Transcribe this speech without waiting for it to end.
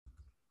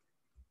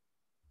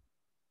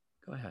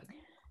Go ahead.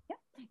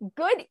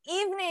 Good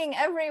evening,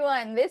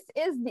 everyone. This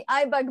is the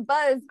iBug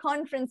Buzz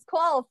conference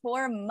call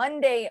for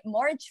Monday,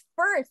 March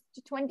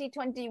 1st,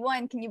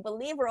 2021. Can you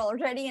believe we're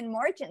already in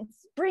March and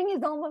spring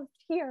is almost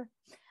here?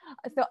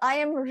 So I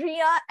am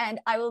Ria, and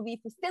I will be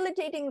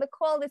facilitating the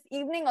call this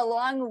evening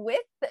along with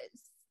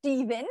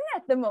Stephen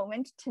at the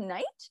moment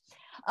tonight.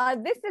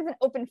 This is an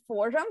open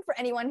forum for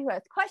anyone who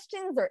has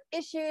questions or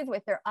issues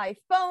with their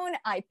iPhone,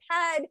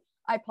 iPad,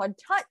 iPod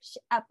Touch,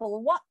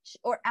 Apple Watch,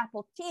 or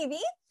Apple TV.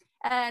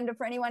 And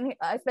for anyone,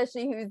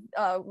 especially who's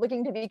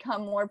looking to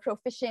become more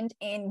proficient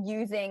in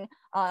using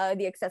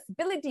the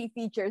accessibility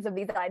features of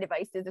these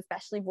iDevices,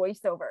 especially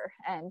VoiceOver.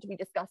 And we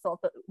discuss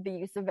also the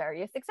use of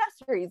various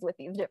accessories with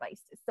these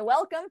devices. So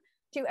welcome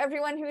to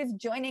everyone who is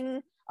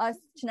joining us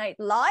tonight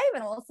live,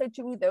 and also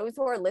to those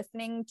who are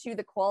listening to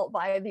the call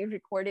via the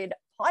recorded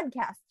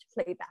podcast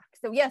playback.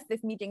 So yes,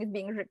 this meeting is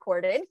being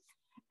recorded.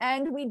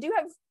 And we do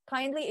have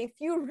kindly a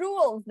few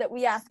rules that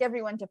we ask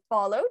everyone to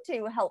follow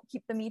to help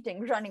keep the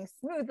meeting running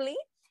smoothly.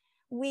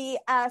 We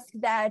ask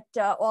that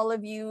all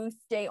of you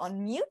stay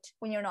on mute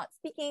when you're not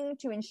speaking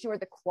to ensure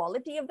the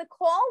quality of the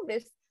call.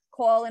 This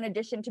call, in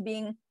addition to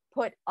being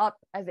put up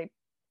as a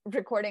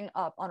recording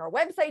up on our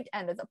website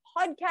and as a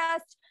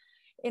podcast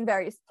in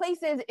various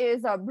places,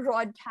 is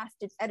broadcast.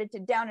 It's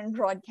edited down and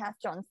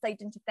broadcast on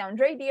site into Sound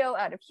Radio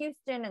out of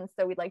Houston. And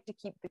so we'd like to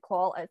keep the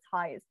call as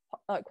high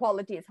as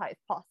quality as high as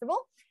possible.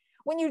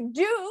 When you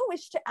do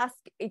wish to ask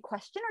a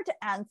question or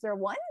to answer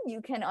one,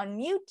 you can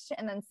unmute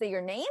and then say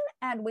your name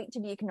and wait to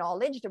be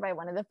acknowledged by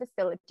one of the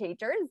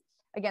facilitators.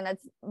 Again,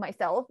 that's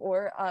myself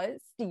or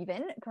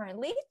Stephen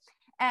currently.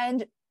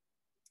 And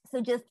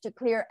so just to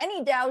clear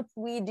any doubts,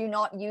 we do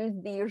not use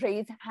the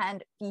raise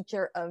hand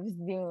feature of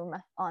Zoom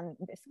on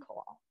this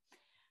call.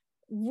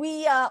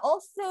 We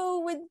also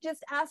would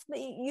just ask that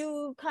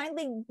you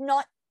kindly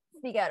not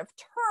speak out of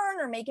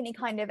turn or make any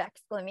kind of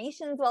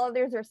exclamations while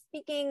others are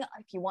speaking.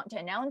 If you want to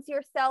announce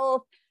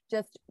yourself,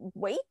 just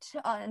wait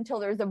until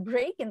there's a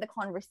break in the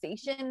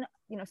conversation.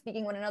 You know,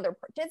 speaking when another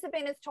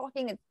participant is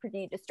talking, it's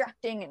pretty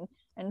distracting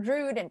and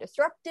rude and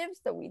disruptive.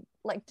 So we'd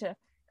like to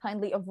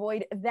kindly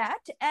avoid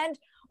that. And,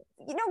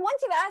 you know, once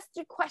you've asked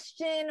a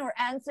question or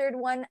answered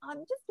one,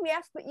 we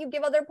ask that you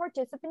give other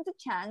participants a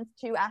chance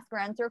to ask or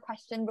answer a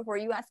question before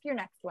you ask your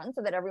next one,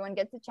 so that everyone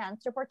gets a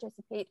chance to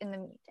participate in the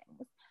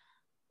meetings.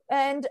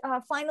 And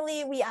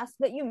finally, we ask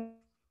that you.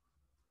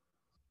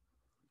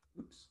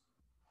 Oops.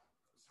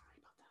 Sorry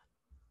about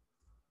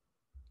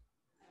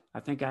that. I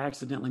think I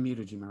accidentally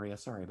muted you, Maria.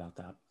 Sorry about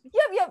that.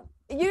 Yep.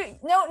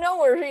 No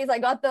worries. I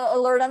got the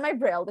alert on my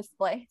Braille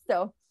display.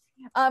 So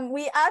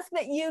we ask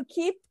that you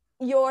keep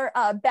your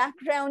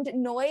background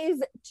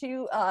noise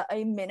to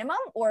a minimum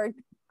or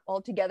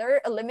altogether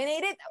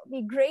eliminate it. That would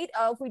be great.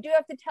 If we do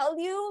have to tell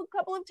you a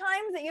couple of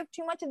times that you have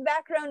too much of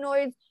background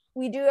noise,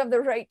 we do have the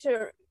right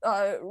to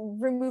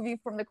remove you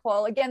from the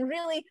call. Again,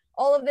 really,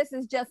 all of this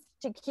is just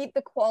to keep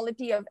the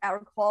quality of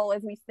our call,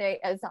 as we say,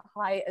 as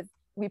high as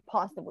we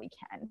possibly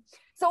can.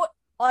 So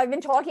I've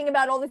been talking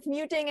about all this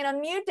muting and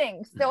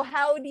unmuting. So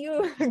how do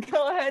you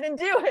go ahead and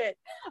do it?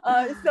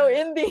 So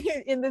in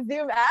the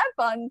Zoom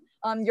app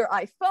on your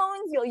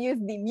iPhones, you'll use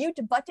the mute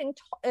button,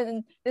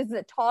 and this is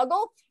a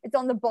toggle. It's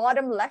on the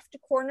bottom left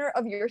corner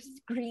of your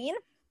screen.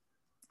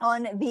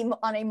 On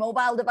a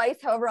mobile device,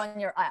 however, on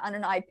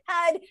an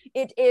iPad,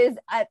 it is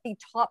at the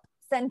top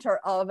center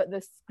of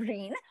the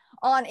screen.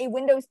 On a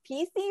Windows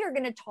PC, you're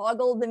going to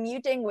toggle the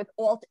muting with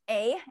Alt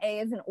A. A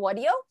is an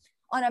audio.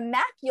 On a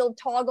Mac, you'll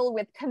toggle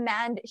with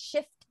Command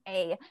Shift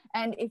A.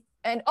 And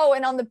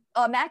on the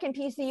Mac and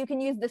PC, you can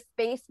use the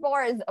space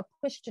bar as a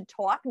push to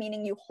talk,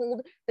 meaning you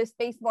hold the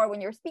space bar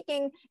when you're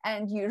speaking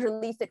and you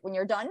release it when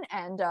you're done,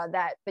 and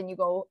then you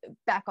go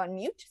back on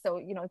mute. So,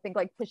 you know, think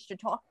like push to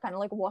talk, kind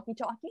of like a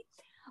walkie-talkie.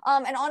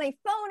 And on a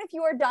phone, if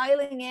you are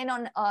dialing in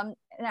on an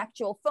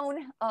actual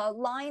phone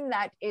line,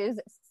 that is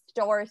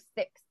 *6.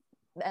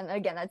 And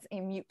again, that's a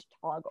mute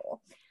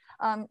toggle.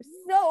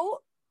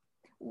 So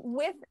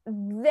with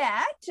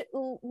that,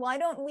 why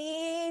don't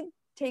we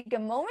take a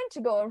moment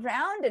to go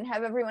around and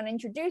have everyone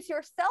introduce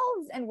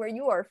yourselves and where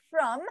you are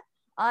from.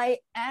 I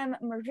am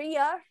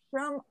Maria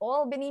from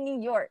Albany, New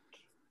York.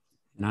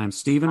 And I'm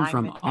Stephen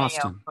from Mateo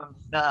Austin. From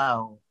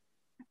No.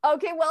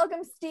 Okay,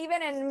 welcome,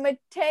 Stephen. And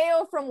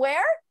Mateo from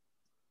where?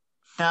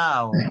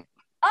 No.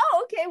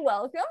 Oh, okay,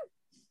 welcome.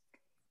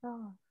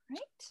 All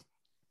right.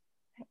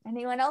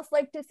 Anyone else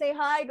like to say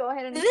hi? Go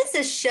ahead and. This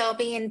is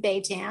Shelby in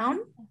Baytown.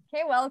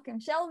 Okay,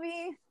 welcome,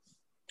 Shelby.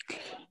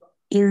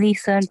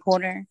 Elisa and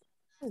Porter.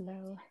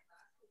 Hello.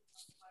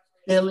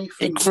 Billy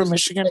from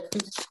Michigan.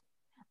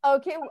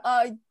 Okay,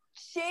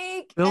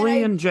 Jake.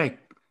 Billy and Jake.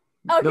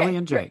 Okay. Billy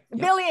and Jake.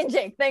 Yep. Billy and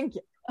Jake, thank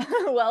you.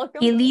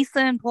 Welcome. Elisa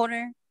and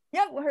Porter.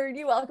 Yep, we heard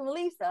you. Welcome,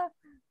 Elisa.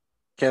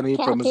 Kenny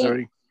from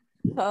Missouri.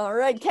 All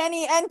right,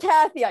 Kenny and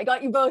Kathy. I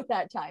got you both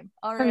that time.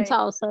 All right. From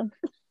Tulsa.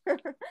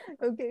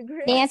 Okay,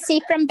 great.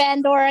 Nancy from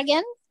Bend,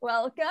 Oregon.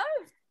 Welcome.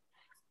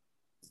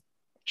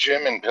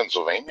 Jim in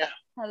Pennsylvania.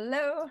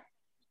 Hello.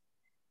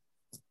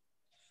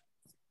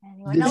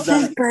 Anyone This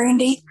else? is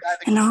Brandy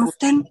in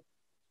Austin.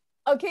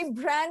 Okay,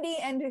 Brandy,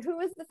 and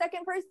who is the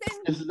second person?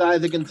 This is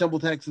Isaac in Temple,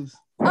 Texas.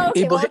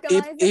 Okay, welcome,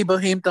 Isaac.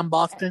 Ibrahim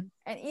Boston.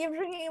 And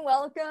Ibrahim,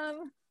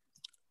 welcome.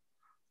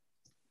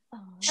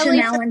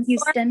 Chanel in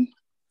Houston.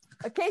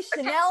 Okay,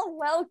 Chanel,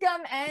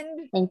 welcome,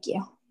 and Thank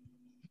you.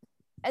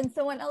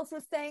 someone else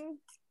was saying,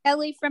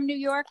 Ellie from New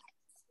York.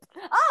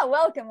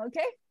 welcome.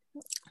 Okay,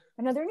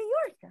 another New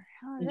Yorker.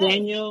 All right.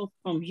 Daniel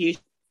from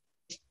Houston.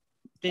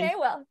 Okay,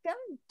 welcome,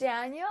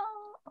 Daniel.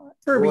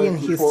 Herbie in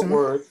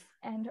Houston.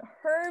 And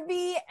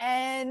Herbie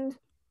and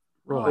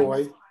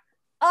Roy.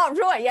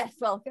 Roy, yes,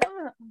 welcome.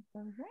 All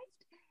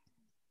right.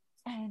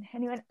 And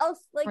anyone else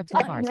like to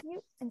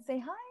unmute and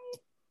say hi?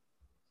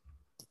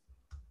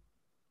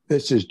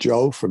 This is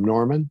Joe from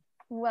Norman.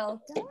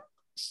 Welcome.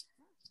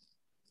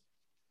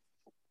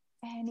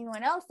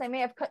 Anyone else? I may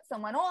have cut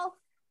someone off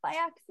by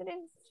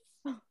accident.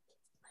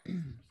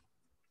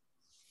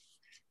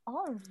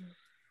 All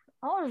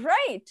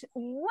right.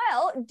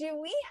 Well, do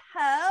we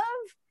have,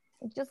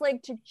 I'd just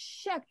like to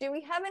check, do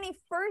we have any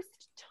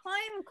first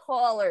time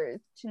callers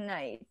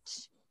tonight?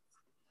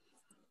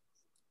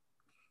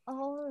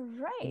 All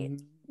right.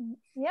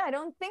 Yeah, I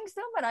don't think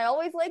so, but I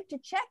always like to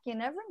check. You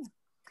never know.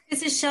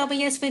 This is Shelby.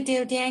 Yes, we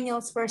do.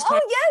 Daniel's first time.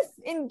 Oh, yes,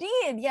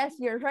 indeed. Yes,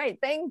 you're right.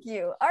 Thank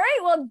you. All right.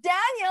 Well,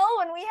 Daniel,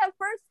 when we have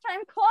first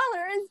time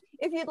callers,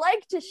 if you'd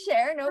like to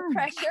share, no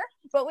pressure,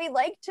 but we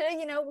like to,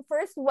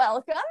 first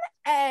welcome,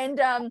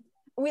 and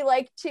we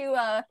like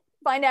to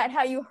find out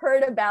how you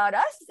heard about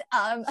us.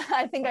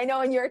 I think I know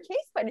in your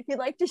case, but if you'd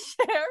like to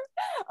share,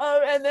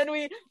 and then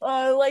we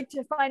like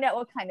to find out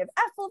what kind of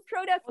Apple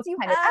products you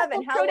have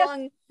and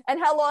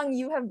how long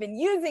you have been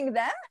using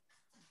them.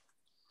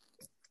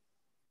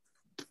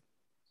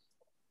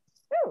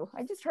 Oh,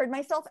 I just heard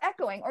myself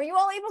echoing. Are you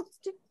all able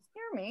to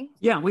hear me?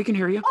 Yeah, we can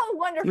hear you. Oh,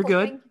 wonderful. You're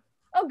good.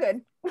 Oh,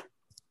 good.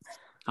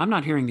 I'm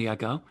not hearing the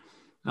echo.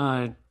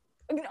 It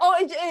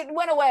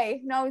went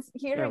away. No, I was There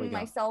we hearing go.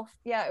 myself.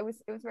 Yeah, it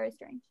was very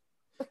strange.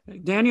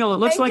 Daniel, it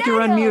looks Hey, like you're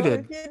Daniel,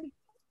 unmuted. did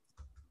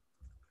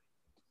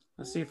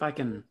Let's see if I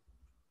can.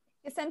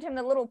 you send him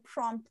the little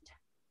prompt?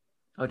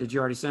 Oh, did you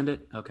already send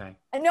it? Okay.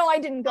 No, I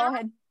didn't. Go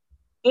ahead.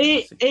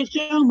 It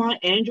showed on my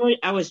Android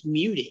I was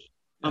muted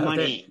on my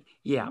Okay. end.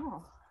 Yeah.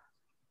 Oh.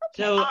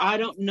 So I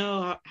don't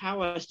know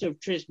how I was still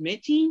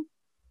transmitting,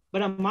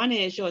 but on my end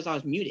it shows I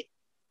was muted.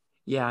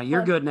 Yeah,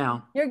 you're good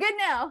now. You're good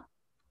now.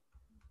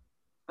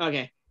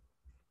 Okay.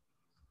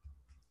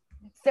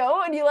 So,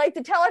 would you like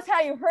to tell us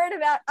how you heard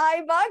about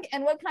iBug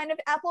and what kind of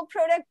Apple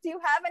products you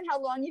have and how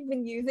long you've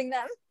been using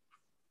them?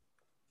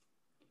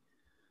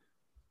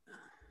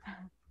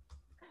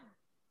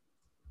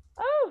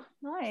 Oh,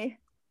 my.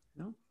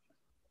 No.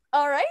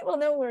 All right. Well,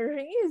 no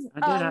worries.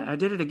 I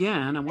did it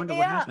again. I wonder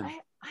what happened.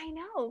 I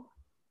know.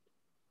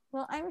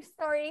 Well, I'm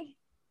sorry,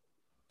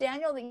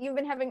 Daniel, that you've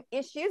been having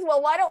issues.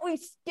 Well, why don't we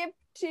skip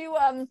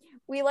to,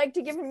 we like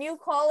to give new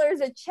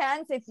callers a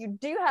chance if you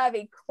do have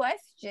a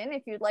question,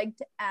 if you'd like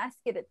to ask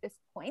it at this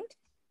point.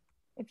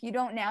 If you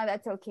don't now,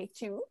 that's okay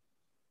too.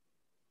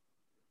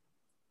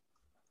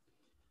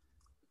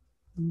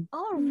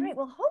 All right,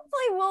 well,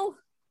 hopefully why don't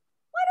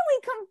we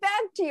come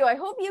back to you? I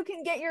hope you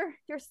can get your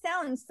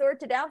sound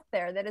sorted out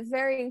there. That is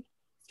very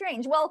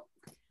strange. Well,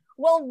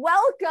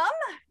 welcome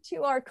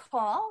to our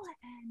call,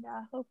 and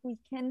hope we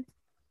can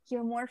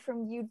hear more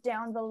from you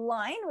down the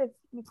line with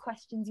any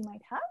questions you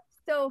might have.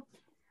 So,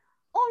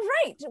 all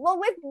right. Well,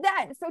 with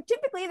that, so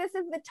typically this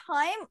is the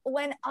time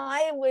when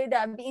I would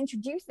be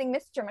introducing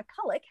Mr.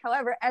 McCulloch.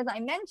 However, as I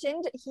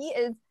mentioned, he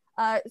is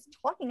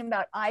talking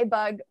about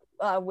iBug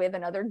with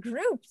another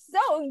group.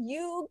 So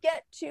you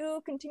get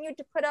to continue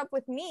to put up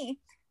with me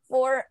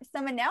for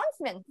some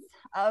announcements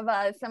of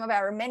some of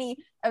our many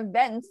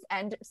events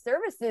and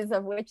services,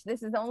 of which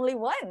this is only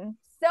one.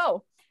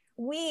 So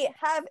we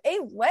have a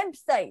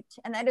website,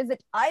 and that is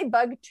at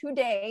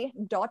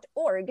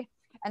ibugtoday.org.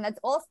 And that's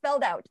all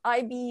spelled out,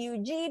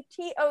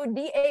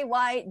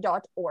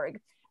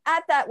 ibugtoday.org.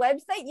 At that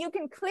website, you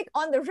can click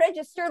on the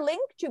register link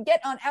to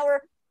get on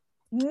our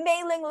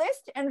mailing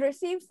list and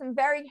receive some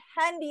very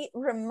handy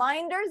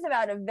reminders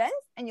about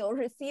events. And you'll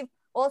receive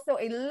also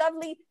a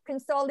lovely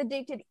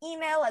consolidated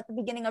email at the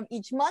beginning of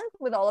each month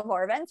with all of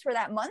our events for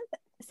that month,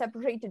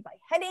 separated by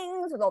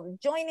headings with all the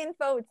join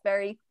info. It's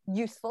very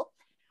useful.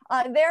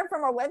 There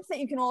from our website,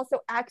 you can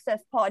also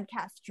access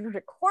podcast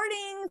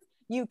recordings.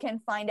 You can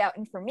find out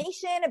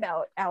information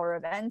about our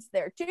events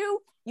there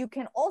too. You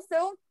can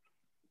also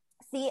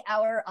see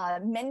our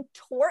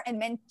mentor and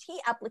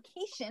mentee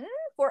application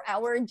for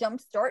our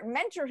Jumpstart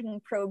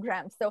mentoring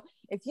program. So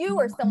if you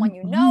or someone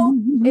you know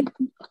is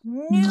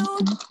new,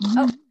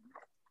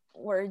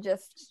 we're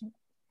just,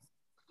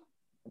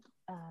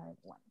 1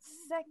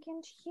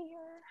 second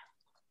here.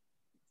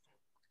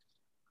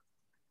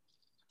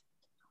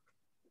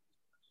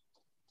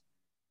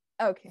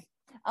 Okay.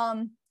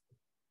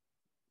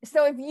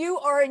 So if you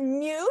are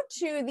new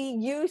to the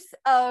use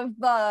of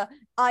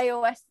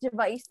iOS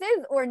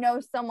devices or know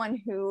someone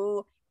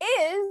who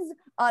is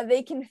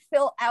they can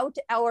fill out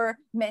our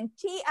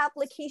mentee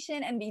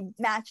application and be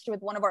matched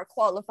with one of our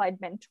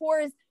qualified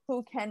mentors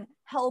who can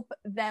help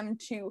them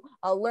to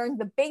learn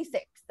the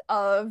basics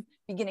of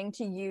beginning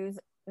to use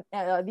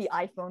the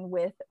iPhone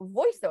with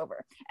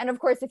VoiceOver. And of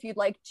course, if you'd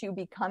like to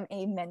become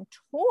a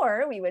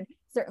mentor, we would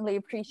certainly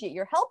appreciate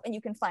your help. And you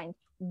can find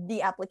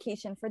the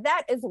application for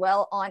that as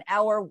well on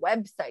our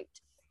website.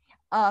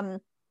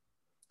 And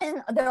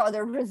there are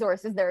other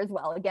resources there as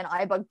well. Again,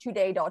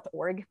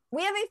 ibugtoday.org.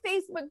 We have a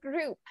Facebook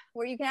group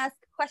where you can ask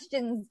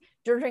questions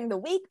during the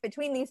week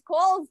between these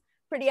calls.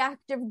 Pretty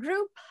active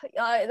group.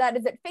 That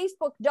is at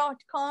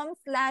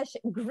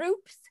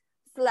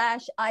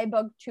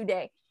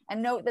facebook.com/groups/ibugtoday.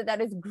 And note that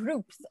that is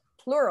groups,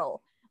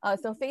 plural.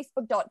 So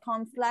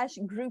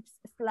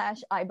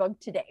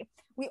facebook.com/groups/ibugtoday.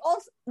 We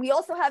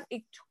also have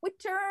a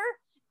Twitter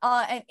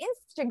and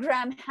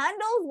Instagram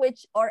handles,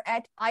 which are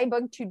at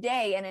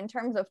ibugtoday. And in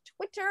terms of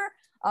Twitter,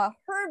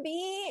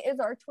 Herbie is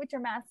our Twitter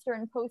master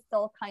and posts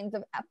all kinds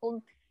of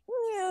Apple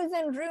news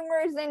and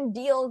rumors and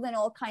deals and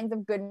all kinds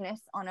of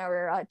goodness on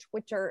our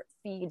Twitter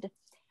feed.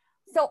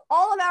 So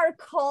all of our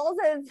calls,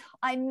 as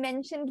I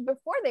mentioned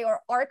before, they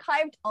are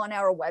archived on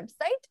our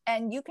website,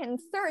 and you can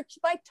search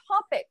by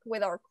topic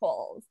with our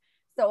calls.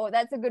 So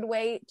that's a good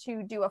way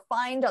to do a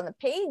find on the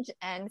page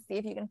and see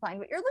if you can find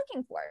what you're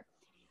looking for.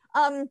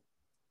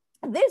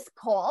 This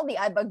call, the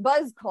iBug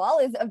Buzz call,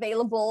 is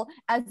available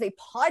as a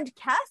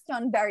podcast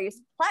on various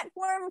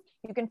platforms.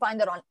 You can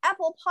find it on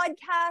Apple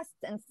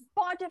Podcasts and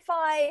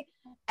Spotify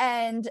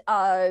and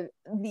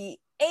the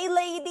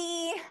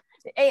A-Lady,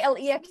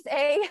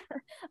 ALEXA.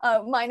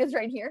 Mine is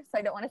right here, so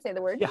I don't want to say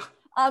the word. Yeah.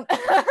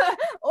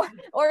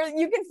 Or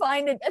you can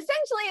find it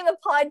essentially in the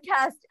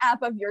podcast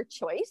app of your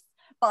choice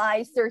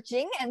by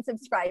searching and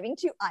subscribing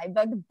to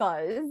iBug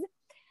Buzz.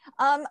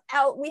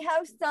 We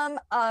have some,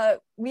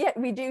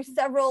 we do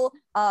several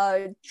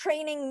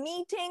training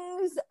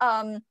meetings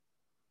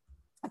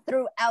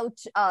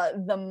throughout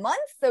the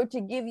month. So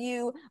to give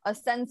you a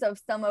sense of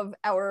some of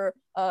our,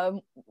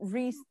 some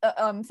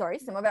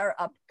of our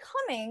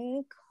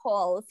upcoming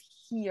calls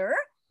here,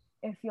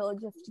 if you'll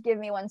just give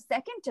me 1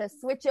 second to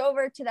switch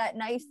over to that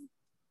nice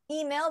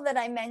email that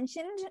I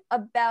mentioned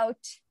about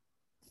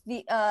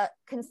the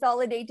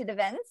consolidated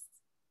events.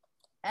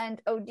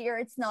 And oh dear,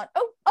 it's not,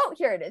 oh,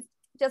 here it is.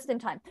 Just in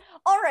time.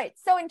 All right.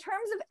 So in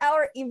terms of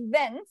our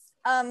events,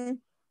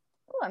 I'm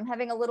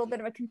having a little bit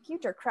of a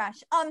computer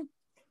crash,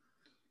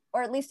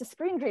 or at least a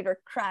screen reader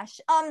crash.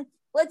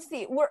 Let's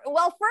see.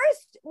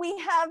 First we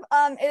have,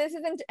 this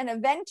isn't an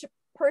event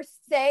per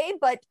se,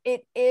 but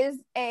it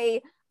is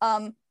a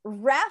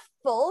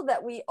raffle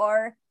that we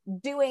are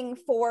doing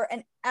for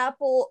an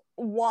Apple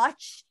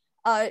Watch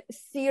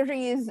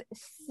Series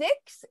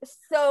 6.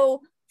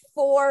 So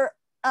for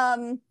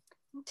 $10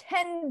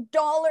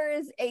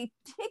 a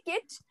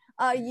ticket,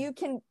 you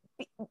can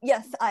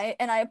yes, I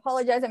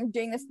apologize, I'm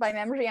doing this by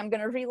memory. I'm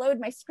going to reload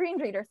my screen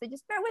reader, so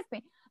just bear with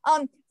me.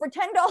 For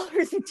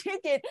 $10 a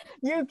ticket,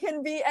 you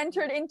can be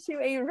entered into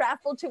a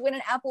raffle to win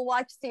an Apple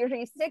Watch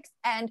Series 6,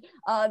 and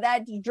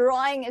that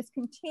drawing is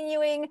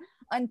continuing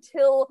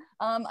until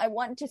I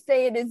want to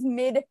say it is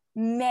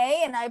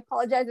mid-May, and I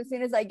apologize. As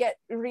soon as I get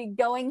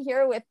going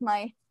here with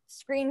my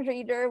screen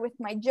reader, with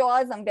my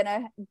JAWS, I'm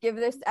gonna give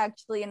this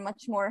actually in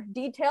much more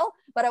detail,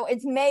 but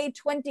it's May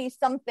 20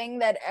 something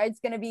that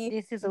it's gonna be.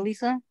 This is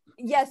Elisa.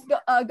 Yes,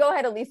 go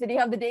ahead, Elisa. Do you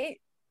have the date?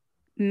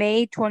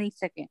 May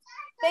 22nd.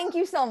 Thank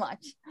you so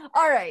much.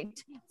 All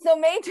right, so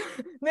May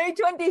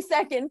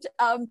 22nd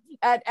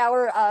at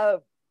our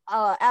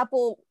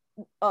Apple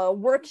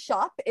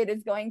workshop, it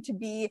is going to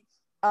be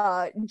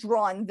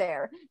drawn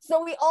there.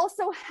 So we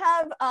also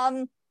have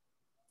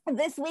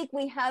this week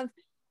we have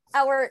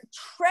our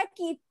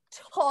Trekkie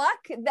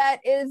Talk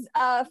that is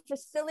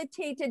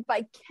facilitated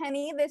by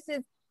Kenny. This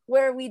is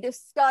where we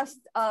discuss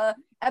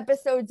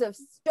episodes of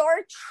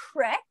Star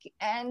Trek,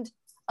 and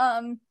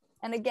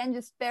again,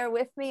 just bear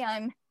with me,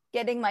 I'm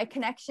getting my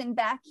connection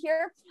back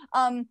here.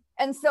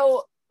 And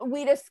so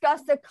we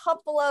discussed a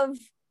couple of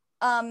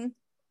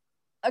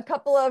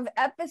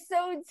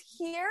episodes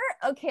here.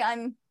 Okay,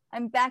 I'm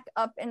back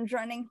up and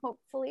running,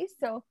 hopefully.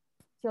 So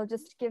if you'll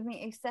just give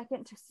me a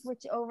second to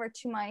switch over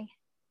to my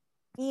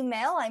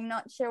email. I'm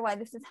not sure why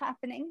this is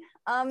happening.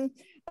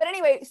 But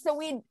anyway, so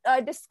we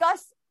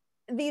discuss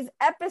these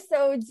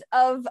episodes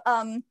of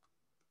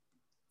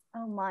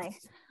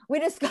we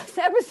discuss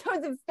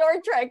episodes of Star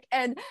Trek,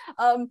 and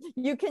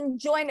you can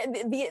join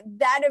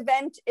that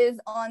event is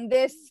on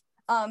this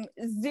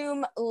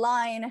Zoom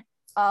line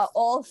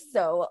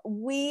also.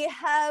 We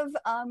have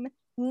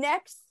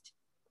next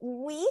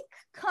week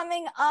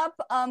coming up,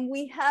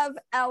 we have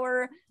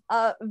our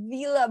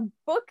Vila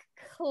Book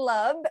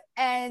Club,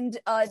 and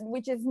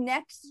which is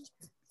next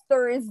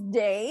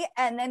Thursday,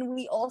 and then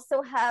we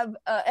also have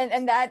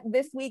and that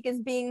this week is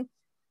being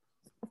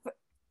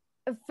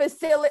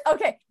facilitated.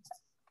 Okay,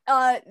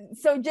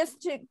 so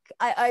just to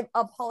I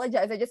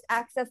apologize, I just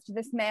accessed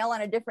this mail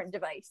on a different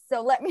device,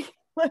 so let me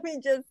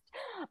just,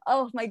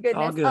 oh my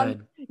goodness. All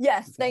good.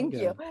 Yes, thank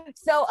you.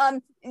 So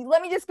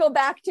let me just go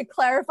back to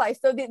clarify.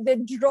 So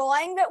the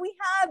drawing that we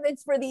have,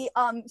 it's for the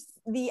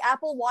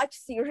Apple Watch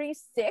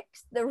Series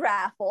 6, the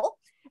raffle.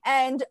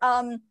 And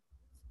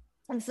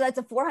so that's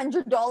a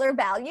 $400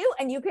 value,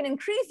 and you can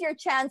increase your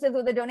chances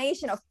with a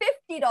donation of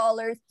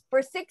 $50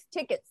 for 6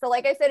 tickets. So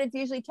like I said, it's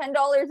usually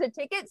 $10 a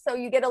ticket, so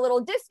you get a little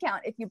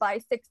discount if you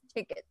buy 6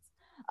 tickets.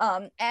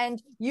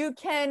 And you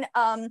can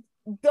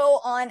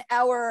go on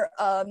our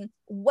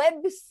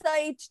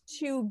website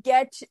to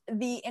get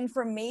the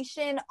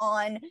information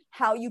on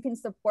how you can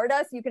support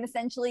us. You can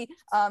essentially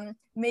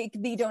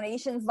make the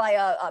donations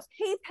via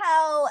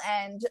PayPal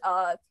and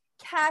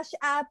Cash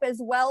App as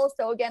well.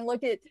 So again,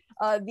 look at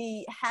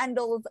the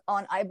handles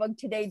on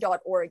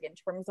ibugtoday.org in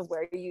terms of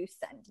where you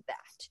send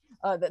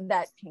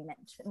that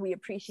payment. We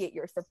appreciate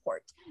your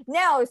support.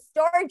 Now,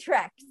 Star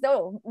Trek.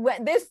 So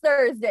this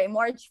Thursday,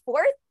 March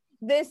 4th,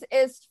 this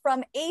is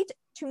from 8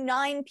 to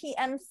 9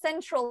 p.m.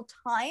 Central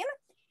Time.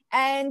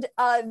 And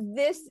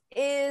this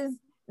is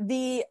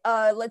the,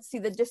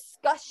 the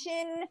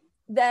discussion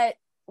that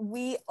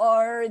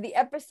the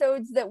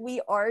episodes that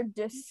we are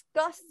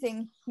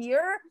discussing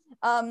here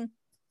I'm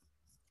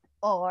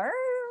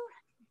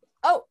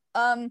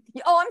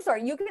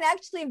sorry, you can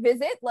actually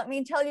visit, let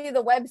me tell you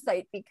the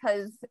website,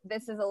 because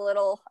this is a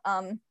little,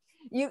 on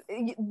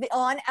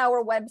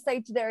our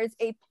website, there is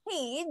a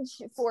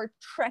page for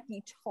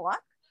Trekkie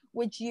Talk,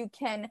 which you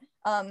can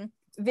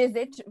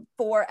visit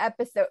for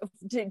episodes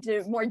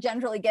to more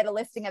generally get a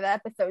listing of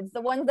episodes.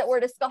 The ones that we're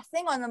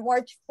discussing on the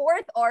March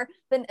 4th are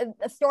the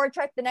Star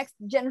Trek The Next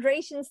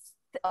Generation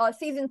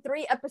season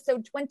 3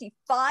 episode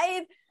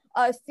 25,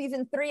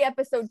 season 3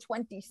 episode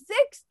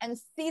 26, and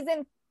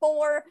season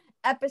 4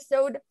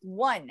 episode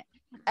 1.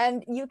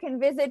 And you can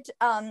visit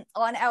on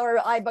our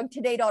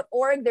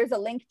ibugtoday.org. There's a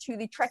link to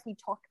the Trekkie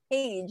Talk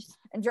page,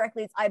 and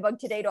directly it's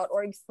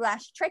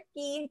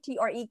ibugtoday.org/Trekkie,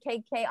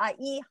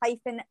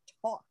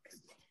 TREKKIE-talk.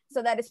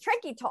 So that is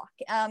Trekkie Talk.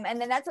 And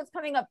then that's what's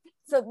coming up.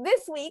 So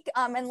this week,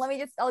 and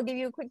I'll give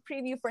you a quick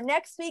preview for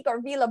next week, our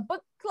Vila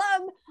Book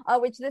Club,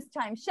 which this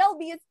time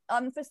Shelby is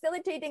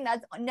facilitating.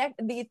 That's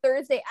the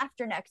Thursday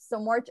after next, so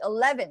March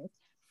 11th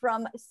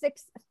from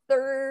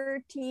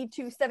 6:30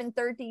 to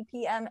 7:30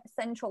 p.m.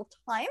 Central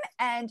Time.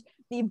 And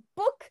the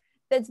book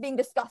that's being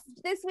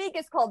discussed this week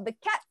is called The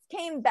Cats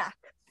Came Back,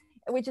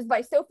 which is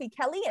by Sophie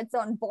Kelly. It's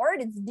on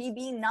Bard. It's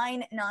DB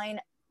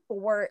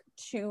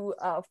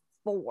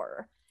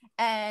 99424.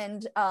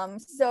 And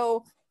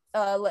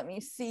let me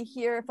see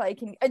here if I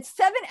can, it's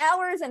 7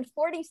 hours and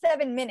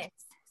 47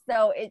 minutes.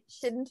 So it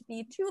shouldn't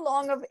be too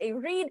long of a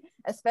read,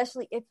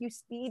 especially if you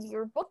speed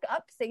your book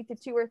up, say to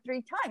 2 or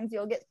 3 times,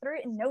 you'll get through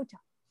it in no time.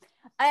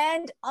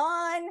 And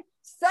on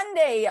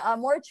Sunday,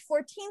 March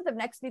 14th of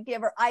next week, we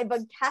have our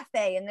iBug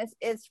Cafe, and this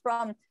is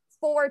from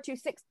 4 to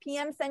 6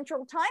 p.m.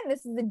 Central Time.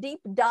 This is a deep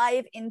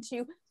dive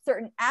into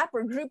certain app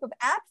or group of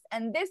apps,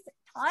 and this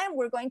time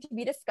we're going to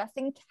be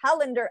discussing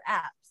calendar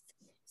apps.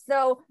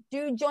 So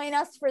do join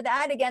us for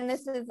that. Again,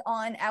 this is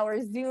on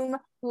our Zoom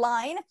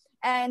line,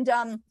 and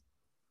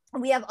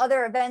we have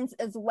other events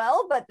as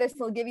well, but this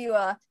will give you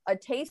a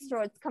taste for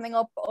what's coming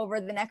up over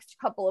the next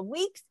couple of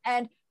weeks.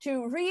 And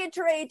to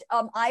reiterate,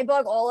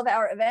 iBug, all of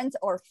our events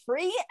are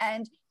free,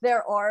 and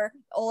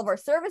all of our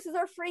services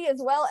are free as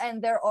well,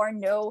 and there are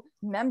no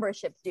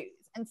membership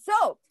dues. And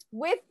so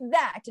with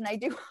that, and I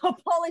do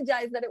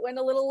apologize that it went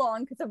a little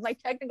long because of my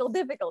technical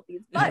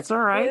difficulties, but that's all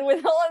right.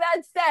 With all of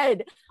that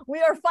said,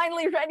 we are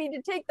finally ready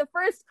to take the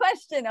first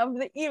question of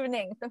the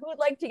evening. So who would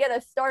like to get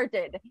us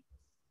started?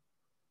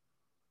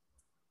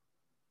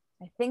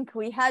 I think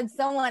we had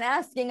someone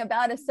asking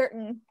about a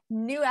certain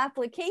new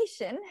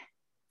application.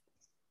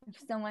 If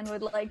someone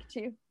would like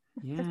to.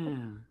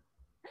 Yeah.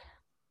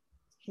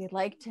 If you'd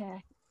like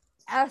to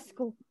ask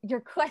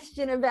your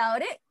question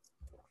about it.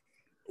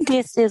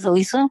 This is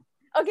Elisa.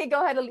 Okay,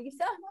 go ahead,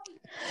 Elisa.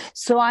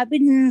 So I've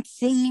been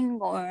seeing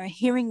or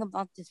hearing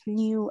about this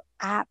new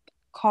app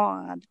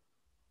called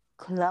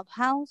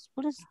Clubhouse.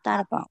 What is that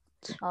about?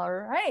 All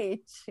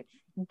right.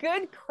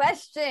 Good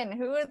question.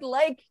 Who would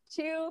like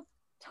to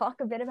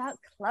talk a bit about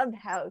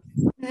Clubhouse?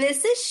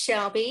 This is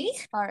Shelby.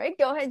 All right,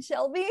 go ahead,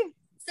 Shelby.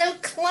 So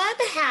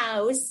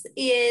Clubhouse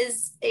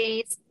is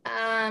a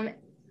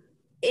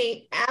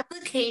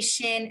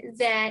application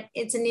that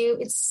it's new,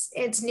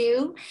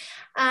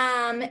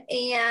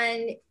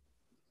 and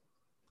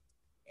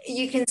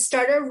you can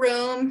start a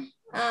room.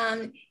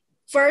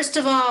 First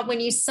of all, when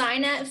you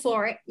sign up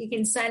for it, you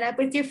can sign up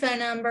with your phone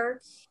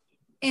number,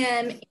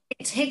 and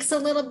it takes a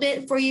little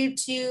bit for you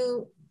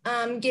to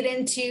get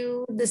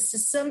into the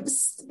system,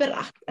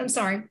 but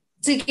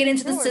to get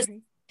into the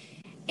system.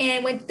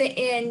 And with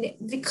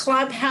the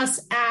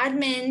Clubhouse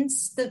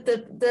admins,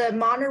 the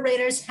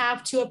moderators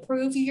have to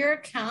approve your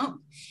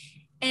account.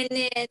 And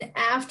then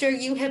after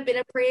you have been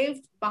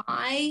approved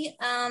by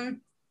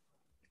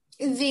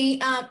the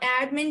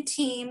admin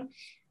team,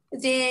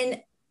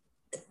 then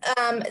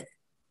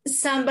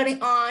somebody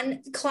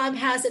on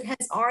Clubhouse that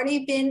has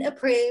already been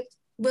approved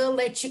will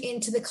let you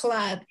into the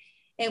club.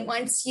 And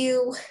once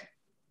you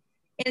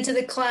into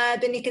the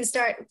club, and you can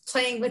start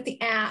playing with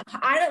the app.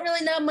 I don't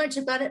really know much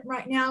about it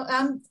right now.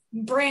 I'm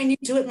brand new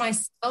to it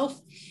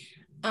myself,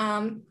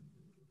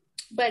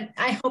 but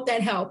I hope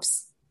that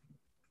helps.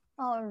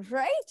 All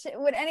right.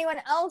 Would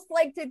anyone else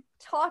like to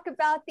talk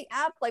about the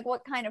app? Like,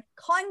 what kind of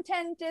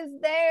content is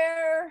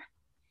there?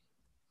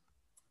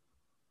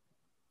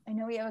 I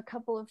know we have a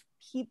couple of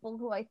people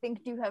who I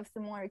think do have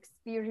some more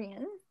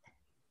experience.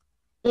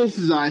 This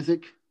is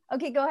Isaac.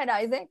 Okay, go ahead,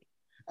 Isaac.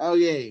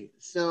 Okay,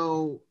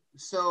 so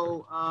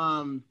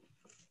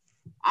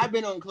I've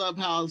been on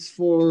Clubhouse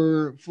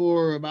for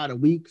about a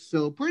week,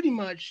 so pretty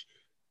much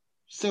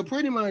like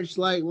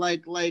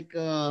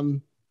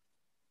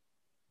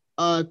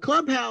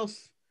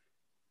Clubhouse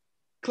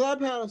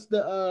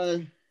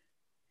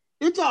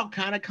it's all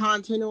kind of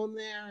content on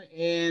there,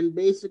 and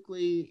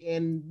basically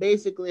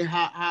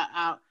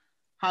how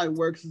it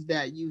works is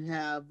that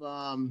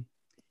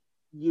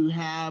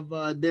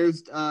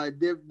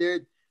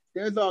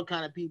there's all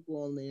kind of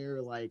people on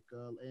there, like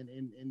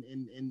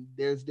and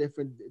there's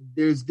different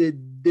there's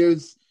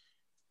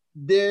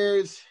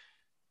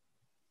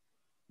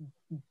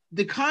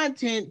the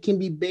content can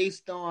be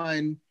based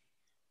on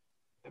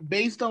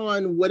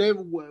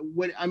whatever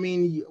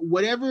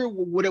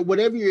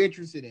you're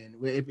interested in.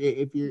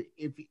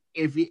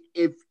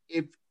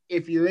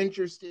 If you're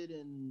interested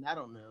in, I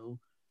don't know,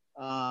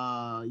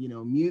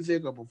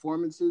 music or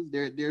performances,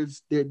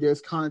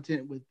 there's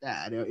content with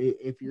that.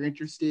 If you're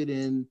interested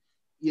in,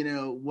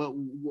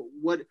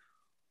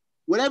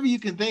 whatever you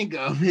can think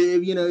of,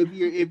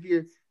 if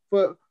you're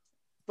for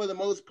the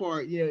most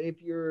part,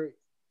 if you're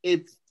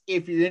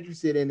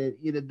interested in it,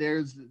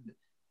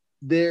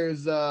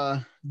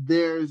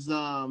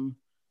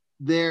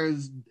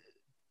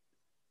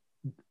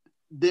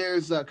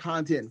 there's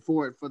content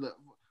for it for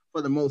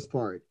the most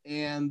part.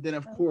 And then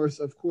of course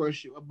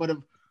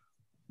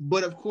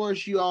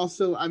you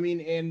also, I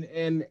mean,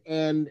 and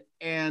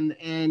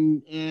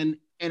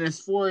as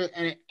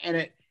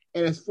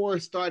far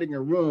as starting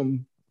a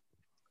room,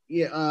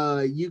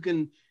 you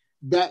can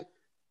that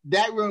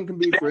room can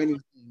be for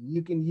anything.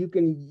 You can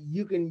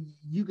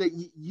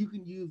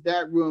use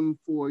that room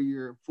for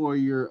your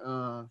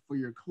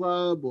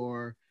club,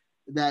 or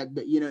that,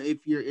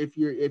 if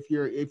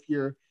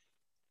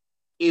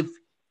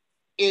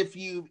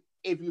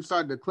you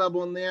started a club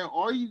on there,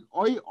 or you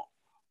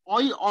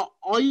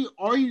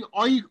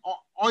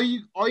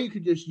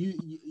could just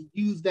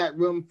use that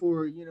room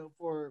for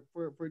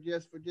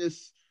just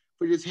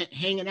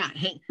hanging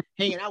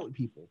out with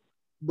people.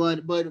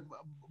 But when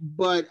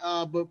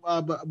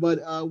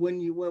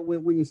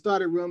you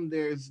start a room,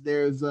 there's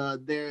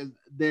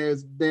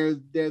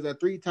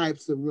three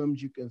types of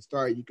rooms you can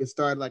start. You can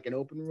start like an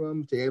open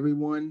room to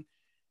everyone.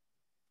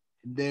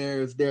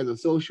 There's a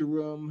social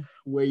room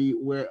where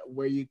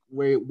you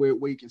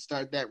can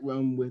start that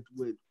room with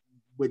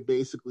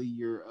basically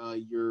your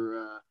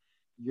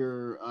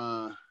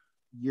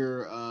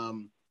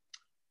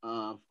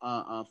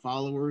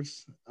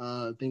followers,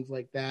 things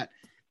like that.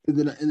 And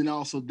then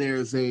also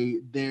there's a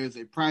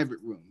private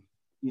room,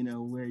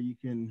 where you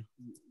can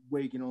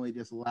only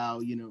just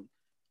allow,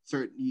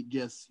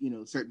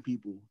 certain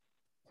people.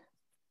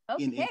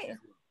 Okay. In that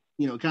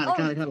room.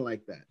 Kind of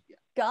like that. Yeah.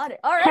 Got it.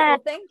 All right.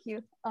 Well, thank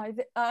you. Hi,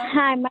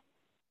 my name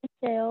is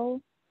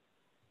Michelle.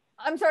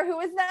 I'm sorry, who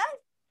is that?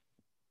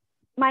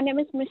 My name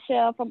is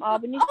Michelle from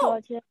Albany,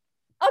 Georgia.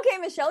 Okay,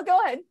 Michelle, go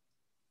ahead.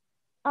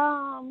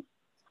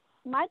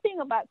 My thing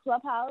about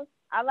Clubhouse,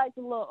 I like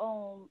the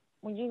little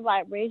when you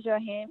like raise your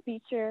hand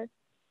feature,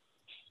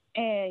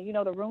 and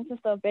the rooms and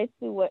stuff.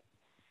 Basically, what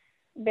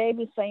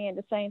Baby's saying,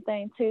 the same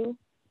thing too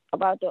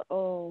about the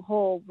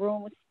whole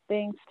room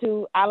things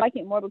too. I like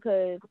it more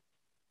because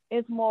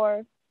it's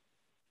more.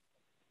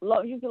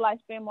 You can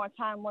spend more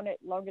time on it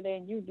longer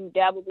than you do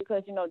Dabble,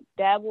 because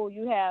Dabble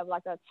you have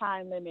like a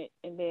time limit,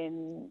 and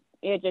then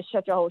it just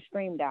shut your whole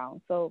stream down.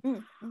 So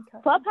okay.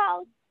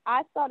 Clubhouse,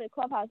 I started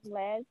Clubhouse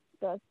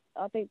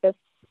I think the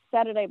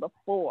Saturday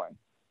before.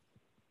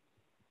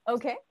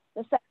 Okay.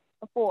 The Saturday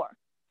before.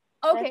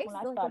 Okay. That's when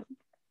I started.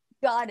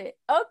 Got it.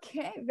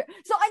 Okay.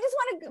 So I just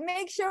want to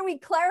make sure we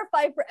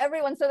clarify for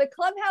everyone. So the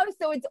Clubhouse,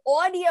 so it's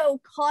audio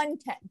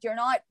content. You're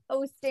not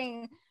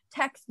posting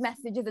text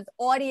messages. It's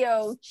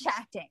audio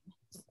chatting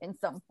in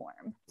some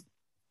form.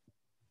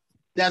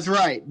 That's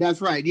right.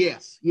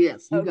 Yes. You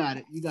got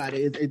it.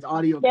 It's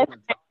audio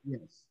content.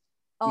 Yes.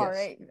 All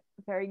right.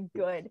 Very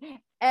good.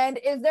 And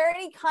is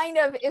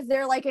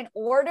there like an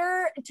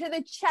order to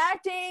the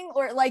chatting,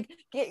 or like,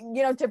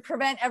 to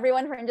prevent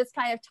everyone from just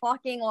kind of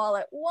talking all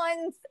at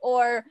once,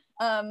 or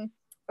right?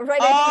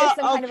 There's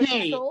some kind of a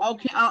control.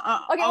 Okay.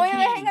 Wait,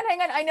 hang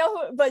on. I know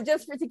who, but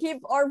just to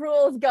keep our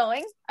rules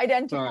going,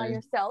 identify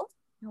yourself.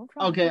 No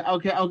problem.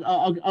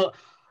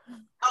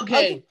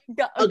 Okay.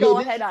 Go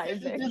ahead,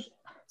 Isaac.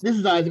 This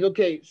is Isaac.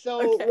 Okay,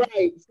 so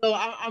right, so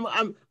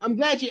I'm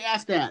glad you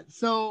asked that.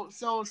 So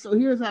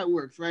here's how it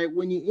works, right?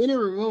 When you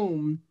enter a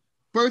room,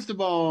 first of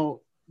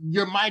all,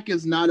 your mic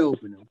is not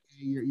open.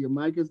 Okay, your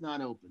mic is not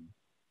open.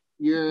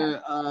 You're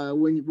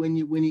when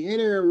you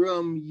enter a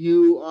room,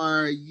 you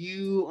are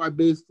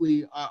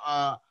basically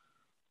a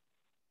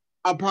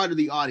part of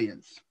the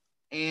audience,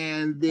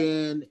 and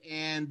then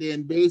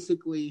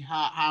basically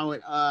how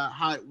it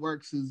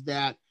works is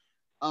that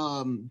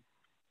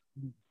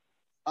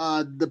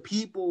the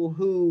people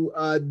who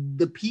are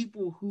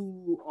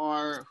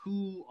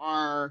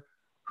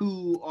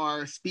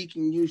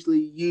speaking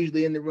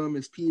usually in the room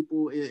is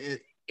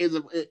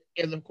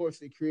of course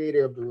the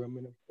creator of the room,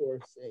 and of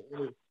course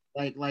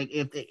like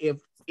if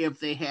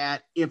they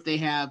have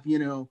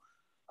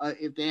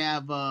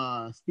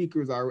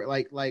speakers are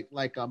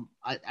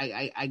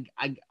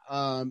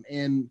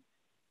and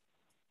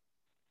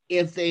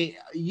if they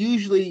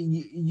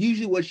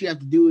usually what you have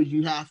to do is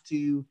you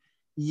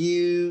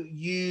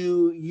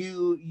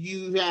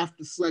have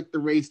to select the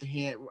raise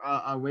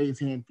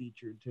hand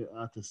feature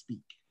to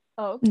speak.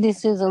 Oh,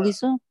 This is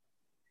Elisa.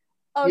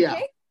 okay. Yeah.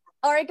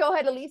 All right, go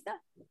ahead, Elisa.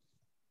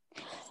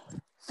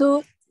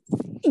 So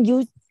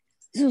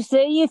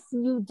say if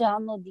you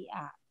download the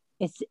app,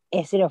 is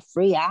it a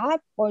free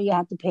app or you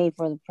have to pay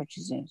for the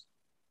purchases?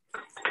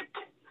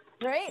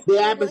 Right.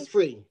 The app is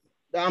free.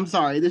 I'm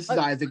sorry, this is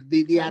Isaac.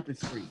 The app is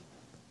free.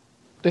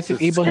 This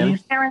is Ibrahim.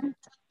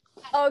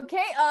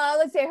 Okay,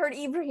 let's say I heard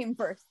Ibrahim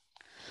first.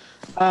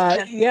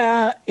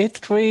 Yeah, it's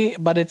free,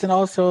 but it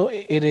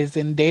is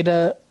in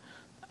data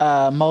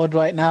mode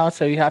right now,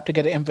 so you have to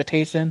get an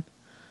invitation.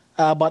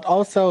 But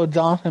also,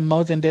 Jonathan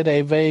Mosen did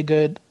a very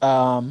good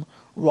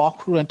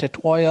walkthrough and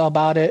tutorial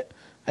about it.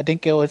 I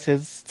think it was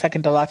his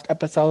second to last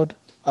episode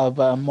of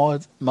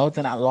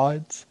Mosen at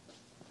Lloyd's.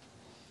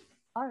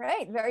 All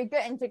right, very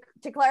good. And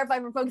to clarify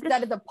for folks,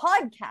 that is a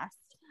podcast.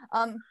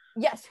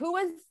 Yes, who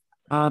was?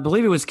 I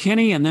believe it was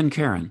Kenny and then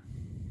Karen.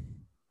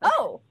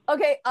 Oh,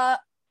 okay. All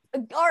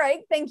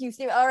right. Thank you,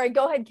 Steve. All right,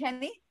 go ahead,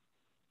 Kenny.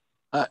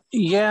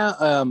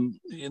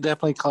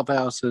 Definitely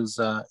Clubhouse is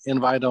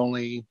invite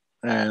only,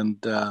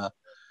 and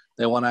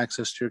they want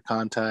access to your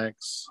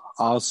contacts.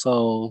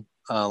 Also,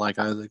 like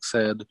Isaac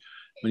said,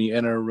 when you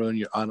enter a room,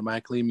 you're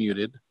automatically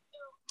muted.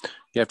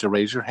 You have to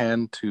raise your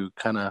hand to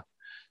kind of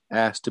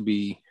ask to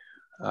be,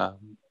 to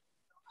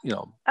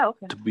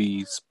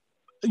be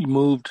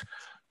moved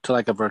to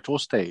like a virtual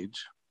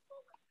stage.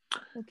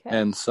 Okay.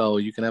 And so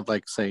you can have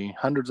like, say,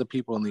 hundreds of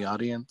people in the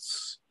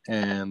audience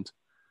and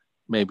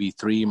maybe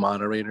 3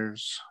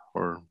 moderators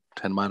or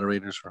 10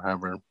 moderators or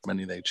however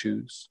many they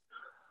choose.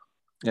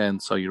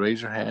 And so you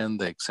raise your hand,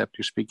 they accept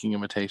your speaking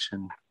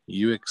invitation,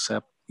 you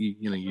accept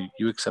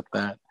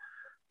that,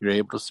 you're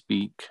able to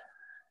speak,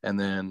 and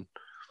then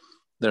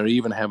they're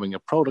even having a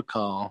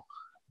protocol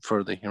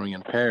for the hearing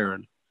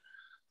impaired.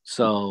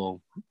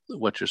 So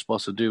what you're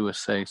supposed to do is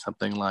say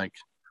something like,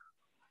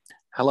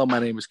 "Hello, my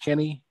name is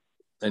Kenny."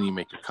 Then you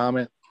make your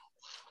comment,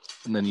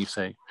 and then you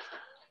say,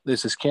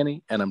 "This is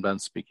Kenny, and I'm done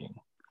speaking."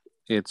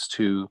 It's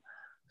to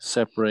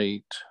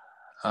separate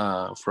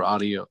for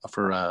audio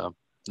for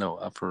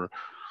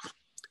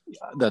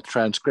the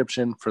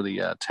transcription for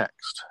the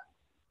text.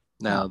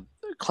 Now,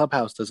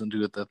 Clubhouse doesn't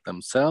do it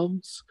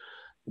themselves.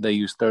 They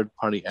use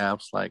third-party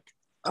apps like,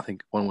 I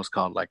think one was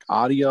called like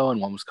Audio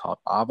and one was called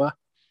Ava,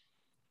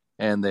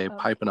 and they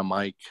pipe in a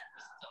mic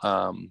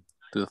through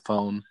the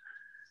phone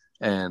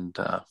and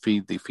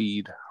feed the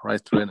feed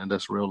right through it, and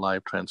does real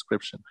live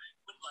transcription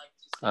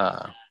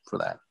for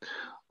that.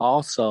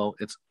 Also,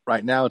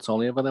 right now it's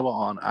only available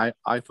on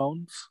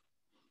iPhones,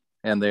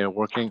 and they are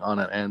working on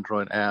an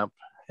Android app.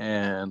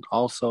 And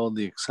also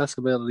the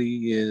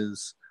accessibility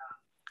is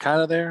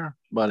kind of there,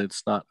 but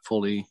it's not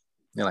fully,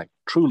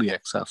 truly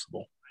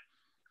accessible.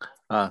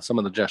 Some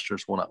of the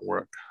gestures will not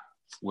work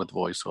with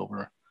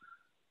voiceover,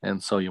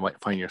 and so you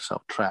might find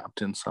yourself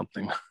trapped in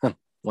something,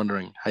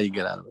 wondering how you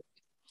get out of it.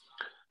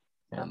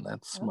 And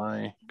that's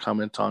my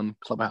comment on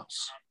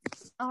Clubhouse.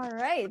 All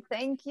right.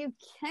 Thank you,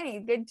 Kenny.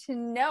 Good to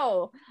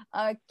know.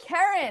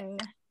 Karen,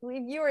 I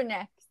believe you were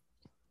next.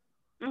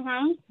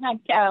 Mm-hmm.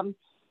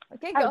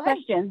 Okay, go ahead.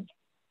 Question.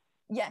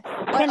 Yes.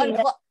 Kenny,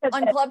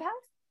 on Clubhouse?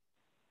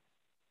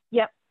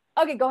 Yep.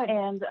 Okay, go ahead.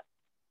 And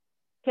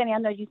Kenny, I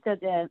know you said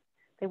that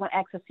they want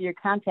access to your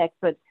contacts,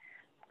 but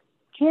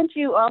can't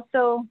you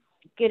also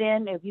get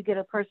in if you get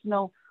a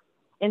personal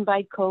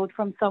invite code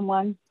from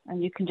someone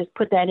and you can just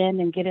put that in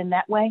and get in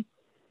that way?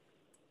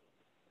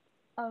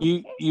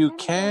 Okay. You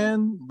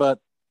can, but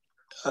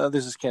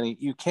this is Kenny.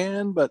 You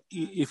can, but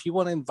if you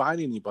want to invite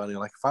anybody,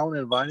 like if I want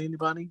to invite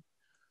anybody,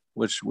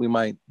 which we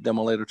might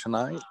demo later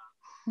tonight,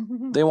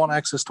 they want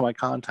access to my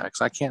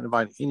contacts. I can't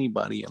invite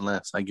anybody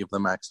unless I give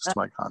them access to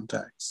my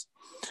contacts.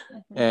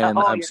 And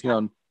I've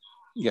seen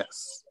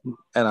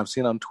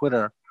on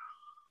Twitter,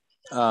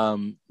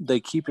 they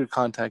keep your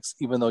contacts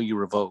even though you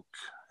revoke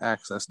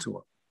access to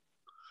them.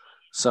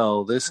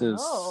 So this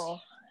is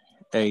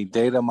a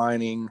data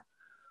mining.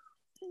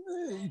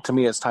 To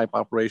me, it's type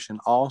operation.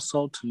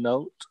 Also, to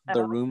note,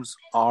 the rooms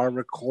are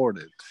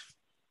recorded.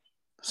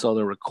 So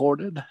they're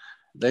recorded.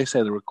 They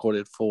say they're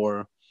recorded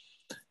for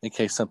in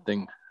case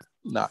something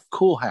not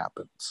cool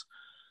happens.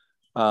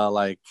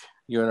 Like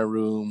you're in a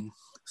room,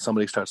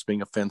 somebody starts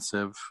being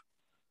offensive.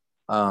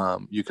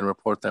 you can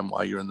report them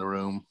while you're in the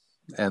room,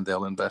 and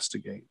they'll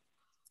investigate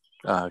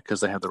because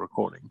they have the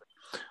recording.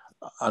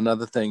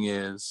 Another thing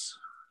is,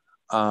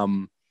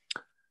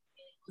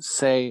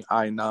 say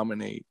I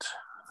nominate.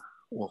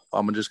 Well,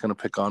 I'm just going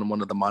to pick on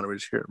one of the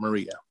moderators here,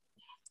 Maria.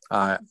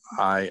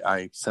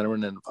 I sent her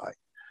an invite.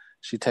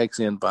 She takes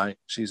the invite.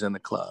 She's in the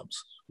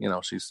clubs.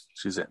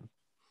 She's in.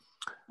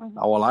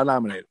 Well, I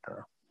nominated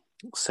her.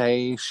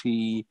 Say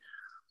she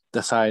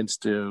decides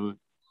to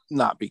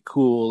not be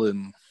cool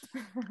and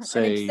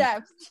say, and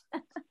accept.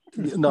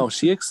 No,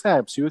 she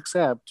accepts. You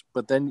accept,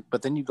 but then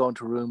you go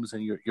into rooms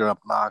and you're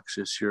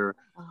obnoxious. You're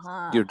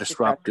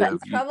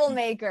disruptive.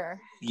 Troublemaker.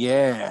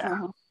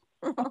 Yeah.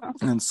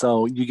 And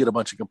so you get a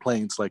bunch of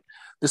complaints like,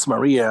 this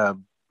Maria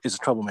is a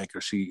troublemaker.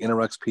 She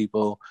interrupts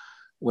people.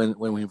 When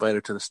we invite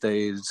her to the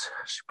stage,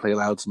 she plays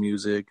loud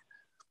music.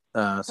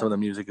 Some of the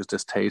music is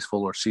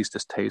distasteful, or she's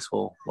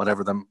distasteful,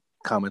 whatever the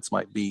comments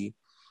might be.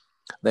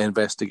 They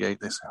investigate.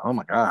 They say, oh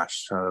my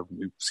gosh,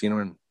 we've seen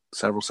her in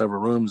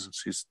several rooms and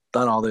she's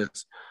done all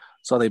this.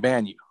 So they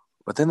ban you.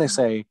 But then they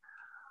say,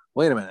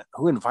 wait a minute,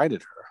 who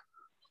invited her?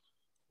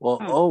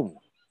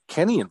 Well,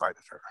 Kenny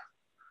invited her.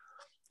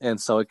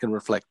 And so it can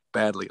reflect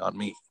badly on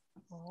me.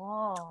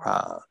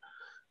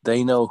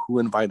 They know who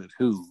invited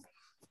who.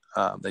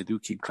 They do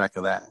keep track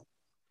of that.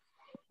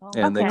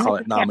 And they call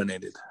it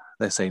nominated.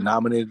 They say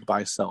nominated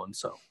by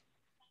so-and-so.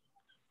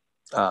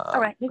 All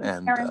right.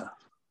 And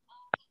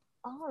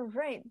all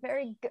right.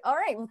 Very good. All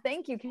right. Well,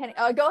 thank you, Kenny.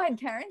 Go ahead,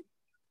 Karen.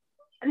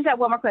 I just have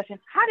one more question.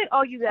 How did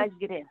all you guys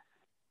get in?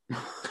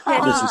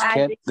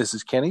 This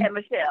is Kenny. And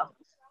Michelle.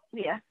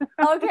 Yeah.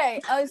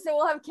 Okay. So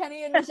we'll have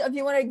Kenny and Michelle, if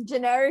you want to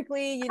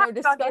generically,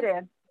 discuss.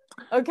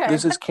 Okay.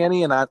 This is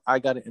Kenny, and I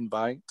got an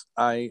invite.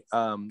 I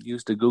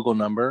used a Google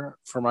number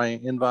for my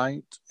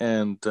invite,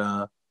 and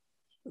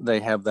they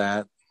have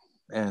that,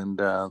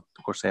 and of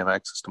course they have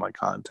access to my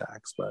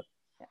contacts. But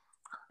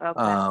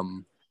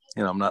I'm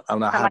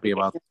not happy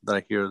about that.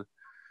 I hear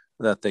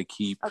that they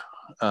keep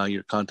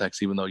your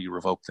contacts even though you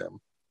revoke them.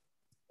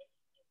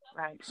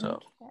 Right. So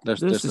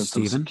there's been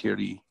some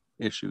security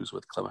issues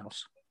with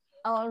Clubhouse.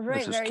 All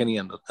right. This is Kenny,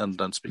 and I'm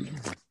done speaking.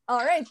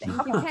 All right,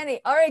 thank you,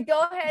 Kenny. All right,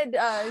 go ahead,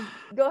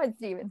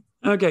 Stephen.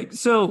 Okay,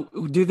 so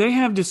do they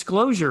have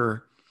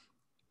disclosure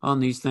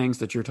on these things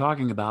that you're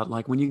talking about?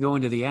 Like when you go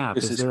into the app,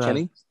 is there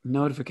Kenny? A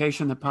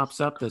notification that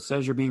pops up that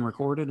says you're being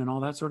recorded and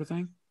all that sort of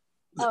thing?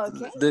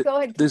 Okay, go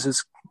ahead. This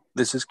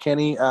is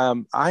Kenny.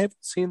 I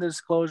haven't seen the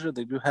disclosure.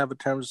 They do have a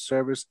terms of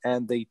service,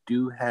 and they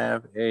do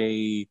have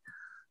a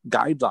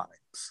guidelines.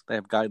 They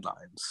have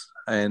guidelines,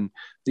 and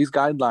these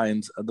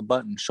guidelines, the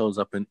button shows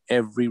up in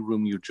every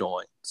room you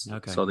join.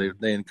 Okay. So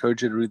they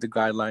encourage you to read the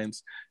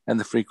guidelines and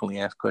the frequently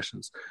asked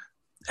questions.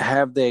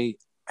 Have they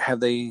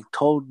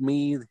told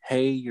me,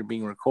 hey, you're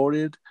being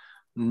recorded?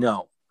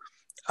 No.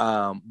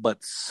 But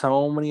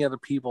so many other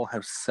people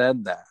have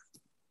said that,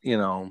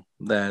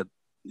 that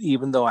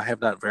even though I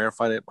have not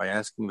verified it by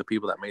asking the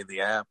people that made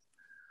the app,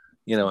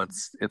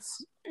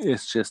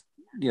 it's just,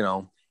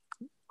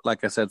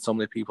 like I said, so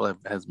many people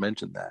has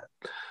mentioned that.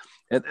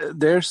 And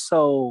they're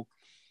so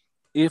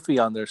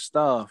iffy on their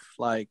stuff.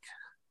 Like,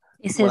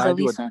 if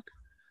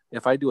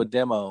I do a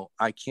demo,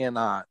 I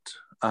cannot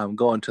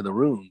go into the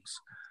rooms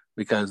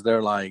because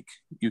they're like,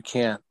 you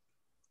can't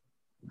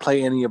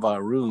play any of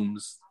our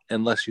rooms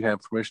unless you have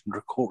permission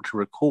to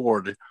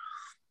record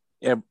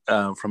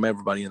from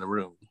everybody in the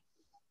room.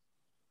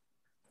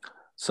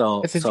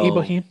 So this is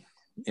Ibrahim.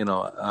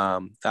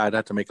 I'd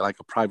have to make like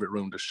a private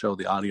room to show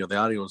the audio. The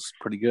audio is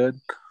pretty good,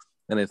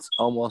 and it's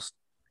almost,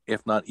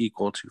 if not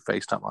equal to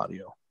FaceTime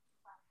audio.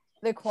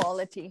 The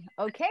quality.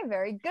 Okay,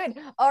 very good.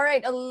 All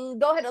right,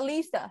 go ahead,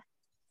 Elisa.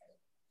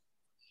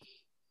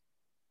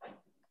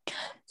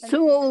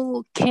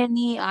 So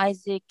Kenny,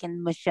 Isaac,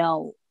 and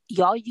Michelle,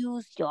 y'all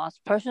use y'all's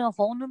personal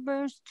phone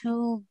numbers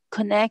to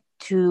connect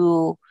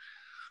to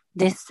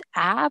this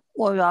app,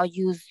 or y'all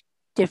use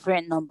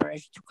different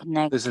numbers to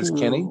connect? This is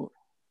Kenny.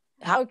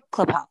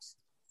 Clubhouse.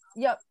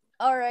 Yep.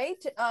 All right.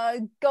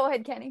 Go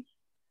ahead, Kenny.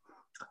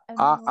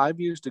 I've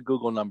used a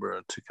Google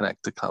number to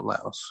connect to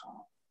Clubhouse.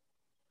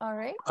 All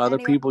right. Other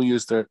people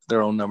use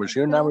their own numbers.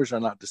 Your numbers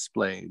are not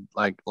displayed.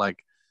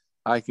 Like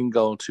I can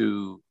go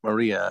to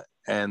Maria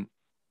and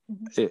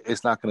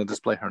it's not going to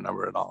display her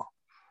number at all.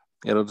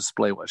 It'll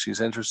display what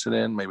she's interested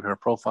in, maybe her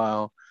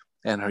profile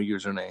and her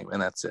username, and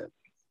that's it.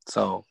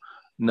 So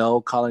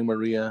no calling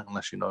Maria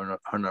unless you know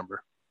her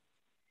number.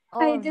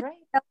 All right.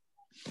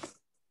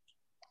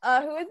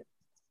 Who is?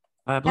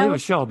 I believe it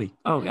was Shelby.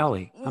 Oh,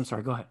 Ellie. I'm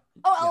sorry. Go ahead.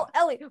 Oh, yeah.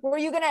 Ellie, were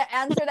you going to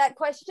answer that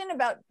question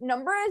about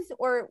numbers,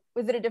 or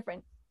was it a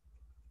different?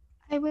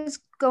 I was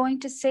going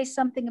to say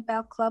something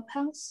about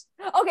Clubhouse.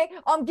 Okay.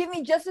 Give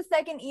me just a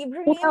second,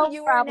 Ibrahim.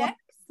 You were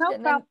next. No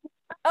problem.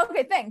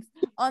 Okay, thanks.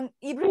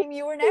 Ibrahim,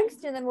 you were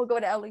next, and then we'll go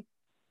to Ellie.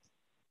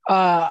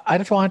 I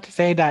just wanted to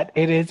say that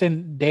it is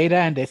in data,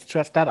 and they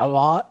stress that a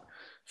lot.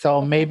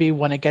 So maybe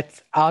when it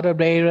gets out of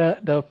data,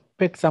 they'll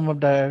pick some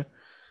of the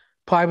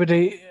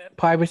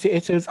privacy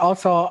issues.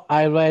 Also,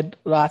 I read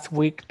last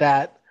week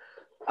that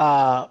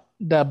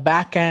the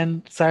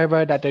backend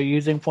server that they're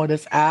using for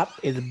this app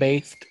is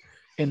based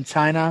in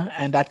China,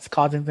 and that's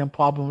causing them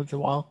problems as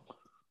well.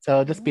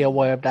 So just be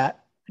aware of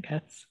that, I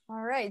guess.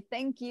 All right.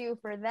 Thank you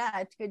for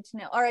that. Good to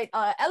know. All right.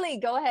 Ellie,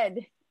 go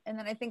ahead. And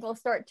then I think we'll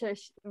start to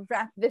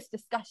wrap this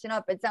discussion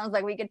up. It sounds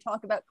like we could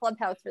talk about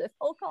Clubhouse for this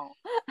whole call.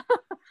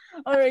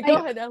 All right. Go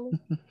ahead, Ellie.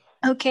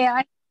 Okay.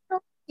 I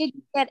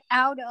didn't get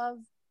out of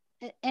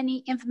any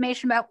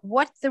information about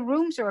what the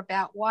rooms are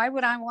about. Why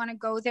would I want to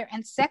go there?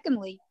 And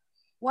secondly,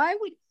 why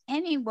would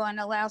anyone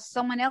allow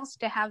someone else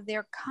to have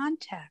their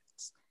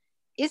contacts?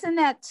 Isn't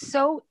that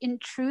so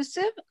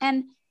intrusive?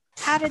 And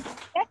how to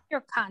check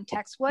your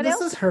contacts? What else?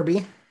 This is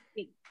Herbie.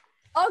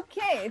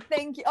 Okay,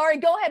 thank you. All right,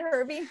 go ahead,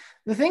 Herbie.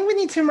 The thing we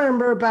need to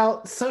remember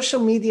about social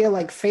media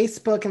like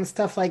Facebook and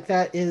stuff like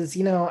that is,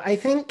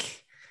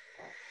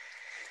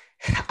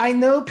 I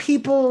know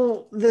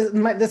people,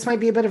 this might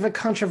be a bit of a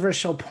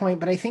controversial point,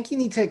 but I think you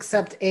need to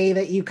accept,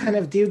 that you kind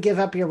of do give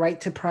up your right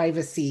to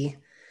privacy.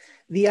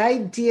 The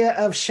idea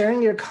of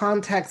sharing your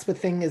contacts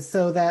with things is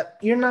so that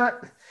you're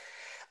not...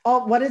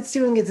 what it's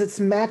doing is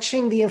it's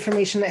matching the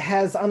information it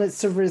has on its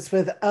servers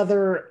with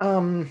other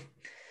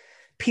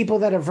people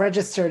that have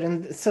registered,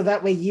 and so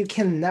that way you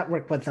can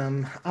network with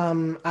them.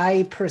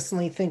 I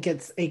personally think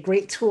it's a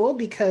great tool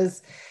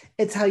because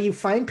it's how you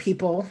find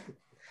people.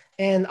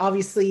 And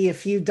obviously,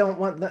 if you don't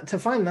want to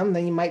find them,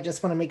 then you might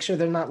just want to make sure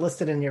they're not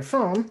listed in your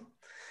phone.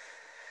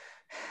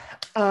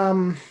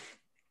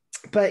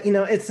 But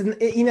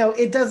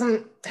it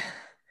doesn't.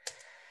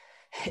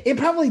 It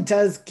probably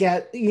does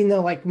get,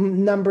 like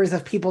numbers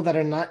of people that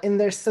are not in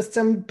their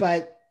system.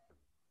 But,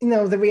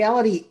 the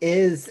reality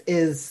is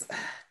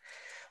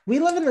we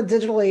live in the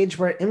digital age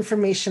where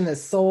information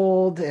is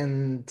sold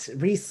and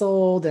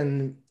resold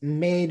and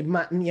made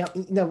money.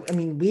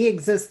 We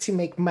exist to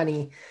make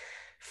money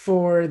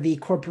for the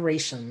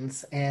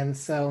corporations. And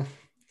so,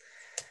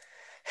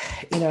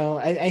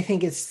 I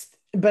think it's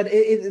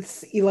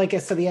like I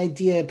said, the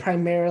idea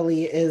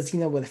primarily is,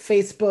 with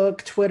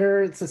Facebook,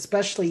 Twitter, it's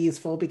especially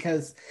useful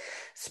because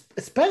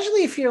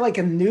especially if you're like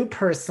a new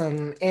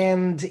person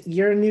and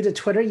you're new to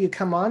Twitter, you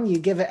come on, you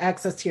give it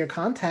access to your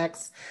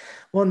contacts.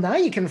 Well, now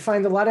you can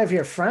find a lot of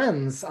your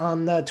friends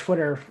on the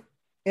Twitter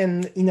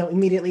and,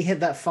 immediately hit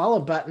that follow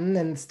button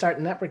and start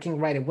networking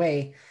right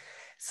away.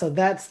 So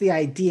that's the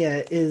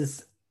idea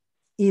is,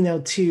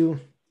 to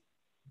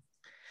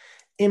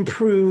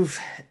improve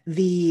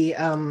the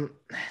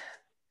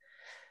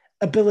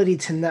ability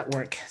to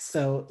network.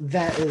 So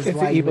that is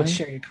why you would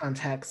share your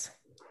contacts.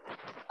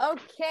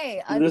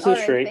 Okay. All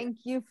right. Thank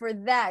you for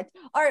that.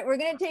 All right. We're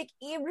going to take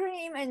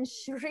Ibrahim and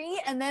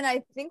Shri, and then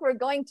I think we're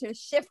going to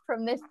shift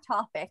from this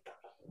topic.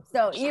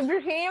 So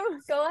Ibrahim,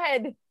 go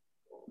ahead.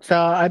 So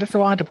I just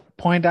wanted to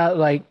point out,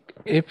 like,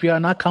 if you're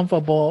not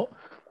comfortable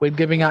with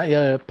giving out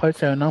your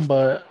personal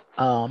number,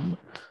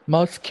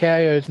 most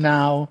carriers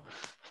now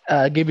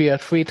give you a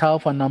free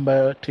telephone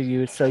number to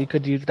use. So you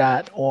could use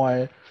that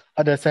or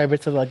other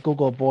services like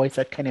Google Voice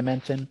that Kenny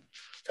mentioned.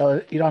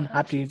 So you don't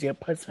have to use your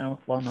personal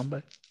phone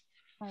number.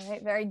 All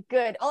right, very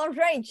good. All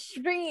right,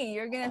 Shri,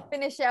 you're going to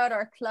finish out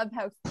our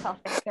Clubhouse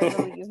topic, I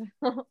believe.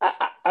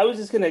 I was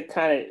just going to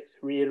kind of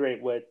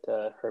reiterate what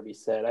Herbie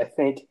said. I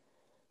think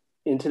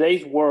in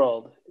today's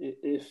world,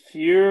 if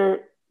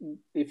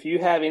you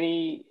have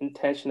any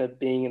intention of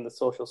being in the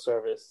social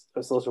service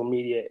or social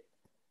media,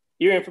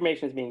 your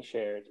information is being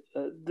shared.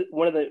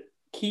 One of the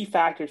key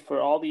factors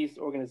for all these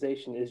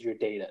organizations is your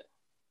data.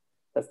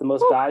 That's the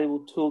most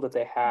valuable tool that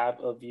they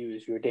have of you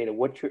is your data,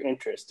 what your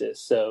interest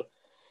is. So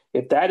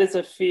if that is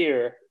a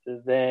fear,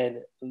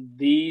 then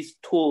these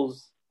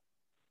tools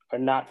are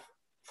not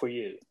for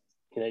you.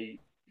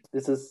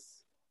 This is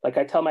like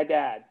I tell my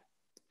dad,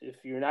 if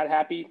you're not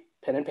happy,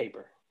 pen and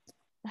paper.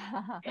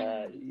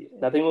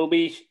 Nothing will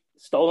be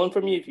stolen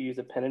from you if you use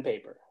a pen and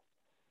paper.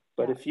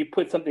 But if you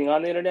put something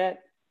on the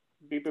internet,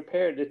 be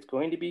prepared. It's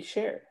going to be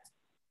shared.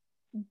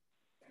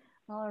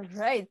 All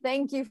right.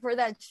 Thank you for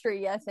that,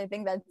 Shri. Yes, I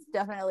think that's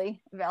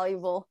definitely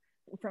valuable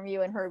from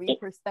you and Herbie's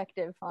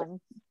perspective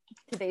on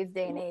today's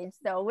day and age.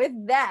 So with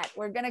that,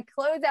 we're going to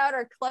close out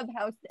our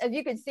Clubhouse. As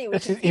you can see, we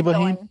can keep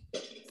going.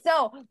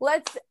 So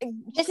let's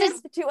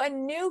shift to a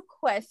new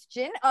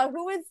question.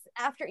 Who was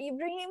after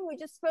Ibrahim? We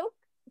just spoke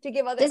to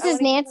give other. This is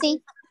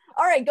Nancy.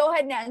 All right, go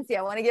ahead, Nancy.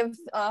 I want to give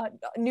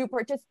new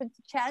participants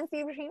a chance,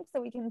 Ibrahim,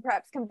 so we can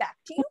perhaps come back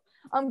to you.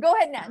 Go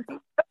ahead, Nancy.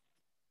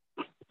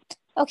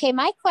 Okay,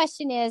 my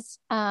question is,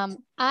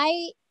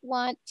 I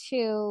want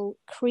to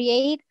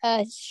create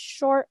a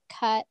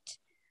shortcut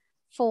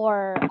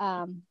for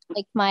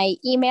like my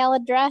email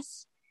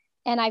address,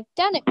 and I've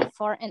done it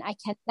before, and I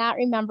cannot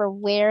remember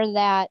where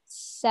that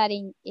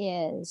setting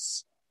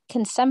is.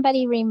 Can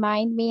somebody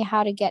remind me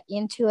how to get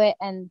into it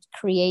and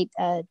create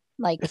a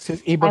like? This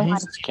is Ibrahim.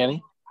 This is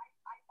Kenny.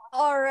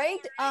 All right.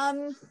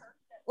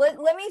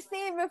 Let me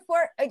see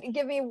before.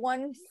 Give me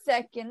 1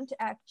 second,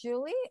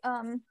 actually.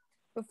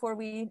 Before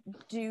we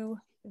do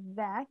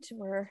that,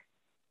 we're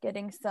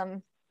getting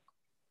some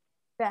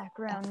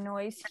background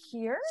noise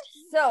here.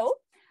 So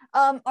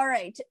All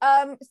right.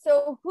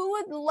 So who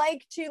would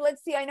like to,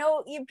 let's see, I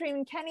know Ibrahim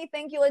and Kenny,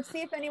 thank you. Let's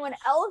see if anyone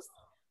else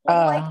would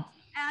like to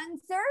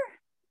answer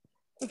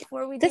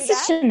before we do that. This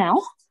is Chanel.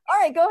 All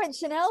right, go ahead,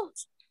 Chanel.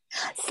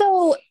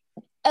 So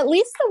at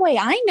least the way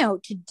I know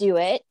to do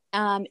it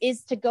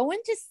is to go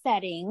into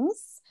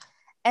settings,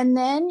 and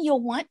then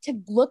you'll want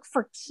to look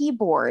for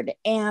keyboard.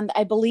 And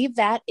I believe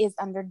that is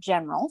under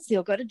general. So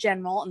you'll go to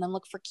general and then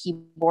look for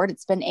keyboard.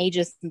 It's been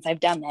ages since I've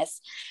done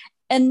this.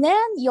 And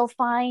then you'll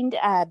find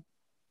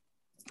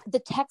the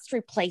text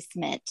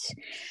replacement,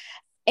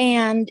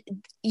 and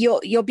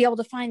you'll be able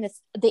to find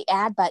the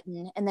add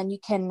button, and then you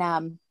can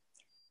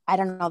I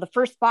don't know, the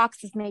first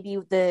box is maybe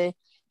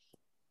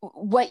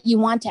what you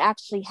want to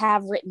actually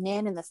have written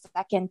in, and the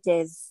second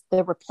is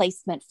the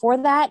replacement for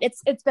that.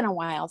 It's been a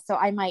while, so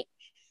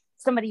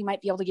somebody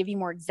might be able to give you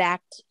more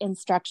exact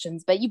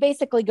instructions, but you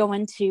basically go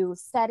into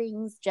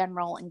settings,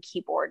 general, and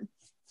keyboard,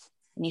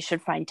 and you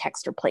should find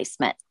text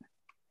replacement.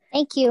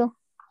 Thank you.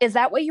 Is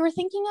that what you were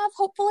thinking of,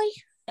 hopefully?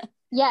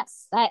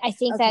 Yes, I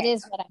think that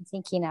is what I'm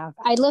thinking of.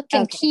 I looked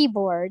in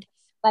keyboard,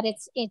 but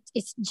it's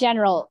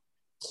general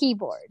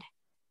keyboard,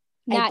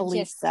 not I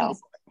believe just so. keyboard.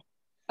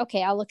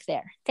 Okay, I'll look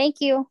there.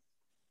 Thank you.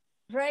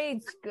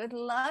 Great. Good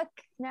luck,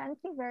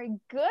 Nancy. Very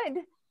good.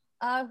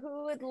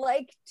 Who would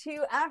like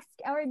to ask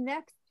our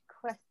next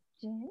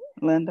question?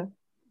 Linda.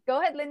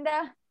 Go ahead,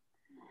 Linda.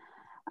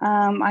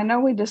 I know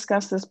we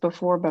discussed this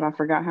before, but I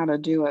forgot how to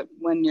do it.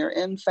 When you're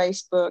in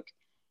Facebook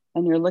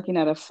and you're looking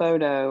at a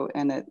photo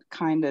and it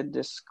kind of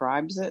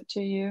describes it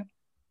to you,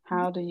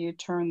 how do you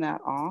turn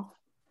that off?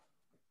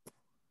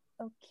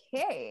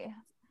 Okay.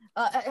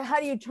 How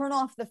do you turn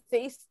off the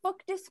Facebook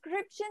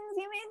descriptions,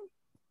 you mean?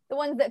 The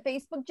ones that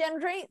Facebook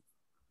generates?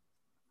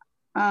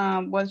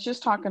 Was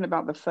just talking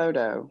about the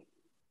photo.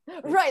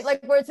 Right,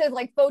 like where it says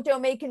like photo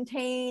may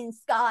contain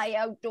sky,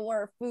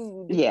 outdoor,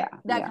 food. Yeah.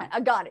 Kind. I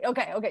got it.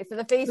 Okay. So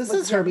the Facebook This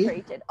is Herbie.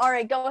 generated. All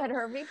right, go ahead,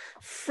 Herbie.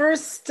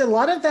 First, a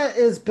lot of that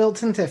is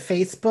built into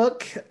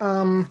Facebook.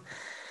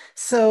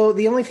 So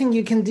the only thing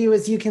you can do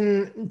is you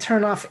can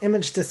turn off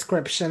image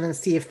description and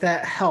see if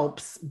that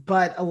helps.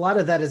 But a lot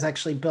of that is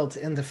actually built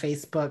into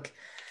Facebook.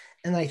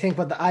 And I think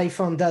what the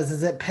iPhone does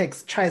is it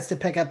tries to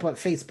pick up what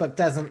Facebook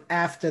doesn't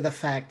after the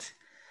fact.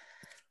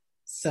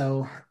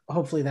 So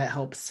hopefully that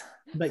helps.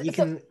 But you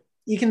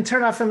can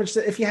turn off image.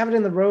 If you have it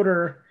in the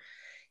rotor,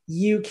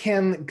 you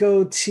can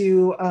go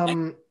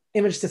to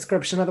image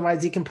description.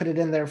 Otherwise, you can put it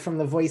in there from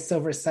the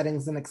voiceover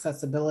settings and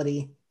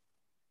accessibility.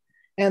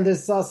 And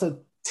there's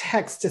also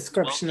text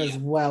description as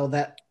well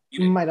that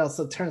might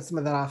also turn some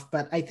of that off.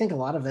 But I think a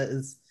lot of it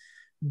is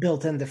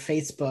built into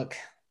Facebook.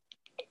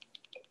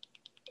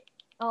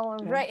 All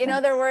right. In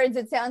other words,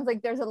 it sounds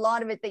like there's a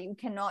lot of it that you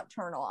cannot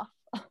turn off.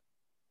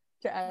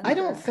 I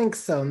don't think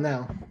so,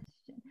 no.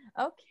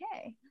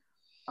 Okay.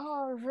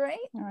 All right.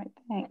 All right,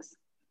 thanks.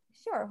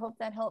 Sure, hope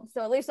that helps.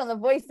 So at least on the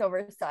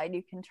voiceover side,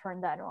 you can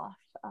turn that off.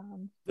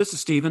 This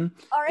is Stephen.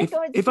 All right, go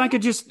ahead. If I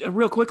could just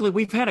real quickly,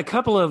 we've had a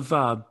couple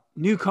of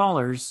new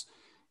callers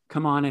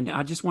come on, and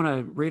I just want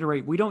to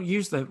reiterate, we don't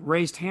use the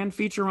raised hand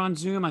feature on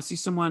Zoom. I see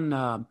someone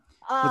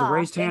with a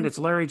raised hand. It's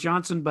Larry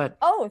Johnson, but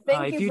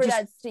thank you for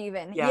that,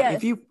 Stephen. Yeah,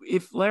 yes.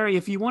 if Larry,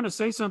 if you want to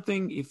say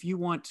something, if you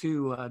want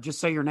to just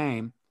say your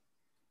name,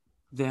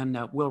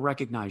 then we'll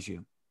recognize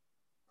you.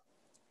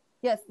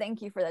 Yes,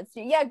 thank you for that,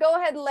 Steve. Yeah, go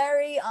ahead,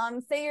 Larry.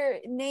 Say your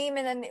name,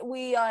 and then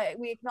we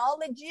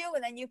acknowledge you,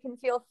 and then you can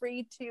feel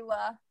free to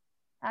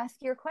ask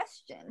your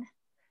question.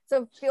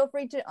 So feel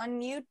free to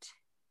unmute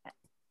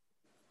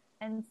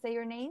and say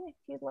your name if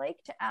you'd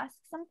like to ask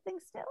something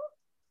still.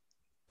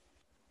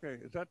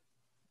 Okay,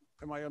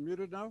 am I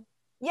unmuted now?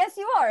 Yes,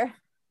 you are.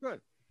 Good.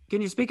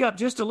 Can you speak up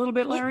just a little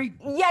bit, Larry?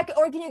 Yeah,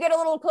 or can you get a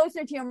little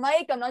closer to your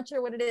mic? I'm not sure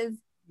what it is.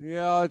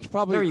 Yeah, it's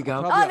probably... There you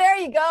go. There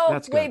you go.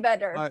 That's way good.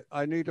 better.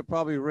 I need to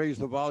probably raise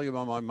the volume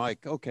on my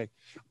mic. Okay.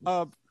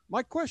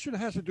 My question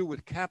has to do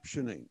with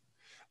captioning.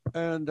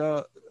 And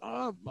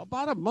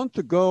about a month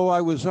ago, I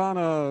was on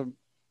a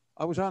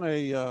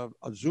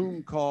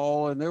Zoom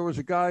call, and there was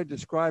a guy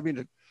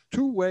describing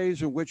two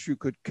ways in which you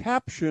could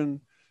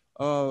caption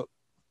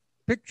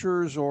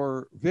pictures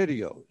or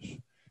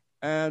videos.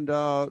 And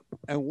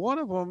one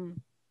of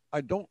them I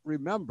don't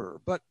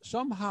remember, but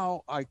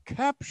somehow I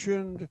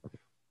captioned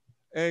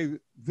a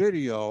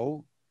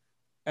video,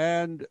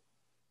 and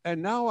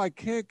now I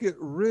can't get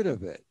rid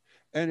of it,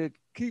 and it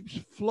keeps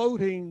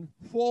floating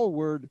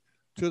forward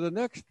to the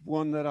next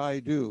one that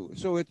I do.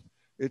 So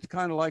it's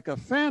kind of like a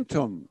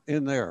phantom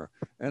in there,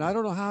 and I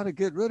don't know how to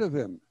get rid of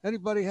him.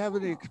 Anybody have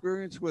any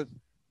experience with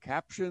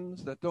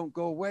captions that don't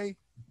go away?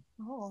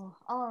 Oh,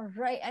 all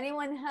right.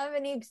 Anyone have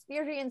any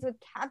experience with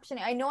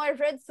captioning? I know I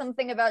read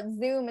something about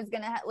Zoom is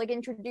going to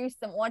introduce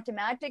some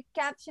automatic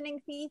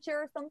captioning feature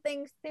or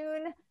something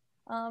soon.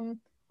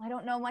 I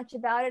don't know much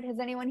about it. Has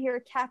anyone here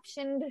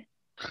captioned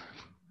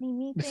any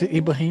meetings? This is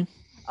Ibrahim.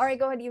 All right,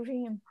 go ahead,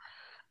 Ibrahim.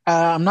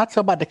 I'm not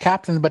sure about the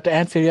captions, but to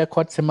answer your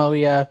question,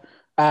 Maria,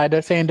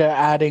 they're saying they're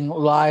adding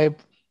live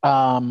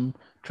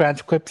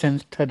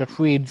transcriptions to the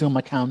free Zoom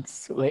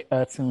accounts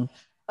soon.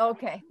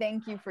 Okay,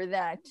 thank you for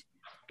that.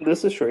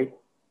 This is Sri.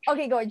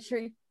 Okay, go ahead,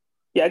 Shri.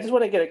 Yeah, I just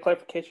want to get a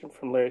clarification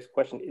from Larry's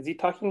question. Is he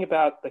talking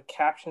about the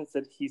captions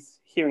that he's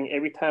hearing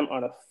every time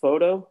on a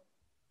photo?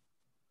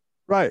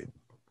 Right.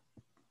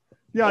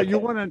 Yeah, Okay.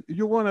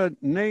 you want to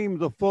name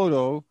the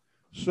photo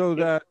so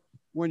that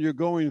when you're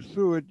going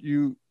through it,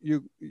 you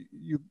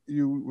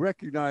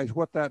recognize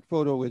what that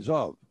photo is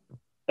of.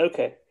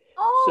 Okay.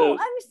 Oh, So-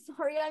 I'm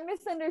sorry, I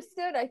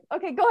misunderstood.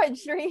 Okay, go ahead,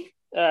 Shri.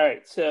 All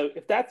right. So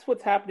if that's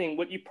what's happening,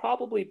 what you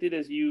probably did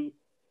is you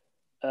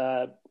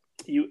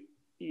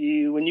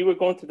when you were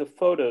going through the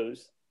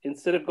photos,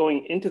 instead of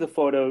going into the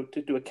photo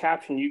to do a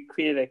caption, you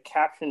created a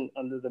caption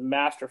under the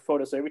master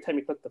photo. So every time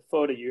you click the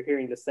photo, you're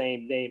hearing the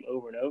same name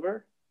over and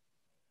over.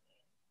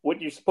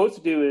 What you're supposed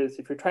to do is,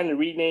 if you're trying to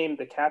rename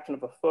the caption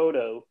of a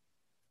photo,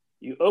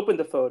 you open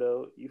the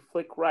photo, you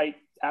flick right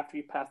after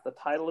you pass the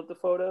title of the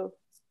photo,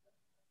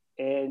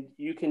 and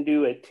you can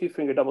do a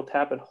 2-finger double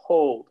tap and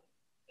hold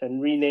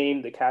and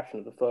rename the caption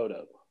of the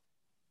photo.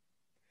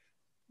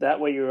 That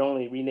way you're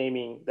only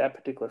renaming that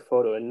particular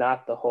photo and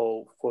not the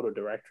whole photo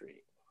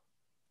directory.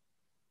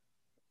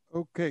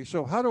 Okay,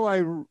 so how do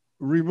I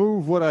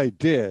remove what I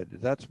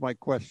did? That's my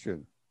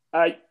question.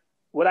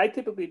 What I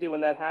typically do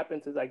when that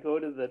happens is I go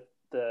to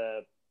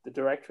the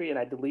directory and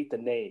I delete the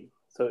name.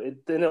 So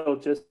then it'll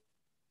just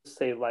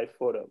say live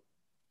photo.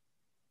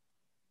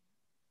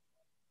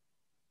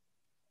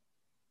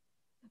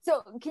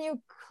 So can you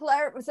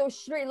clarify? So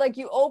Shri, like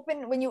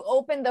when you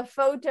open the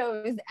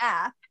Photos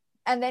app,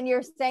 and then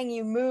you're saying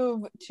you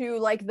move to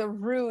like the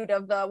root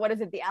of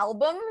the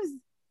albums?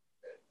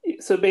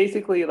 So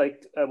basically,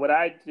 like what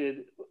I did,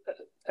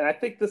 and I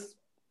think this,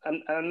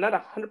 I'm not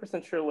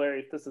 100% sure,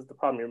 Larry, if this is the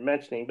problem you're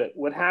mentioning, but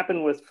what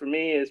happened was for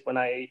me is when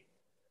I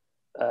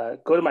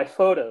go to my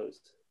photos,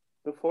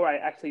 before I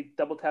actually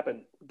double tap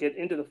and get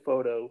into the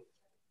photo,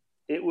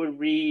 it would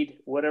read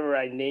whatever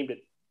I named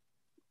it.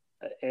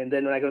 And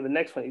then when I go to the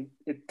next one,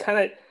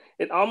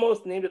 it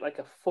almost named it like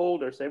a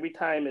folder. So every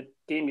time it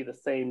gave me the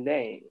same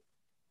name.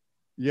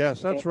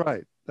 Yes, that's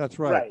right. That's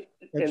right. Right.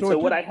 And so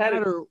what I had,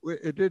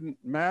 it didn't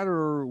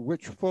matter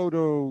which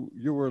photo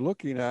you were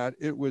looking at.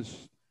 It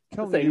was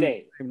telling same you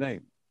name. the same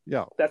name.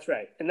 Yeah. That's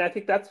right. And I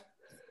think that's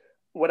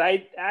what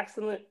I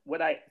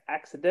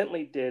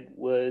accidentally did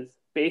was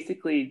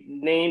basically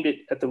named it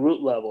at the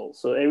root level.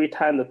 So every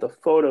time that the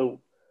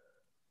photo,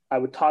 I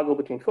would toggle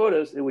between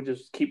photos, it would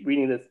just keep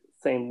reading the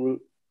same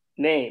root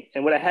name.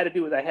 And what I had to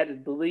do was I had to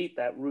delete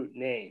that root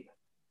name.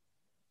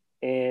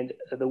 And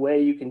the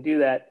way you can do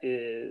that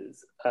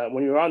is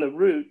when you're on the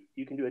root,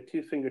 you can do a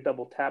 2-finger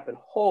double tap and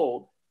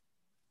hold,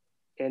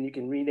 and you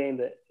can rename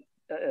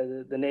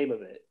the name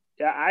of it.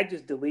 Yeah, I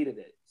just deleted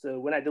it. So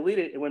when I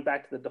deleted it, it went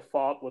back to the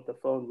default what the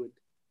phone would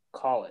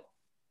call it.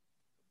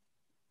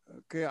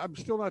 Okay, I'm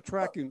still not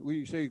tracking. When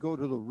you say go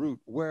to the root,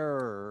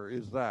 where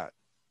is that?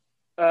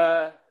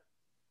 Let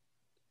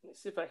me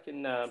see if I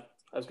can. I'm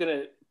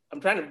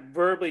trying to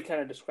verbally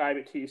kind of describe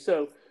it to you.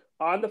 So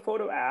on the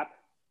photo app,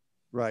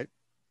 right,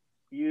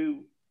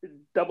 you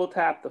double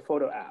tap the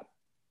photo app.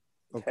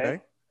 Okay.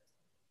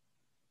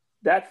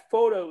 That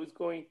photo is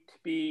going to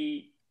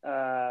be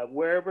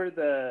wherever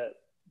the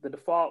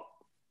default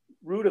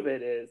root of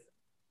it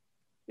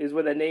is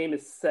where the name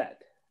is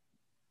set.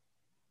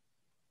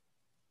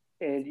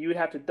 And you would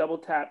have to double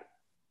tap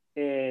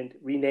and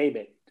rename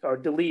it or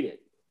delete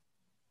it.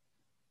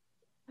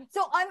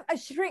 So I'm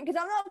because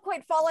I'm not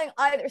quite following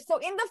either. So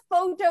in the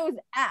Photos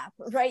app,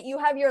 right, you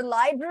have your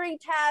library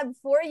tab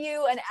for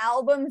you and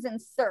albums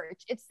and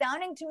search. It's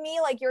sounding to me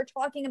like you're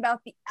talking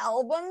about the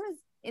albums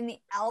in the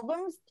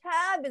albums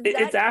tab.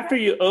 It's after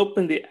you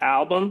open the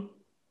album.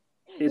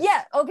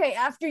 Yeah. Okay.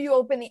 After you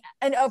open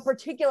a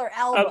particular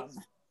album.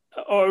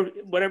 Or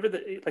whatever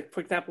like,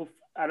 for example,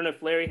 I don't know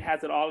if Larry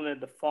has it all in the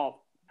default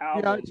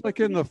album. Yeah, it's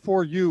like in the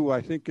For You, I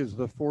think is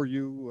the For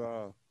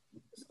You.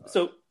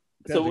 So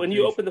when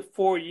you open the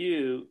For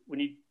You,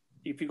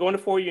 if you go into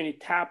For You and you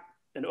tap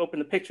and open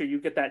the picture, you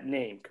get that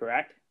name,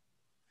 correct?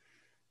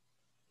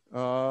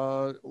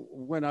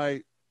 When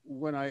I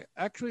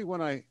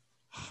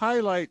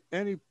highlight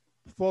any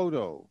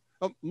photo,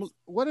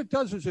 what it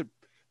does is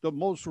the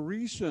most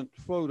recent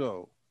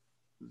photo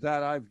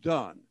that I've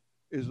done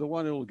is the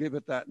one that will give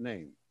it that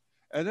name.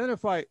 And then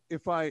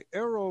if I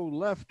arrow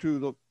left to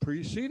the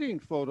preceding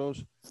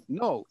photos,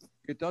 no,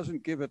 it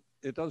doesn't give it.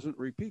 It doesn't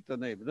repeat the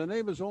name. The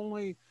name is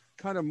only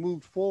kind of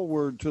moved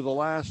forward to the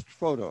last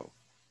photo.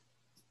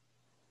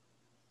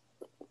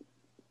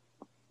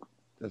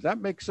 Does that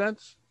make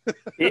sense?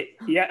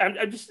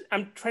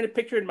 I'm trying to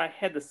picture in my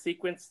head the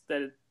sequence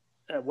that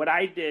what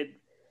I did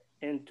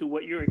and to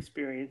what you're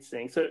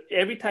experiencing. So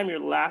every time your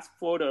last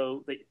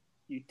photo that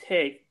you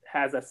take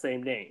has that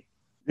same name.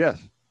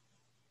 Yes.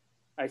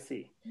 I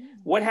see.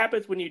 What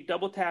happens when you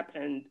double tap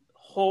and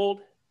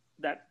hold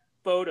that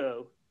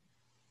photo?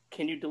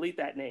 Can you delete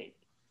that name?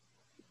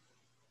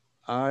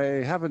 I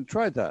haven't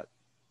tried that.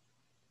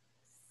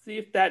 See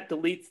if that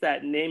deletes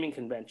that naming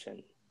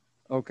convention.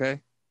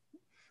 Okay.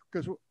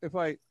 Because if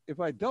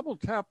I double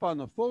tap on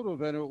the photo,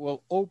 then it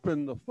will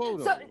open the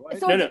photo.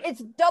 So right?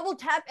 it's double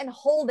tap and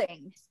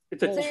holding.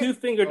 It's a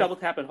 2-finger double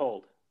tap and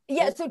hold.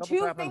 Yeah, Oh, so double two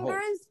tap and hold.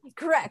 fingers,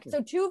 correct.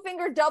 So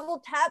 2-finger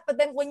double tap, but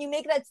then when you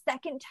make that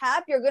second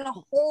tap, you're gonna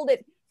hold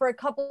it for a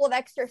couple of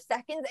extra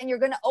seconds, and you're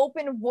gonna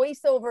open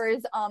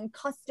VoiceOver's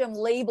custom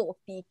label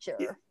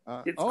feature.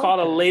 It's called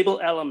a okay.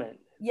 label element.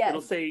 Yes.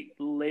 It'll say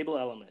label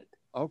element.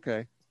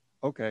 Okay.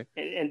 Okay.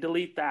 And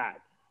delete that.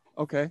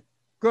 Okay.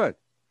 Good.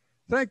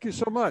 Thank you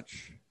so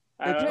much.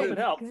 I hope it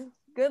helps.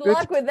 Good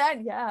luck with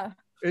that. Yeah.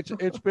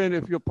 It's been,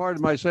 if you'll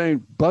pardon my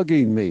saying,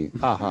 bugging me.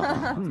 Ha, ha,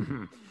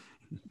 ha.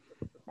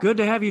 Good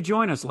to have you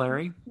join us,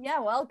 Larry. Yeah,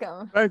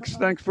 welcome.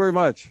 Thanks very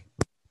much.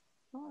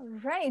 All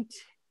right.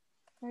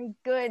 Very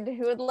good.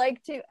 Who would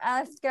like to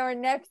ask our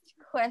next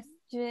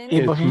question?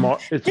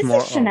 This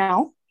is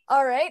Chanel.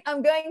 All right.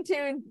 I'm going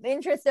to, in the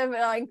interest of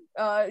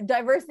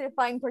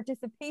diversifying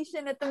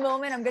participation at the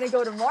moment, I'm going to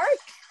go to Mark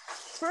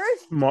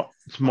first.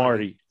 It's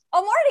Marty.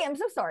 Oh, Marty, I'm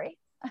so sorry.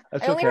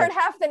 That's I only okay. heard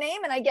half the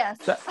name, and I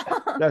guessed.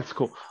 That's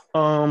cool.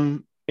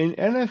 In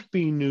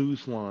NFB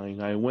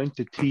Newsline, I went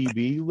to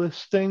TV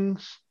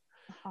listings,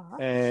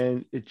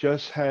 and it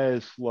just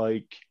has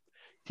like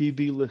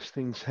TV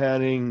listings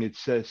heading. It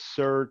says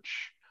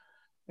search,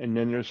 and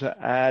then there's an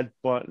ad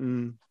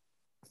button,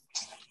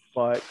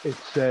 but it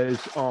says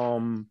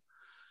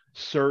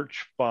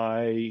search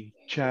by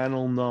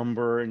channel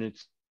number, and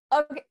it's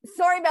Okay,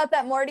 sorry about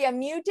that, Marty. I'm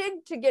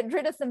muted to get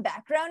rid of some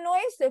background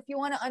noise. So if you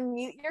want to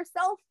unmute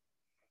yourself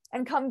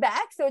and come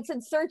back. So it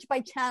said search by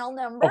channel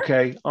number.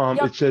 okay.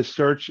 Yep. It says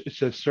search. It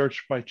says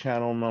search by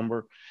channel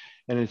number,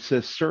 and it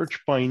says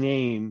search by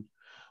name,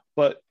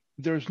 but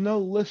there's no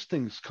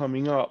listings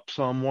coming up.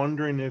 So I'm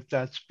wondering if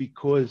that's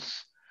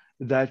because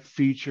that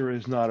feature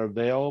is not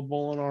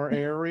available in our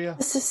area.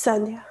 This is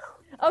Sandhya.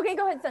 Okay,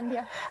 go ahead,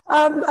 Sandhya.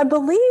 I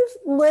believe,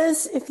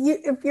 Liz, if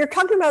you're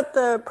talking about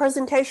the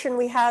presentation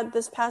we had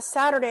this past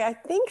Saturday, I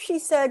think she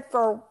said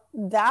for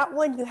that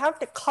one you have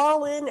to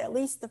call in at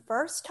least the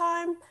first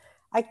time.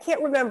 I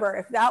can't remember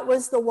if that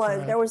was the one.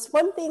 Right. There was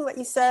one thing that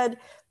you said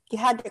you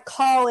had to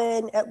call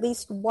in at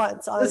least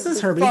once on This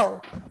is the Herbie.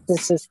 phone.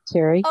 This is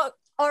Terry. Oh,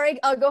 all right.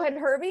 Go ahead,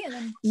 Herbie, and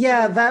then.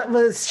 Yeah, that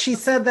was. She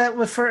said that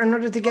in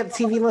order to get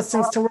TV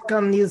listings to work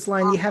on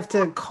Newsline, you have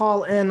to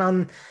call in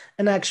on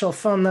an actual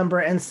phone number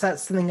and set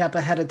something up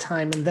ahead of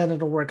time, and then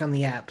it'll work on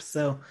the app.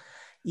 So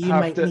you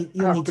have might to,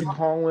 need to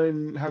call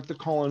in. Have to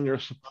call in your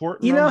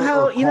support. You know number,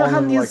 how or you know how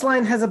call in, like-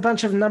 Newsline has a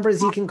bunch of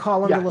numbers you can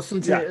call in to Yes,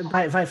 listen to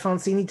yes. by phone.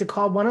 So you need to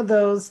call one of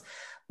those,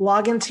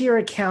 log into your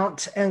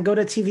account, and go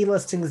to TV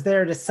listings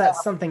there to set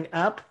something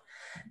up,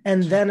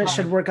 and then it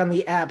should work on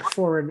the app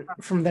forward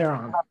from there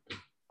on.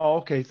 Oh,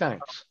 okay,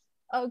 thanks.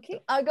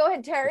 Okay. Go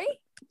ahead, Terry.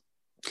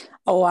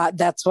 Oh,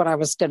 that's what I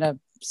was going to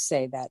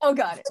say that. Oh,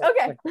 got it.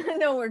 Okay.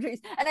 No worries.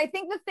 And I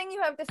think the thing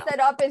you have to set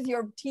up is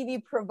your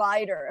TV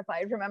provider, if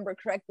I remember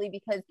correctly,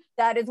 because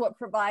that is what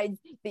provides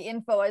the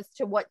info as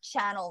to what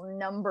channel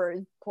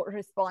numbers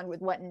correspond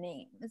with what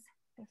names,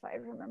 if I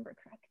remember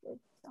correctly.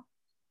 So.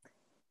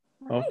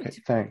 All Okay, right.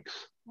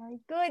 thanks. Very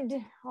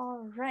good.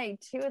 All right.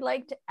 Who would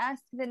like to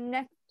ask the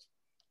next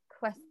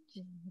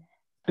question?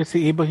 This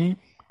is Ibrahim.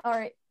 All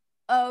right.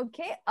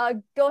 Okay.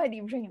 Go ahead,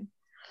 Ibrahim.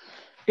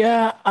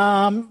 Yeah,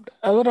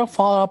 a little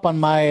follow up on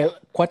my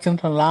question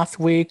from last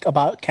week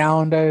about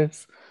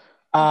calendars.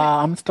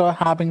 I'm still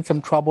having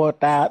some trouble with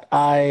that.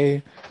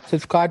 I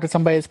subscribed to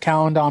somebody's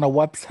calendar on a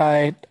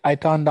website. I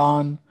turned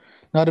on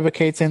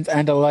notifications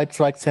and alerts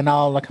like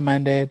Sanal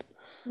recommended,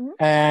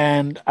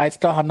 and I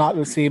still have not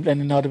received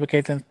any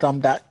notifications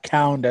from that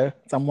calendar.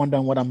 So I'm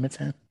wondering what I'm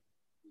missing.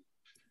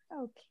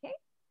 Okay.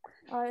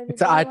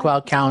 It's an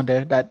iCloud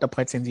calendar that the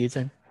person's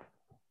using.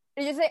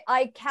 Did you say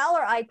iCal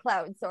or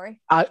iCloud? Sorry.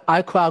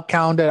 iCloud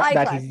calendar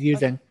that iCloud, he's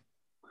using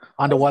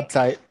on the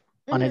website,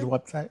 on his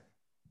website.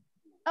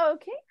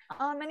 Okay.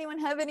 Anyone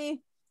have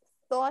any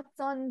thoughts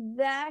on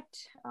that?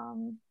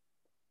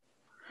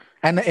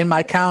 And in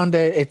my calendar,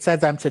 it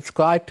says I'm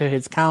subscribed to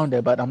his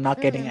calendar, but I'm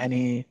not getting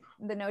any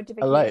the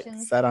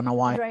notifications. alerts. I don't know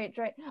why. Right.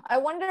 I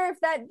wonder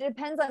if that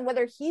depends on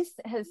whether he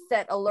has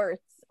set alerts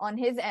on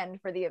his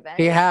end for the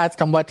event. He has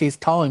from what he's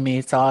telling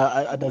me,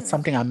 so there's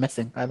something I'm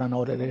missing. I don't know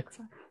what it is.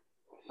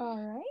 All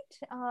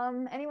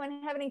right.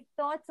 Anyone have any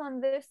thoughts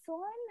on this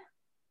one?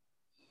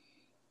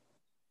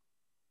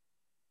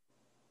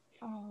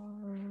 All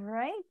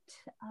right.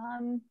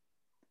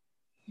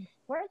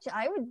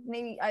 I would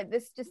maybe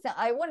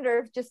I wonder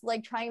if just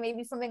like trying,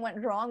 maybe something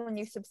went wrong when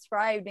you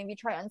subscribed. Maybe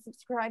try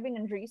unsubscribing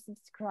and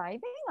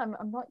resubscribing. I'm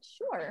not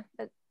sure.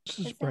 That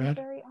sounds Brad.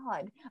 very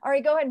odd. All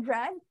right, go ahead,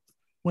 Brad.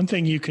 One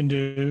thing you can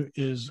do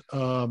is,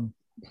 God,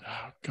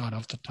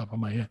 off the top of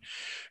my head,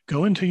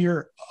 go into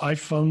your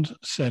iPhone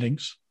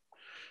settings.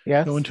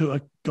 Yes. Go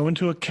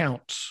into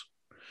accounts,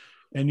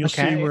 and you'll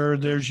see where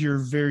there's your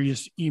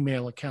various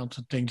email accounts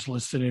and things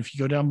listed. And if you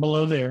go down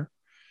below there,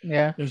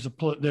 there's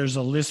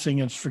a listing.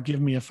 And forgive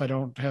me if I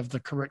don't have the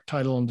correct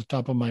title on the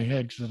top of my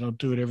head because I don't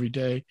do it every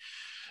day.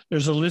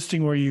 There's a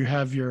listing where you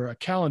have your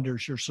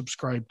calendars you're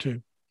subscribed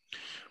to,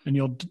 and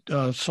you'll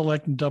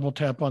select and double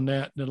tap on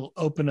that, and it'll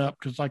open up.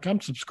 Because like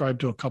I'm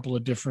subscribed to a couple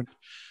of different,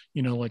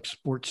 like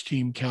sports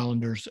team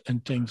calendars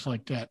and things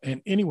like that.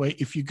 And anyway,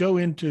 if you go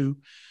into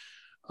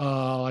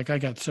Like I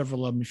got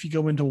several of them. If you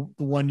go into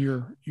the one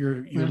you're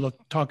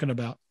talking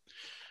about,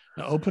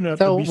 open it up.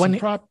 So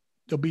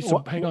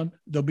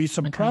there'll be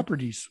some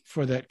properties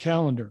for that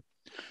calendar.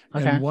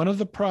 Okay. And one of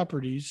the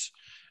properties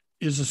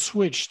is a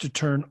switch to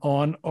turn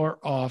on or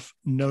off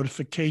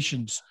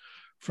notifications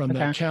from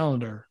that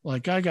calendar.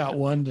 Like I got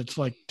one that's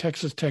like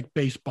Texas Tech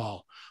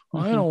baseball.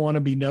 Well, I don't want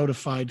to be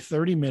notified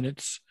 30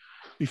 minutes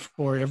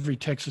before every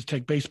Texas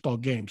Tech baseball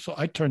game. So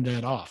I turned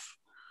that off.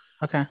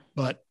 Okay.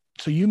 But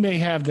so you may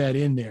have that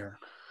in there.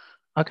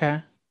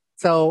 Okay.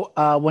 So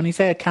when you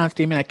say accounts,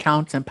 do you mean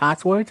accounts and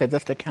passwords or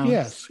just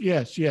accounts?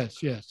 Yes.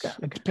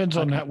 It depends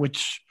on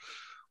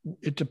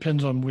it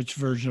depends on which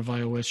version of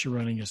iOS you're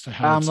running as to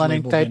how I'm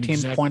running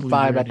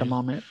 13.5 at the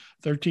moment.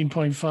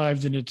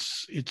 13.5, then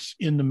it's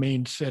in the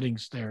main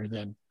settings there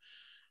then.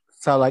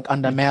 So like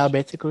under mail,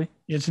 basically?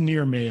 It's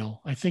near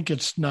mail. I think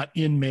it's not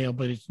in mail,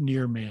 but it's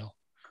near mail.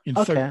 In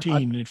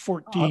 13 and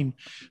 14,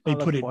 they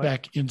put it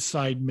back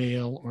inside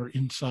mail or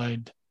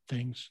inside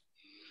things.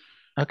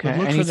 Okay.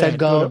 And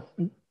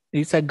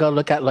you said go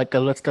look at like a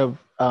list of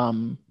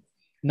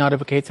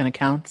notification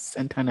accounts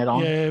and turn it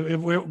on. Yeah,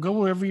 go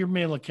wherever your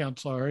mail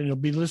accounts are, and it'll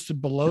be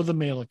listed below the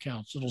mail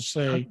accounts. It'll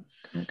say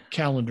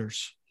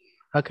calendars.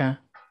 Okay.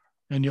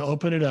 And you'll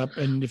open it up,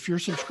 and if you're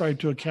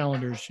subscribed to a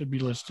calendar, it should be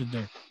listed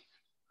there.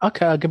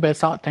 Okay, I'll give it a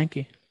thought. Thank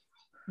you.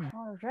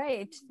 All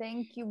right.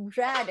 Thank you,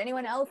 Brad.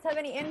 Anyone else have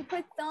any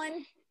inputs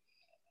on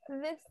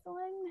this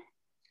one?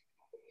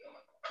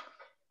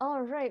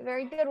 All right.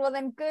 Very good. Well,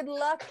 then good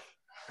luck,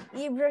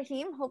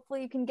 Ibrahim.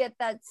 Hopefully you can get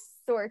that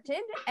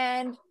sorted.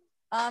 And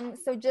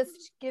so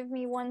just give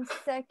me 1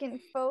 second,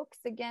 folks.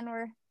 Again,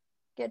 we're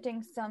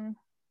getting some.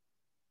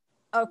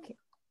 Okay.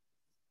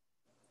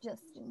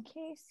 Just in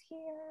case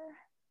here.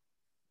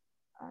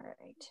 All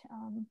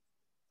right.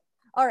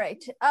 All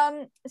right.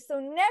 So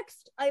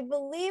next, I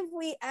believe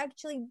we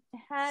actually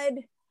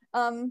had,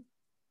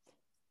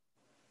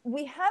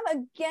 we have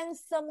again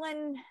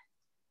someone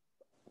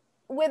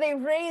with a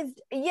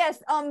raised,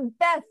 yes,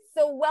 Beth.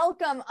 So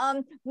welcome.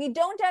 We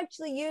don't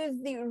actually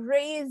use the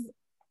raise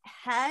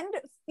hand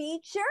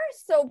feature.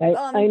 So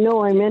I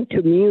know I meant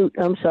to mute.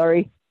 I'm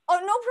sorry. Oh,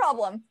 no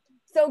problem.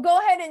 So go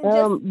ahead and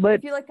just,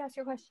 if you'd like to ask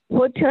your question.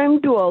 What time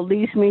do all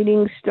these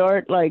meetings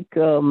start? Like,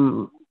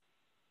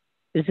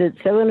 is it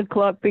 7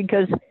 o'clock?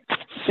 Because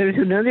there's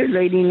another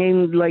lady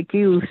named like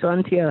you,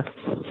 Santia,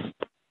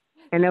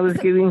 and I was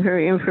giving her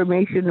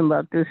information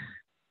about this.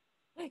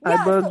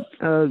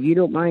 Yeah, you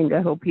don't mind?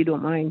 I hope you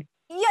don't mind.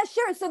 Yeah,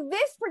 sure. So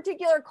this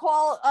particular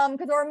call,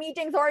 because our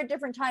meetings are at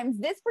different times,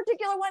 this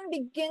particular one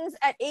begins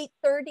at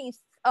 8:30.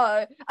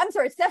 I'm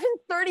sorry,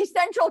 7:30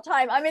 Central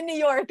Time. I'm in New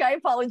York. I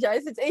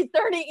apologize. It's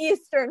 8:30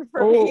 Eastern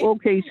for me. Oh,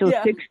 okay. So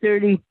yeah.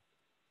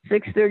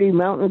 6:30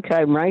 Mountain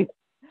Time, right?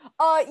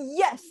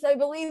 Yes, I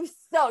believe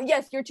so.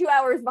 Yes, you're 2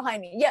 hours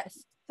behind me.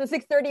 Yes. So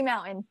 6:30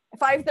 Mountain,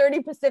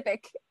 5:30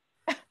 Pacific.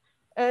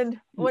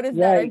 And what is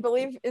that? I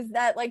believe, is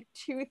that like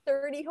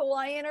 2:30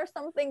 Hawaiian or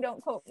something?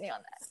 Don't quote me on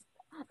that.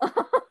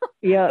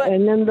 Yeah, but,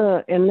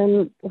 and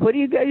then what do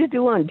you guys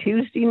do on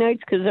Tuesday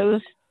nights?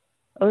 Because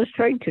I was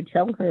trying to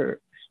tell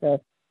her stuff.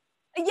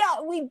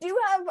 Yeah, we do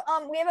have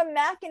we have a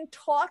Mac and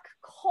Talk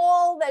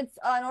call that's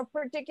on a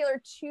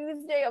particular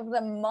Tuesday of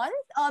the month.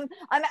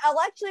 I'll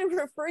actually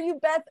refer you,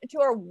 Beth, to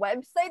our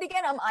website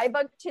again,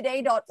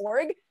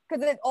 ibugtoday.org,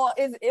 because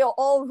it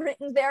all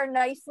written there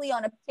nicely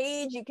on a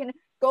page. You can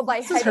go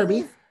by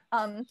headings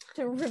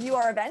to review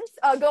our events.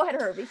 Go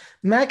ahead, Herbie.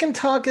 Mac and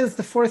Talk is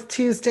the fourth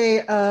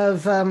Tuesday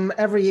of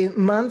every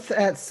month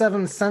at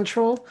 7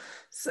 Central.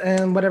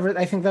 And whatever,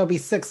 I think that'll be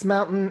 6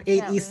 Mountain,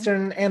 8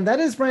 Eastern. And that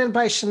is ran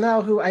by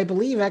Chanel, who I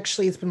believe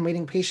actually has been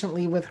waiting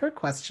patiently with her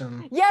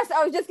question. Yes,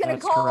 I was just going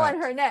to call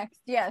on her next.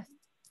 Yes.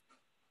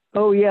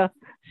 Oh, yeah.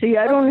 See,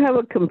 I don't have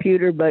a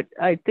computer, but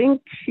I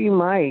think she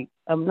might.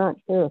 I'm not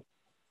sure.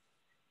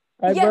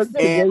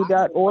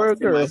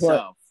 ibugtoday.org or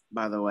what?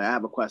 By the way, I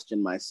have a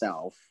question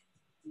myself.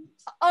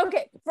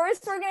 Okay,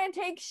 first we're going to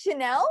take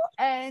Chanel,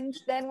 and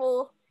then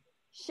we'll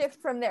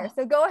shift from there.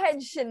 So go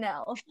ahead,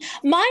 Chanel.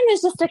 Mine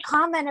was just a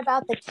comment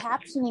about the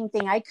captioning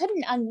thing. I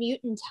couldn't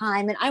unmute in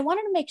time, and I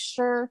wanted to make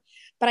sure,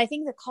 but I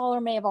think the caller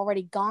may have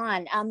already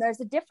gone. There's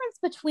a difference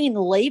between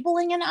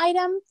labeling an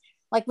item,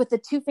 like with the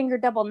 2-finger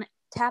double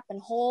tap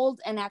and hold,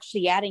 and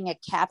actually adding a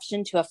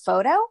caption to a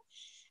photo.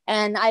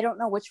 And I don't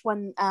know which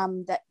one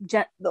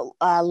that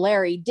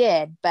Larry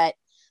did, but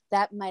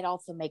that might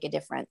also make a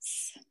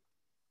difference.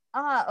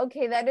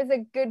 Okay, that is a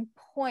good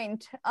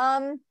point.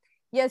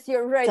 Yes,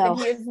 you're right that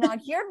he is not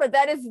here, but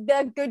that is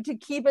good to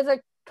keep as a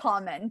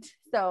comment.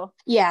 So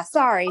yeah,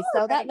 sorry.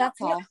 So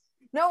that's all.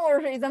 No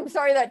worries. I'm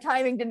sorry that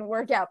timing didn't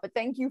work out, but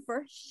thank you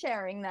for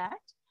sharing that.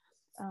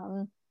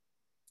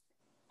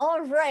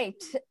 All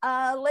right.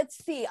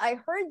 Let's see. I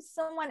heard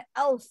someone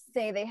else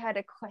say they had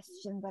a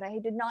question, but I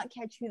did not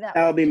catch who that was.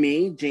 That'll be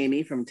me,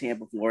 Jamie from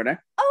Tampa, Florida.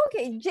 Oh,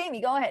 okay,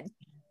 Jamie, go ahead.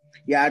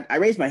 Yeah, I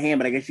raised my hand,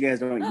 but I guess you guys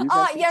don't use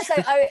that. Yes,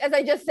 as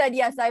I just said,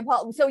 yes, I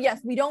apologize. So yes,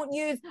 we don't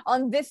use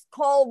on this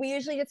call. We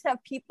usually just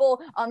have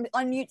people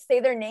unmute, say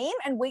their name,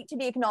 and wait to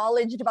be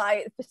acknowledged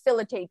by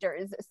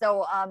facilitators.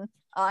 So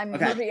I'm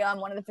Maria. I'm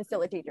one of the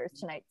facilitators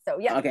tonight. So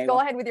yeah, go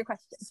ahead with your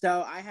question.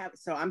 So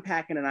I'm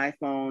packing an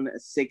iPhone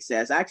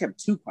 6s. I actually have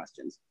two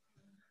questions.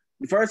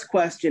 The first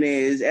question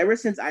is: ever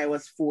since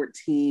iOS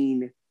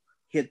 14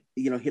 hit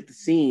the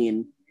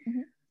scene.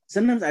 Mm-hmm.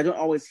 Sometimes I don't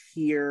always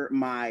hear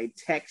my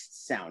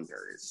text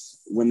sounders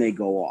when they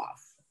go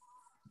off.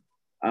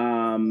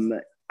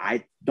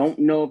 I don't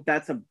know if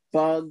that's a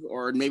bug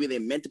or maybe they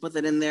meant to put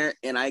that in there,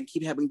 and I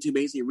keep having to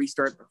basically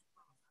restart.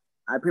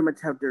 I pretty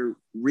much have to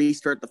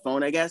restart the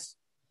phone, I guess.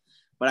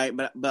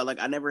 But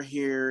like I never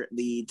hear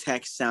the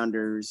text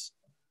sounders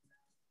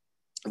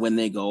when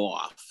they go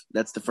off.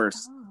 That's the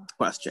first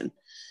question.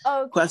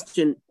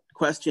 Okay.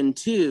 Question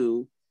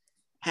 2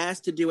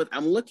 has to do with,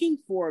 I'm looking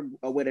for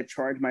a way to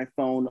charge my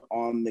phone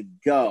on the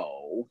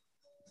go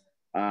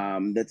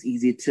that's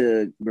easy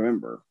to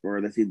remember,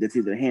 or that's easy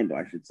to handle,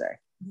 I should say.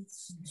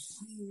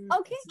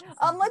 Okay,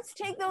 let's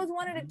take those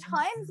one at a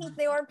time since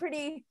they are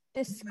pretty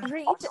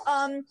discreet.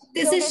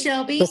 This is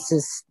Shelby. This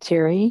is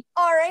Terry.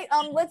 All right,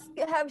 let's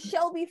have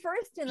Shelby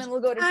first, and then we'll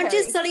go to Terry. I'm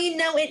just letting you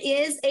know it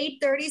is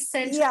 8:30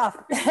 Central. Yeah.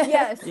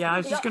 Yes. Yeah, I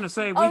was just going to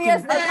say.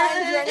 Yes, the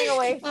time's running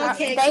away.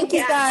 Okay. Thank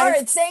you, guys. All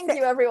right, thank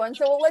you, everyone.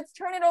 So let's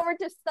turn it over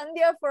to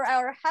Sandhya for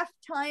our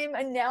halftime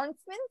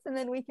announcements, and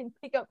then we can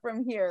pick up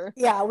from here.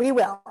 Yeah, we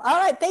will. All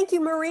right, thank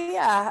you,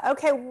 Maria.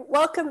 Okay,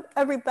 welcome,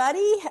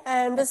 everybody.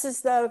 And this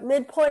is the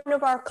midpoint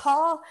of our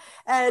call.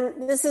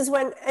 And this is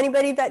when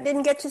anybody that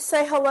didn't get to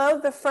say hello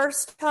the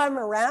first time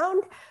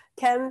around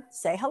can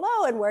say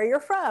hello and where you're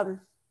from.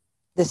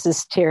 This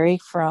is Terry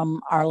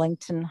from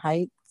Arlington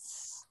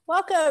Heights.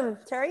 Welcome,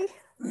 Terry.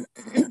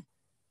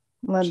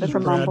 Linda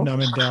from Brad, and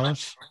I'm in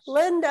Dallas.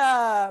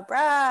 Linda,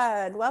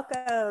 Brad,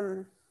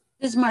 welcome.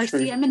 This is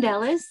Marcy. I'm in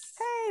Dallas.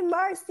 Hey,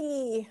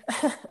 Marcy.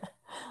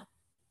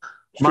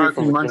 Mark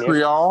from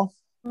Montreal.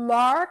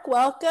 Mark,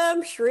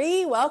 welcome.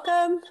 Shri,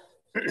 welcome.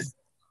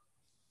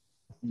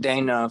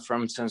 Dana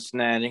from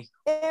Cincinnati.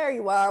 There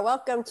you are.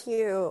 Welcome to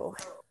you.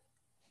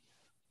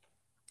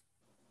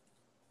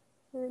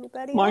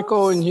 Anybody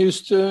Michael else? in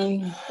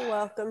Houston.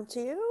 Welcome to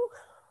you.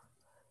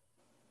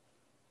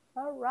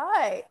 All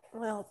right.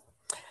 Well,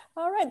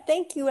 all right.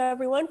 Thank you,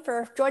 everyone,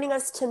 for joining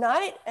us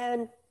tonight.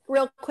 And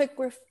real quick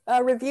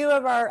review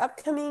of our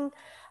upcoming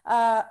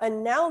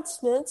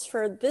announcements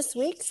for this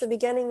week, the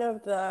beginning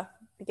of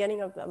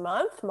the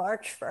month,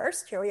 March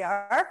 1st. Here we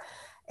are.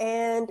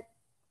 And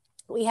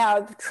we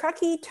have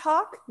Trekkie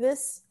Talk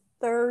this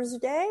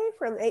Thursday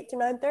from 8 to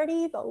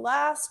 9:30, the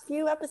last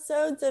few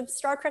episodes of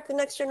Star Trek The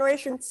Next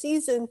Generation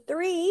Season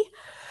 3.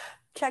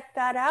 Check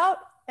that out.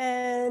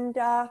 And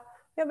we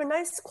have a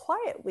nice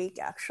quiet week,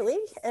 actually.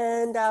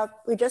 And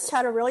we just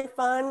had a really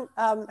fun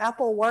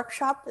Apple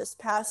workshop this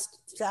past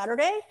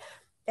Saturday.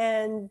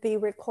 And the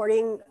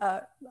recording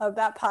of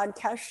that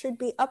podcast should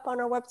be up on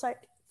our website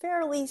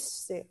fairly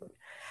soon.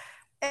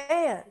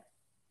 And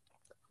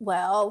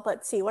well,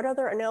 let's see, what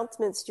other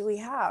announcements do we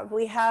have?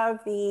 We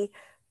have the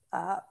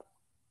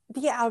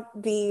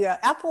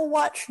Apple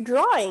Watch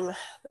drawing.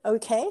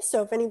 Okay,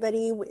 so if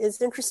anybody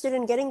is interested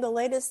in getting the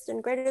latest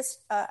and greatest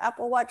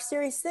Apple Watch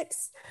Series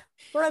 6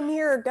 for a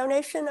mere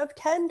donation of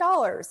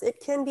 $10, it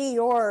can be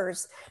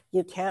yours.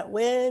 You can't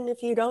win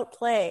if you don't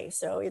play.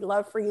 So we'd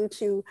love for you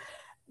to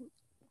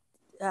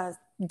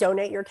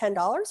donate your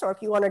 $10, or if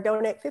you want to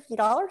donate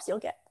 $50, you'll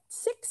get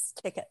 6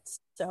 tickets.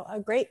 So a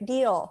great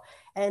deal,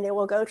 and it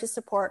will go to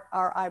support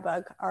our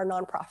iBug, our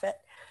nonprofit.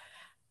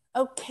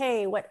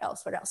 Okay, what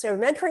else? We have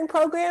a mentoring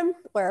program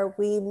where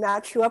we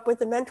match you up with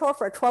a mentor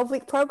for a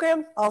 12-week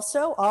program.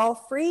 Also, all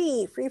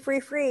free.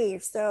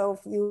 So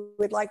if you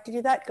would like to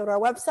do that, go to our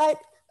website,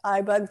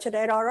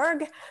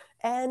 ibugtoday.org,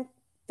 and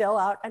fill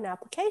out an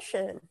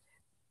application.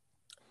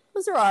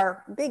 Those are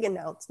our big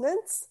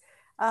announcements.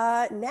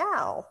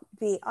 Now,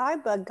 the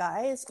iBug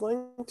guy is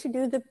going to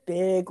do the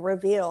big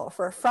reveal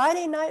for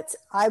Friday night's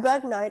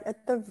iBug night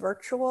at the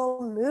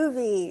virtual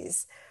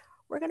movies.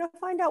 We're going to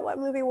find out what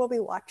movie we'll be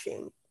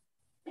watching.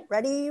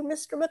 Ready,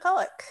 Mr.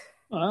 McCulloch?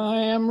 I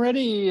am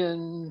ready,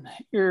 and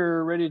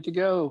you're ready to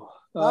go.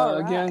 Right.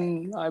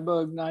 Again,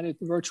 iBug Night at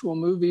the Virtual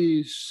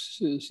Movies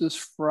is this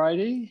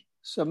Friday,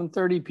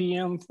 7:30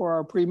 p.m. for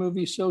our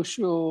pre-movie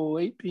social,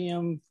 8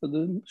 p.m. for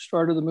the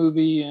start of the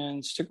movie,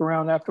 and stick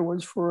around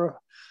afterwards for a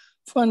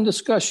fun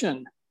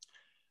discussion.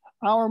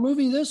 Our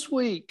movie this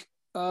week,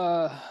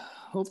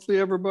 hopefully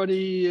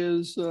everybody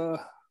is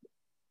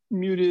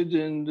muted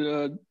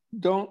and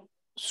don't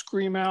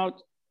scream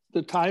out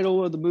the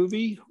title of the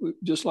movie.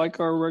 Just like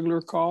our regular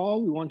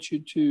call, we want you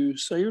to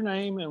say your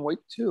name and wait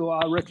till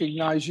I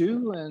recognize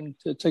you and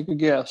to take a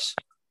guess.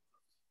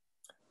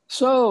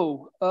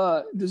 So,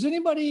 does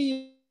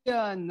anybody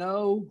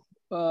know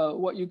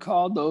what you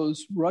call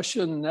those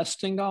Russian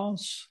nesting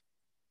dolls?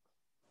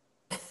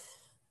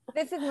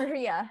 This is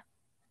Maria.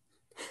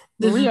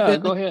 Maria,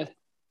 go ahead.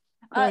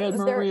 Go ahead,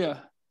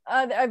 Maria.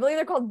 I believe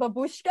they're called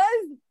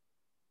babushkas.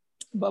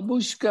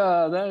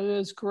 Babushka, that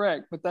is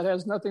correct, but that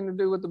has nothing to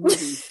do with the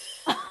movie.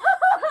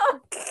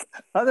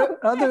 other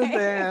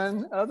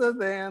than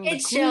the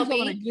It's clues I'm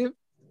going to Shelby. give.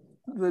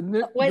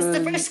 What's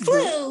the first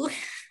clue?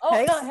 Oh,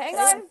 hang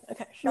on.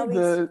 Okay, Shelby's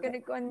gonna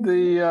go and...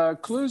 The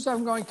clues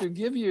I'm going to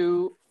give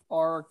you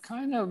are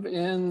kind of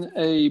in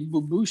a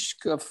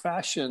babushka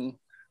fashion,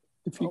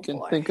 if you can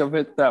think of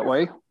it that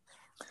way.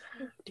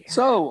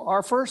 So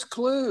our first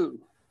clue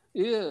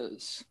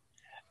is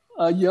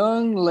a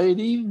young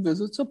lady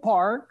visits a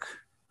park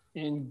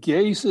and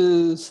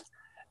gazes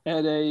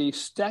at a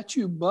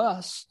statue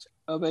bust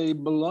of a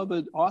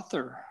beloved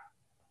author.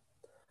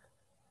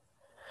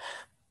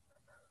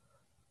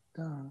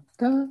 Dun,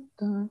 dun,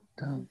 dun,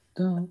 dun,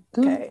 dun,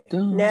 Okay,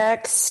 dun.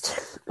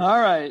 next. All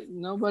right,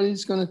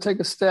 nobody's going to take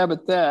a stab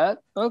at that.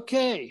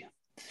 Okay,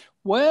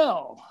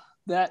 well,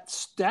 that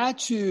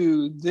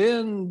statue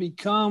then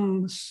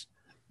becomes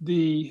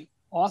the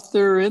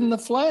author in the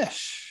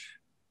flesh.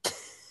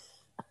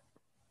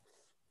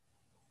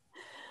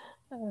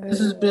 This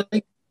is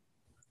Billy.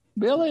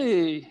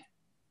 Billy.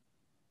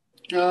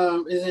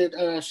 Is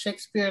it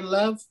Shakespeare in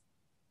Love?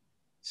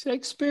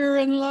 Shakespeare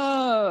in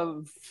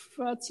Love.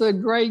 That's a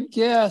great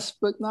guess,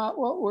 but not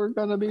what we're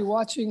going to be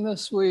watching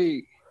this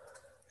week.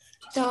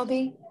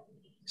 Shelby.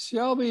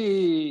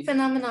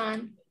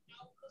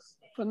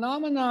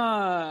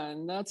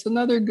 Phenomenon. That's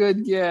another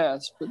good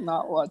guess, but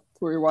not what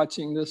we're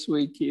watching this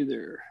week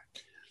either.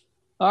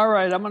 All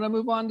right, I'm going to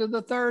move on to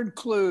the third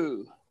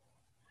clue.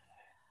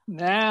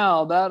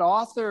 Now, that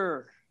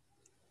author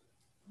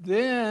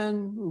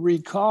then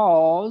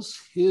recalls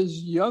his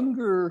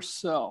younger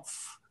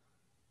self.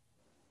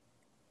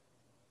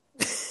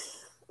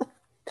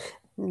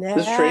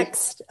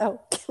 Next. Oh,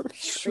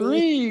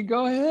 Shree,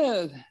 go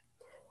ahead.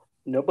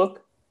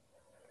 Notebook.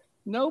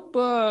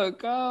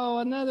 Oh,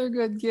 another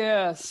good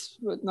guess,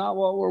 but not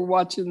what we're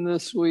watching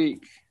this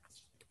week.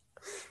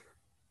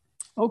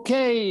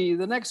 Okay,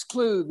 the next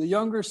clue. The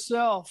younger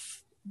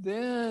self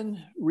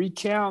then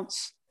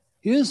recounts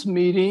his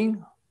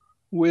meeting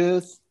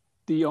with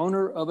the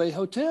owner of a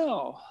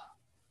hotel.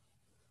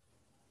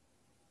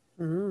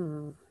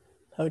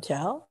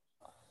 Hotel.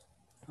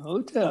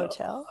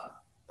 Motel.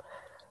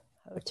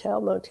 Please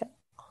tell me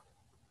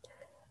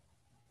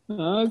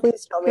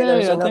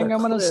there's Okay, I another think I'm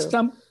going to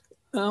clue.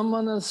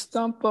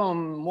 stump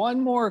them.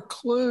 One more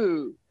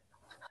clue.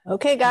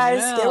 Okay,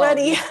 guys, get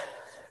ready.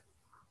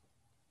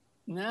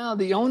 Now,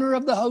 the owner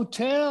of the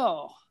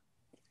hotel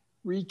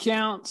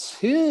recounts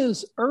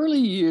his early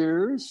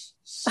years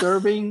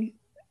serving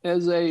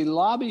as a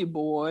lobby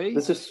boy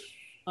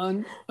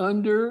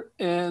under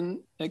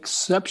an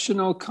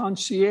exceptional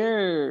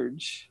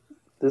concierge.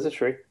 This is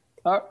Shree.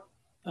 All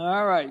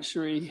right,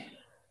 Shree.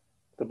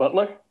 The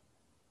butler?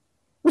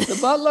 The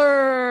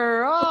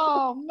butler.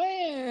 Oh,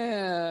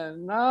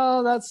 man.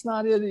 No, that's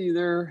not it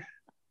either.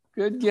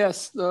 Good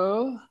guess,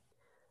 though.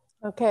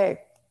 Okay,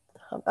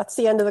 that's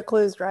the end of the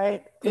clues,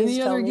 right? Please Any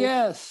tell other me.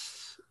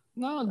 guess?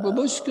 No,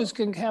 babushkas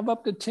can have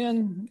up to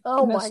 10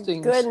 Oh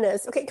nestings. my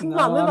goodness. Okay, come No,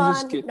 on, move I'm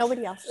just on. kidding.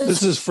 Nobody else.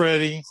 This is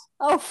Freddie.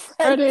 Oh,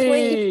 Freddie,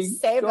 please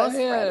save go us,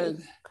 ahead.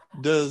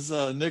 Freddie. Does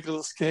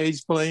Nicolas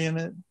Cage play in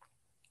it?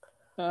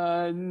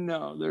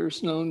 No,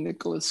 there's no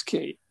Nicolas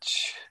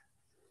Cage.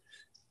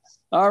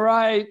 All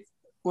right.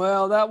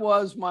 Well, that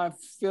was my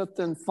fifth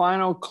and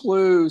final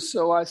clue.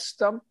 So I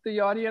stumped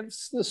the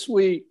audience this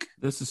week.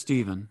 This is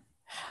Stephen.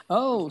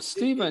 Oh,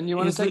 Stephen, you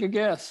want to take a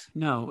guess?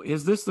 No.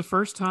 Is this the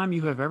first time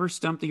you have ever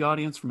stumped the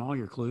audience from all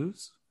your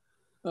clues?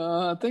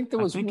 I think there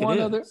was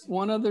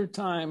one other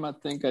time I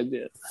think I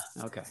did.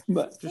 Okay.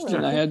 But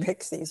Who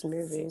picks these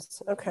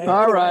movies? Okay.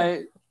 All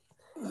right.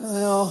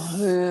 Well,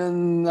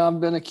 and I've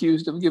been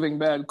accused of giving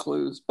bad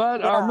clues.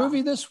 But our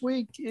movie this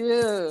week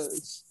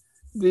is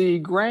the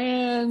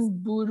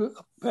Grand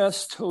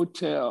Budapest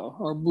Hotel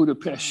or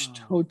Budapest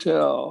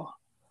Hotel.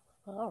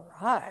 All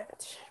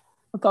right.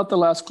 I thought the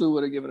last clue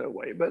would have given it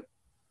away, but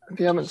if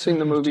you haven't seen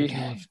the movie,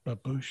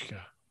 Babushka.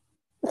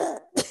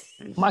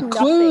 my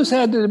clues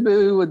had to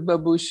do with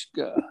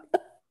Babushka.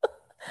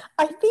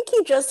 I think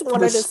he just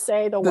wanted to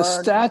say the word. The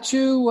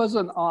statue was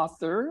an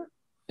author,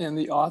 and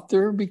the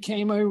author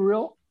became the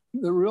real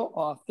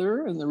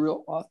author, and the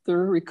real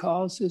author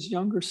recalls his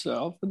younger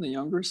self, and the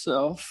younger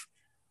self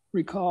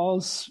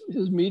recalls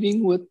his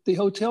meeting with the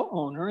hotel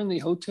owner, and the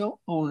hotel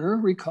owner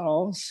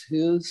recalls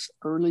his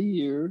early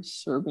years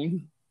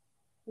serving.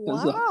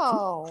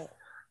 Wow.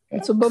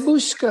 It's a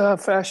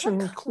babushka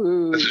fashion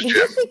clue. Did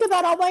you think of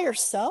that all by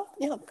yourself?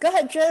 Yeah. Go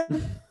ahead,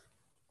 Jim.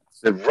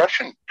 The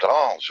Russian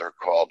dolls are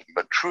called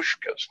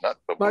matrushkas, not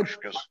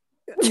babushkas.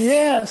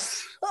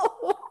 Yes.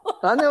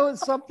 I know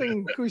it's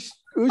something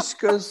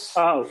ushkas.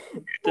 Oh,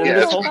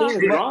 this whole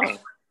thing is wrong.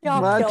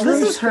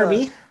 This is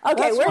Herbie.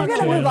 Okay, That's we're what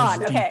going to move on.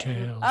 details, Okay.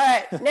 details. All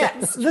right,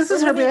 next. This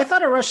is Herbie. I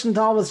thought a Russian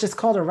doll was just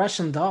called a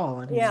Russian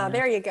doll. Yeah,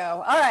 there you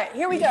go. All right,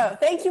 here we go.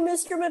 Thank you,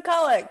 Mr.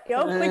 McCulloch.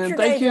 Go quit And your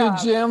thank day you, job.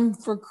 Jim,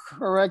 for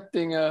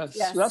correcting us.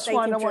 Yes, That's thank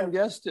why you, no one Jim.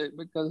 guessed it,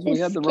 because we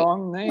had the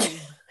wrong name.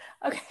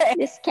 Okay.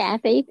 This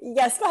Kathy.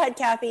 Yes, go ahead,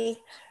 Kathy.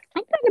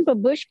 I thought a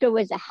babushka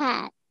was a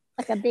hat,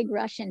 like a big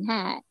Russian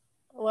hat.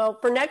 Well,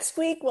 for next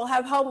week, we'll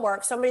have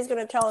homework. Somebody's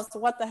going to tell us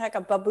what the heck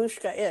a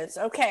babushka is.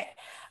 Okay.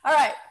 All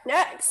right.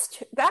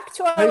 Next, back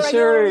to our Hey regular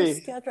Siri,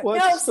 schedule.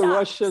 what's the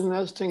Russian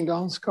nesting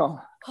dolls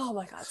call? Oh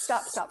my God!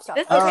 Stop! This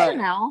is Okay.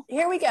 Chanel.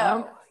 Here we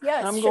go.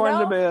 Yes, I'm Chanel? going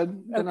to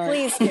bed. Good night.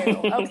 Please do.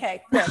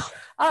 Okay, good.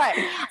 All right.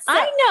 So,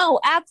 I know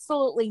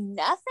absolutely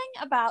nothing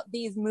about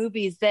these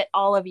movies that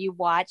all of you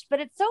watch, but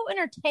it's so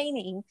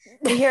entertaining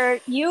to hear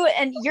you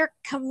and your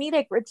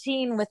comedic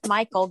routine with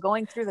Michael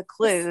going through the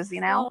clues,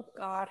 you know? Oh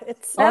God,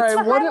 it's that's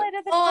the highlight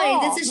of the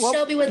call. This is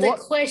Shelby with a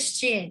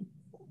question.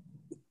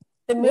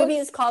 The movie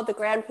is called The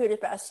Grand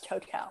Budapest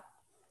Hotel.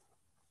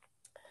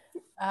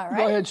 All right.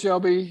 Go ahead,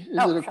 Shelby. Is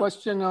it a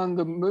question on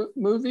the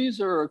movies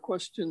or a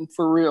question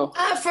for real?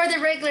 For the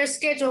regular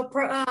schedule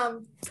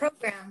program.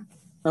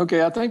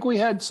 Okay, I think we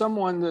had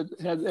someone that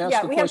had asked a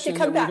question. Yeah, we have to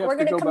come back. We're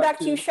going to come back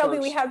to you, Shelby.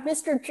 First. We have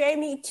Mr.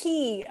 Jamie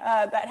T.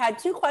 That had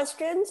 2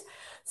 questions.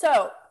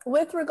 So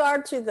with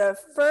regard to the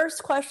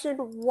first question,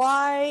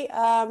 why,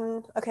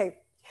 okay,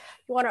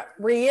 you want to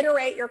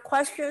reiterate your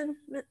question,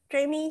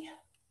 Jamie?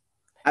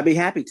 I'd be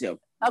happy to.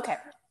 Okay.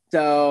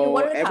 So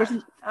ever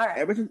since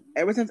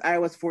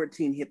iOS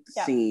 14 hit the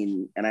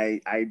scene, and I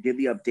did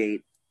the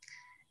update,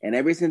 and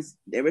ever since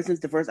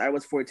the first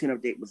iOS 14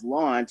 update was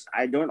launched,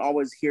 I don't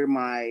always hear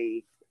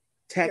my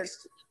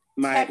text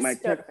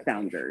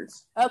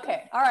sounders.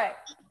 Okay, all right.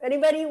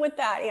 Anybody with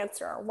that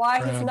answer?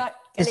 Why he's not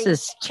getting?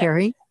 This is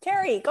Terry.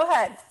 Terry, go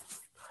ahead.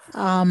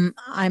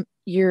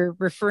 You're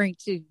referring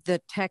to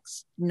the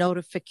text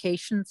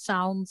notification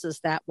sounds. Is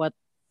that what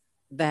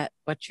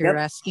you're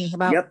asking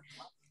about? Yep.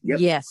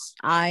 Yes,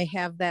 I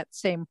have that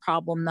same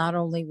problem, not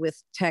only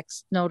with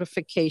text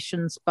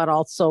notifications, but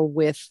also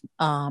with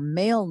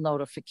email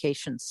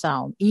notification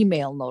sounds.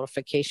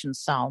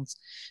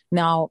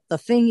 Now, the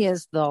thing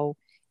is, though,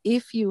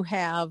 if you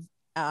have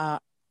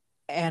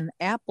an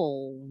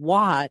Apple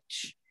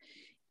Watch,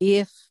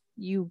 if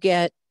you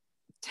get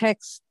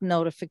text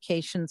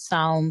notification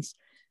sounds,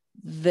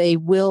 they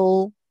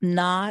will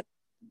not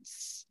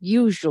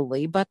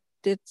usually, but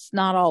it's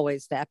not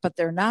always that, but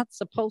they're not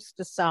supposed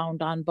to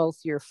sound on both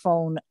your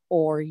phone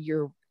or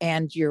your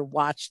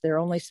watch. They're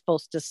only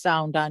supposed to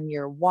sound on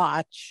your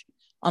watch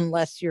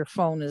unless your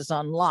phone is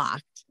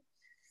unlocked.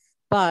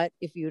 But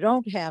if you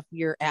don't have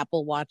your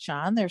Apple Watch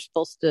on, they're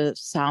supposed to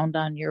sound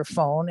on your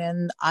phone.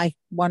 And I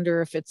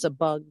wonder if it's a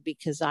bug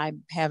because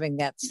I'm having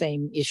that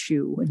same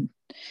issue. And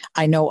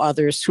I know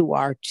others who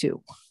are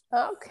too.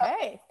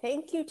 Okay.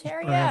 Thank you,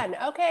 Terry Ann.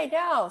 Okay,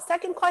 now,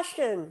 second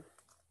question.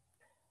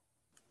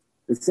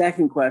 The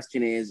second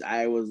question is,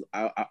 I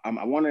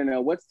want to know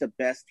what's the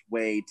best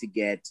way to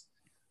get,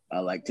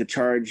 to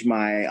charge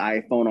my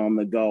iPhone on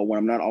the go when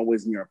I'm not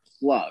always near a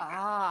plug.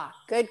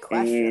 Good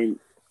question.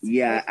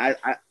 And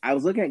I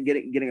was looking at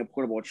getting a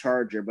portable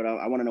charger, but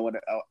I want to know what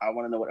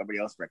everybody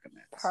else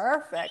recommends.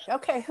 Perfect.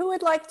 Okay, who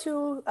would like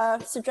to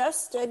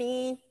suggest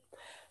any?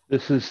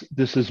 This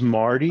is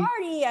Marty.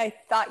 Marty, I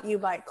thought you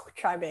might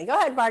chime in. Go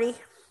ahead, Marty.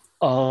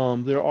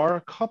 There are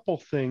a couple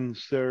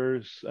things.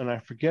 And I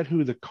forget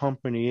who the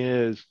company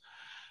is.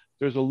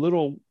 There's a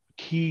little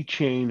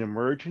keychain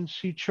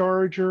emergency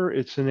charger.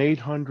 It's an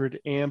 800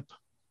 amp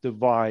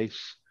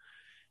device.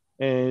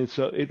 And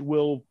so it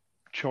will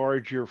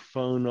charge your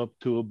phone up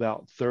to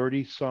about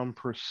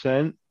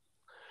 30%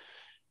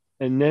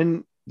 And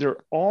then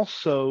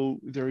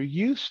there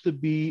used to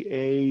be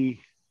a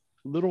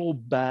little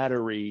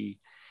battery,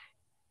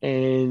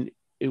 and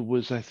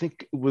I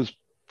think it was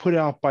put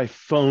out by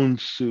Phone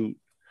Suit,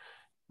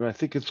 and I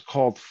think it's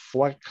called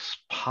Flex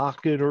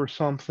Pocket or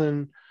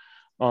something.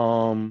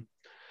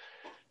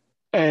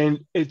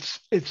 And it's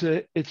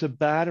a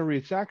battery.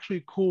 It's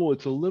actually cool.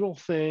 It's a little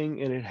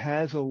thing, and it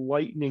has a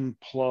lightning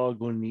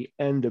plug on the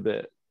end of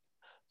it.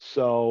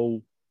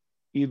 So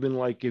even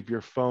like if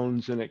your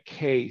phone's in a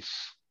case,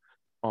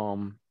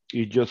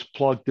 you just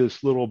plug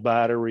this little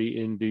battery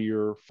into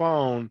your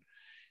phone,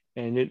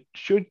 and it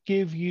should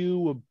give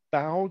you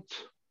about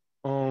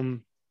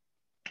on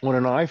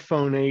an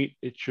iPhone 8,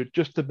 it should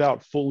just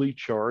about fully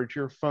charge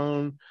your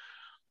phone.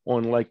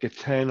 On like a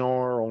 10R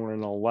or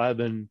an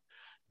 11,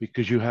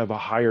 because you have a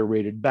higher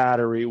rated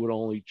battery, it would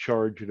only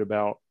charge it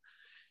about.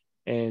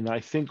 And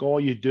I think all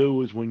you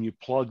do is when you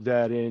plug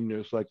that in,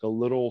 there's like a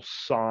little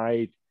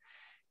side.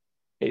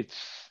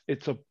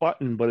 It's a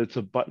button, but it's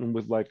a button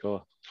with like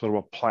a sort of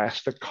a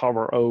plastic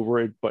cover over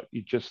it, but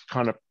you just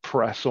kind of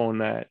press on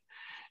that.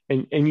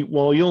 And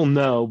you'll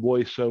know,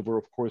 VoiceOver,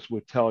 of course,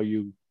 would tell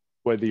you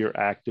whether you're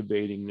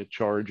activating the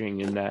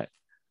charging in that.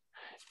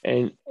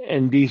 And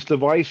these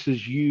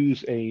devices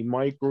use a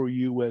micro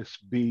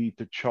USB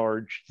to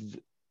charge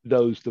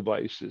those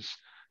devices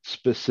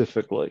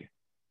specifically.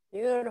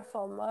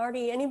 Beautiful,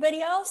 Marty.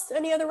 Anybody else?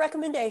 Any other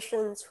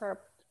recommendations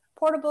for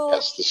portable?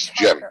 Yes, this is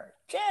Jim.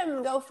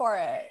 Jim, go for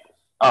it.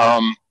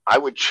 I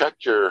would check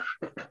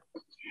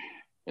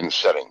in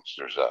settings.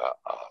 There's a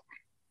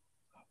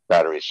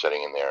battery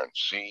setting in there and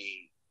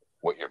see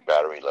what your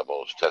battery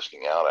level is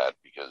testing out at,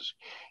 because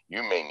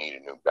you may need a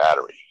new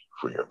battery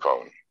for your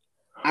phone.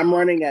 I'm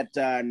running at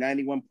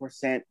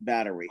 91%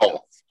 battery. Oh,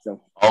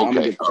 so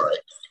okay, all right.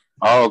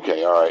 Oh,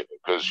 okay, all right,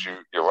 because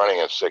you're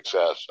running a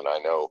 6S, and I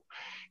know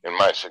in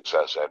my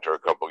 6S, after a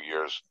couple of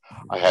years,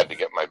 I had to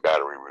get my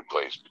battery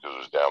replaced because it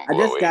was down I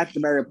below just 80. got the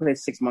battery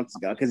replaced 6 months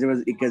ago because it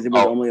was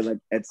only like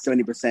at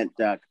 70%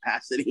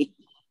 capacity.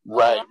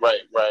 Right.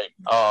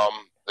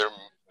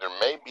 There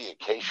may be a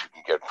case you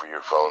can get for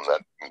your phone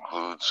that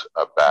includes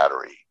a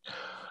battery,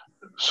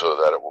 so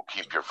that it will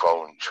keep your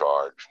phone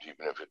charged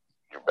even if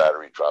your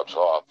battery drops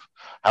off.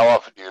 How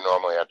often do you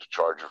normally have to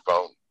charge your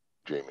phone,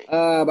 Jamie?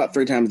 About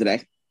 3 times a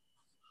day.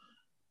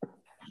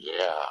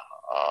 Yeah.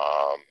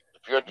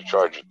 If you have to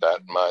charge it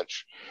that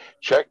much,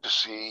 check to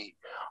see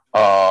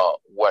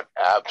what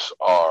apps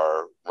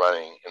are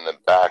running in the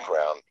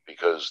background,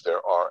 because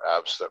there are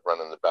apps that run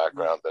in the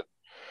background that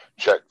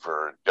check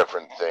for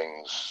different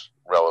things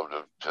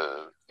relative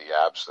to the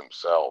apps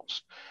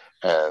themselves.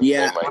 And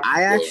Yeah, they might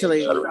I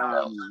actually battery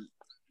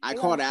I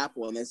called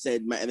Apple and they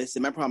said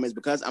my problem is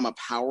because I'm a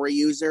power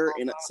user,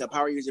 and a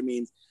power user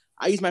means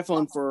I use my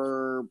phone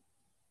for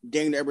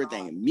dang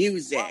everything: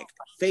 music,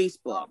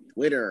 Facebook,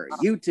 Twitter,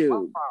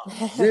 YouTube,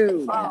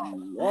 Zoom,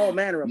 all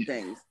manner of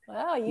things.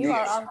 Well, you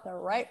are on the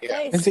right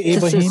place.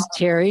 This is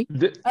Terry.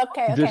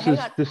 Okay, hang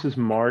on. This is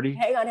Marty.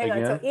 Hang on.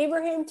 Again. So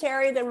Ibrahim,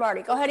 Terry, then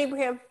Marty. Go ahead,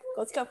 Ibrahim.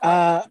 Let's go.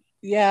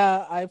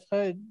 Yeah, I've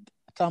heard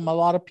from a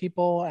lot of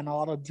people and a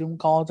lot of Zoom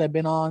calls I've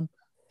been on.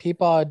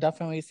 People are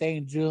definitely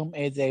saying Zoom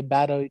is a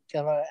battery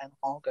killer and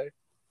honker.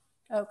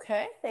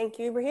 Okay, thank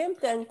you, Ibrahim.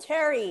 Then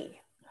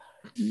Terry.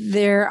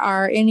 There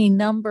are any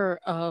number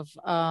of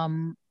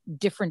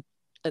different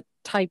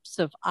types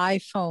of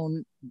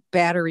iPhone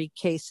battery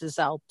cases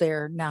out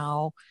there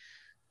now.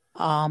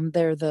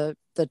 They're the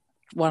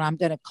what I'm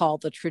going to call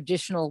the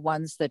traditional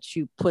ones that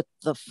you put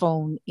the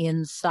phone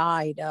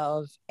inside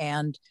of,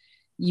 and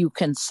you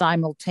can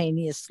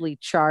simultaneously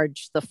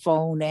charge the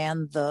phone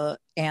and the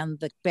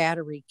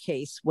battery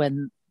case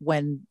when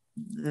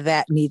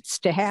that needs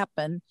to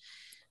happen.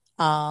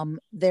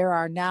 There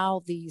are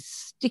now these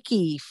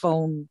sticky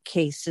phone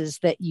cases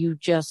that you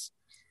just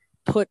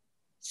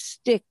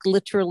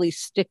literally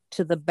stick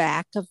to the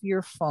back of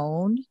your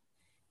phone,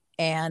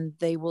 and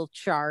they will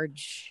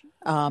charge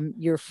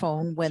your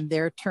phone when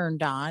they're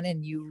turned on,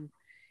 and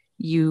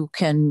you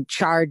can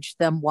charge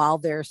them while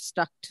they're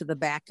stuck to the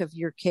back of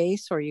your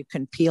case, or you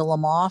can peel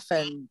them off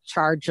and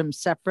charge them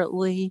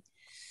separately.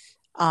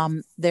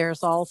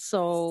 There's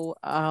also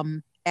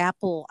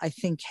Apple, I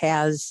think,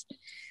 has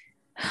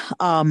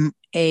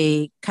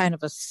a kind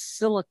of a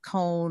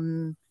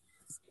silicone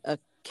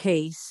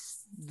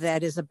case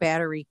that is a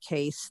battery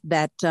case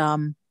that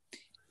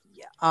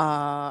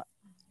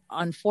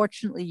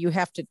unfortunately you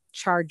have to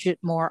charge it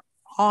more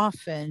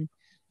often,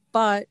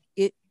 but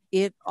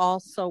it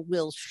also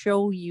will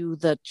show you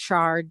the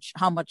charge,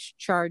 how much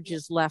charge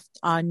is left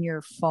on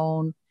your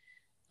phone,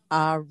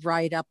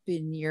 right up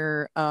in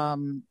your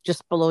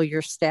just below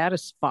your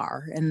status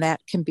bar, and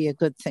that can be a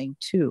good thing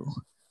too.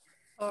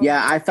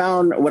 Yeah, I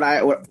found what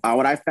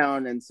I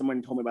found, and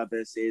someone told me about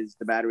this, is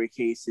the battery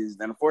cases.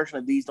 And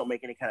unfortunately, these don't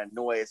make any kind of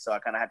noise, so I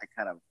kind of had to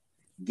kind of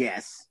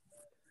guess.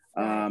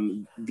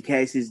 The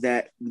case is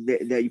that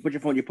you put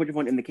your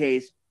phone in the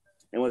case,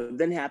 and what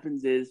then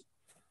happens is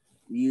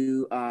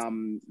you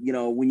when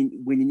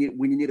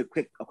you need a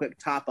quick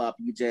top up,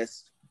 you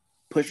just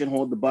push and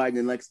hold the button,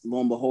 and lo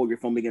and behold, your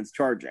phone begins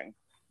charging.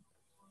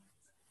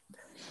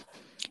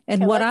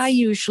 And what I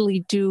usually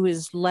do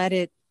is let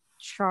it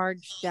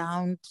charge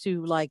down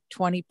to like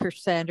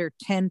 20% or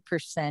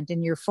 10%,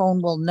 and your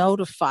phone will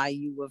notify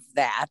you of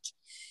that.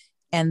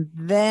 And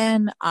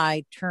then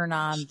I turn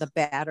on the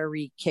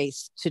battery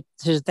case to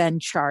then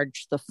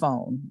charge the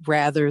phone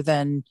rather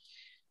than,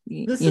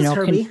 This is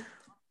Herbie.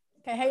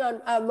 Okay, hang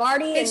on.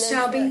 Marty and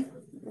Shelby.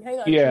 Hang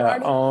on. Yeah.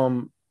 Marty.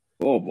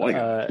 Oh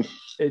boy.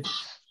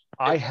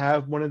 I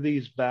have one of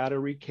these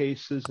battery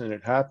cases, and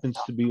it happens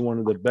to be one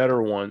of the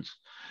better ones.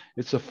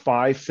 It's a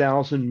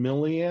 5,000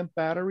 milliamp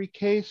battery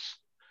case.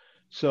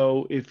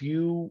 So if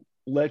you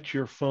let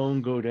your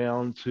phone go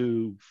down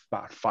to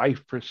about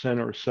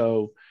 5% or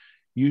so,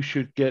 you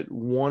should get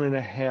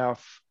 1.5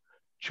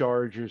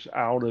 chargers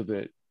out of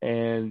it.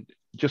 And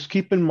just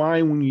keep in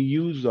mind when you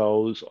use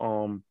those,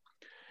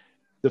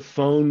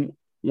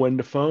 when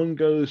the phone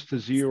goes to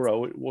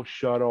 0, it will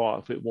shut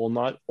off. It will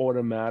not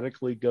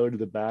automatically go to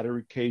the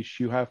battery case.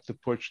 You have to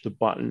push the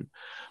button.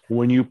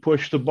 When you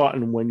push the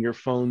button, when your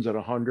phone's at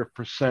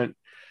 100%,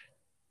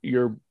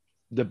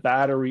 the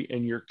battery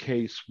in your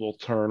case will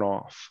turn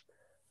off.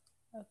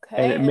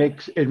 Okay. And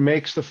it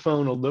makes the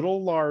phone a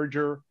little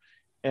larger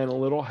and a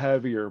little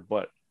heavier,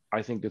 but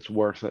I think it's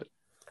worth it.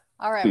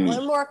 All right,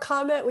 one more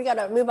comment. We got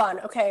to move on.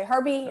 Okay,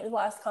 Herbie,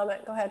 last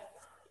comment. Go ahead.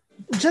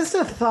 Just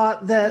a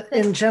thought that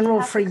in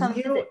general for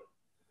you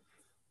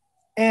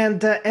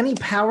and any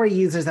power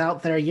users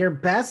out there, your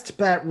best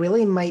bet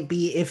really might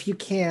be, if you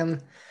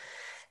can,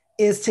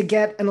 is to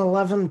get an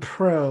 11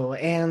 Pro.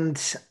 And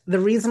the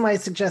reason why I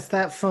suggest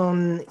that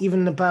phone,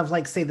 even above,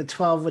 like, say, the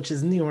 12, which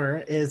is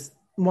newer, is,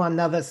 one,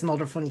 now that's an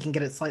older phone, you can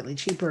get it slightly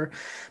cheaper.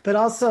 But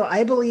also,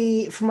 I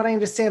believe, from what I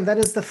understand, that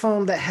is the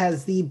phone that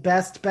has the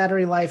best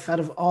battery life out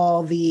of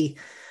all the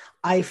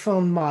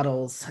iPhone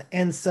models.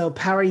 And so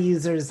power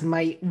users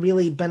might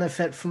really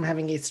benefit from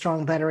having a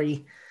strong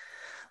battery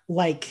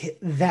like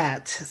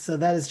that. So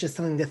that is just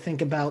something to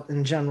think about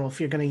in general if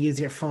you're going to use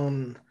your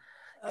phone,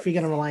 if you're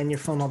going to rely on your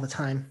phone all the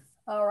time.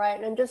 All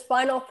right. And just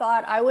final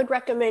thought, I would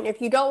recommend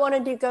if you don't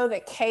want to go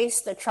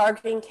the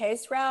charging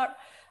case route.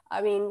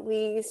 I mean,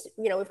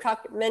 we've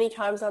talked many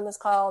times on this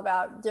call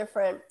about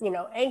different,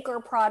 Anker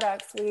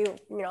products.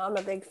 I'm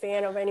a big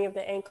fan of any of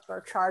the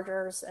Anker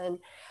chargers, and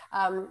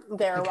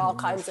there are all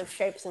kinds of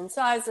shapes and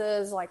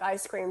sizes, like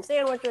ice cream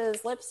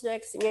sandwiches,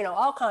 lipsticks,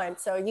 all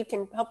kinds. So you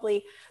can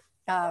hopefully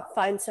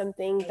find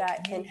something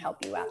that can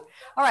help you out.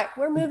 All right,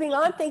 we're moving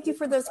on. Thank you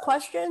for those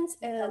questions.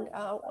 And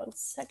 1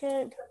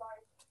 second.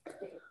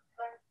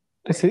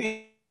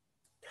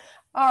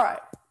 All right.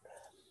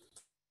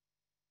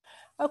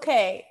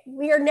 Okay,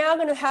 we are now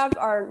going to have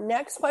our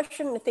next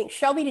question. I think,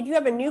 Shelby, did you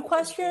have a new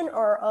question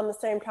or on the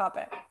same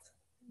topic?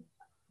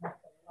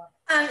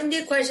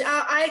 New question.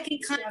 I can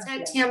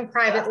contact him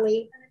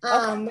privately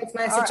with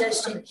my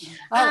suggestion.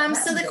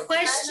 So the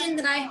question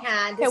that I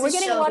had. Okay, we're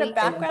getting Shelby. A lot of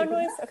background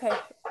noise.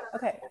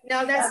 Okay.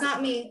 No, that's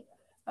not me.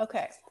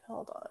 Okay,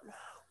 hold on.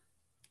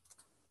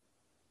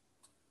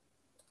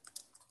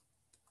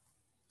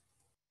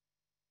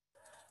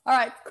 All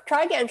right,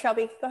 try again,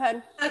 Shelby. Go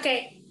ahead.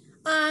 Okay.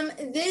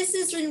 This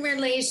is in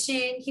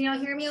relation. Can you all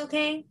hear me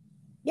okay?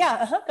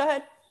 Yeah, go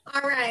ahead.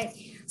 All right.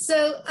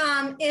 So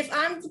if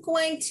I'm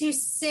going to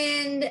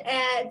send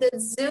the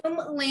Zoom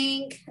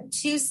link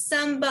to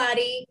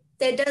somebody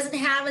that doesn't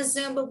have a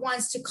Zoom but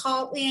wants to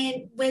call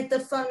in with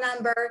the phone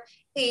number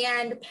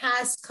and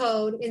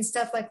passcode and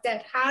stuff like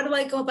that, how do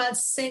I go about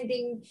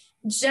sending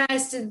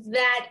just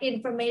that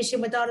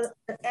information without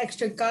an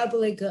extra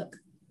gobbledygook?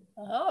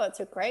 Oh, it's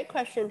a great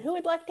question. Who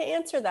would like to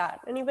answer that?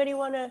 Anybody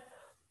want to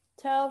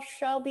tell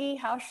Shelby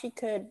how she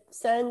could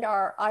send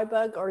our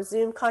iBug or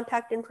Zoom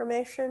contact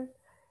information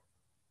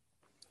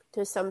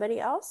to somebody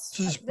else?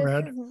 This is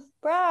Brad.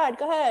 Brad,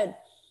 go ahead.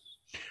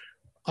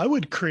 I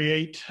would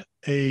create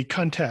a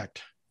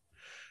contact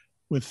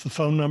with the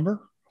phone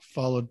number,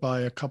 followed by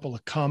a couple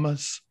of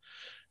commas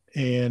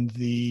and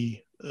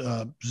the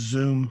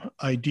Zoom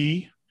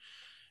ID.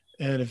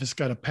 And if it's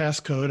got a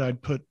passcode,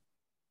 I'd put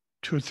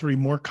 2 or 3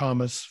 more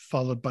commas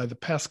followed by the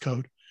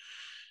passcode.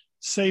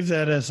 Save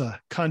that as a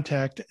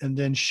contact and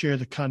then share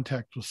the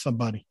contact with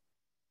somebody.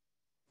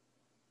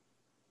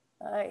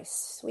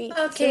 Nice, sweet.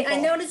 Okay, simple.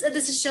 I noticed,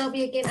 this is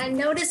Shelby again. I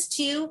noticed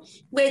too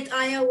with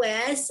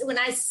iOS, when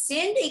I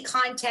send a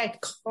contact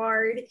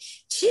card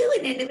to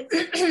an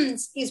individual,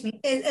 excuse me,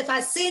 if I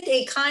send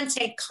a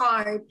contact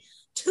card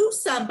to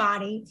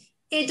somebody,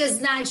 it does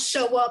not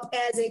show up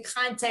as a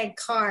contact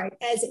card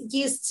as it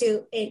used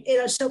to.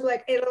 It'll show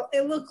like, it'll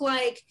look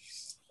like,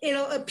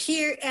 it'll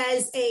appear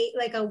as a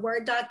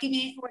Word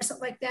document or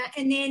something like that.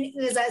 And then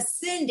as I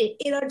send it,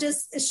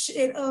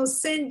 it'll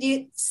send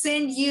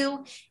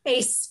you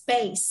a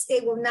space.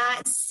 It will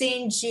not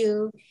send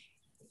you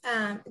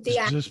the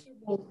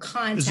actual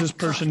contact. Is this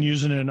person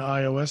using an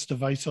iOS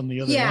device on the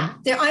other end?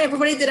 Yeah,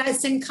 everybody that I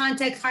send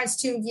contact cards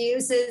to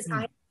uses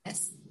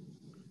iOS.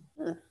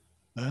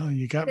 Well,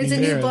 you got me It's a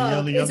there. new The bug.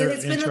 only other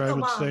It's been answer a I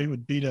would while. say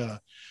would be to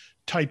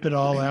type it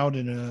all out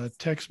in a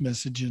text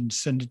message and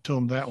send it to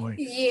them that way.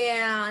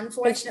 Yeah,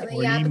 unfortunately,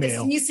 Or yeah.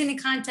 email. But you sending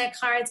contact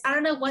cards. I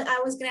don't know what I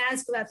was going to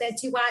ask about that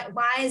too.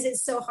 Why is it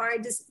so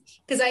hard?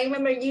 Because I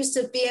remember I used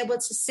to be able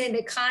to send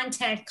a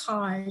contact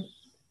card.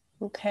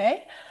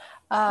 Okay.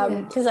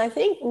 Because I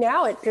think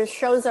now it just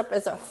shows up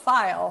as a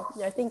file.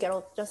 I think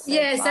it'll just say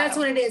Yes, file. that's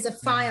what it is, a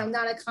file,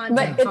 not a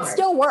contact But card. it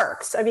still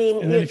works. I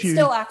mean, And then it if you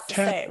still acts the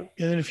tap, same.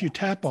 and then if you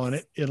tap on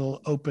it,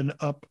 it'll open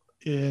up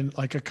in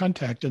like a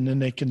contact, and then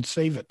they can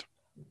save it.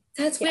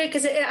 That's weird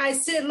because I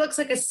see it looks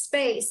like a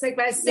space. Like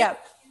I said,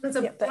 it's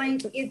a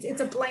blank.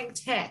 It's a blank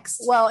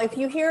text. Well, if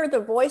you hear the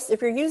voice,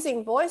 if you're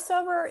using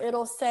VoiceOver,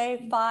 it'll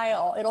say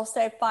file. It'll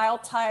say file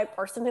type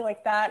or something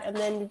like that, and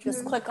then you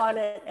just click on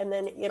it, and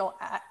then it'll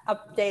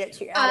update it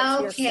to your. Add it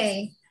to your system.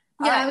 Okay.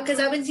 Yeah, because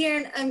I've been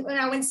hearing when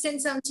I would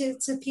send some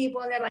to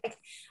people, and they're like,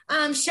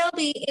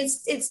 Shelby,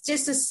 it's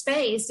just a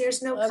space.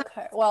 There's no.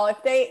 Okay. Well,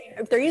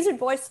 if they're using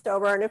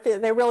VoiceOver, and if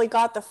they really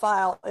got the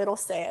file, it'll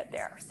say it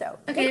there. So.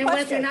 Okay. And what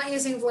if they're not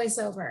using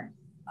VoiceOver?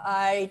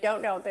 I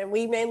don't know. Then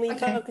we mainly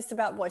focus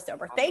about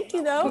VoiceOver. Thank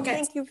you, though. Okay.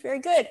 Thank you. Very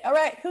good. All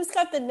right. Who's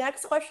got the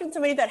next question?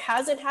 Somebody that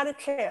hasn't had a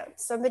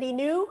chance. Somebody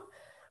new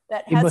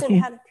that hasn't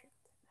had a chance.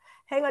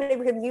 Hang on,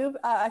 Ibrahim.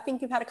 I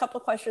think you've had a couple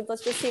of questions.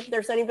 Let's just see if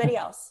there's anybody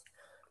else.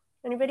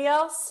 Anybody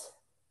else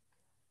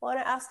want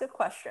to ask a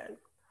question?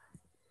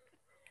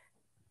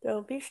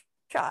 Don't be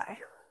shy.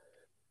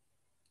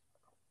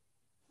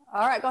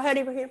 All right. Go ahead,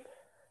 Ibrahim.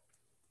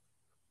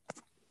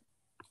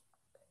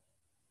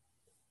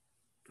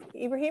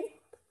 Ibrahim?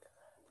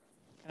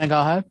 Can I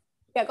go ahead?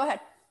 Yeah, go ahead.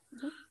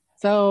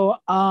 So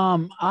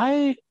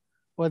I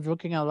was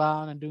looking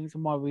around and doing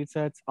some more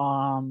research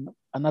on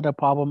another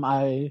problem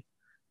I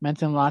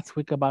mentioned last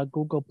week about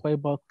Google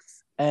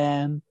Playbooks,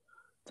 and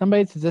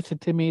somebody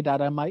suggested to me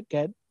that I might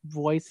get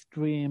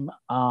VoiceStream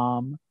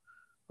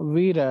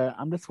Reader.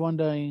 I'm just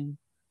wondering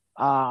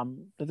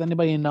Does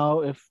anybody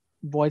know if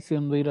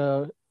Voice-Zoom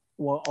Reader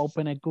will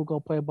open a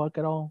Google Playbook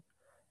at all?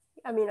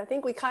 I mean, I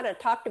think we kind of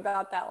talked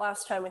about that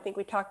last time. I think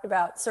we talked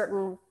about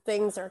certain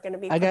things are going to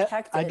be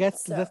protected. I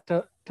guess so. just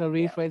to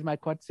rephrase my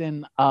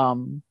question,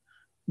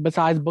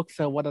 besides books,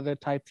 what other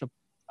types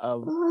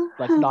of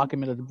like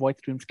documents does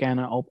Voice-Zoom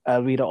Scanner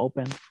Reader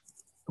open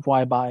before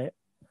I buy it?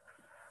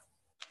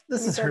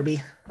 This is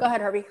Herbie. Go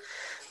ahead, Herbie.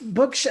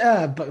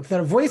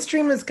 The Voice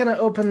Stream is going to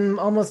open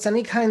almost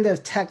any kind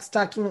of text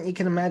document you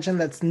can imagine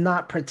that's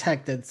not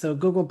protected. So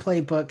Google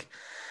Playbook,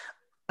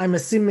 I'm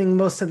assuming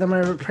most of them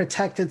are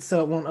protected,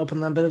 so it won't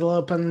open them, but it'll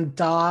open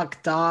docs,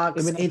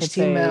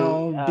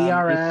 HTML,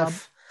 BRF,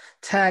 EPUB?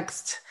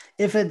 Text.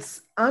 If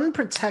it's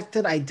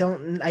unprotected, I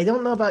don't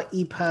know about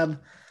EPUB.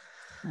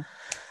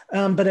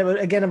 But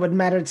it would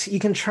matter. You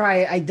can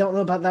try. I don't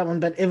know about that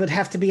one, but it would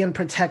have to be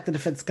unprotected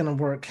if it's going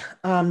to work.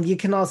 You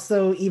can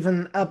also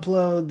even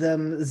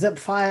upload zip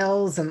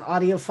files and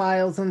audio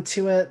files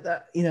into it.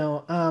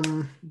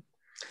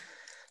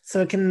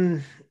 So it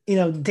can,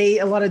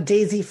 a lot of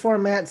DAISY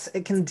formats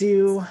it can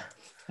do.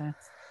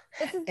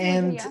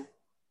 And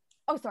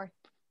oh, sorry.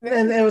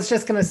 And I was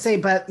just going to say,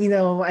 but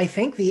I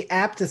think the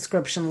app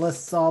description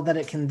lists all that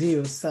it can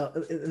do.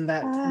 So in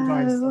that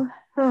regard.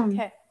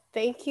 Okay.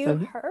 Thank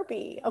you,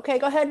 Herbie. Okay,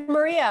 go ahead,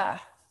 Maria.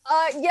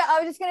 Yeah, I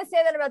was just going to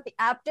say that about the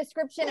app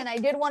description, and I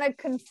did want to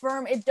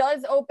confirm it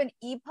does open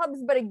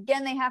EPUBs, but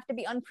again, they have to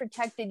be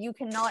unprotected. You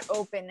cannot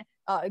open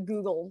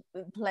Google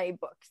Play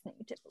books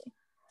natively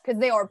because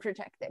they are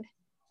protected.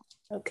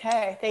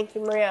 Okay, thank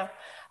you, Maria.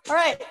 All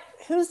right,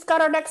 who's got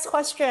our next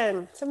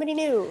question? Somebody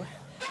new?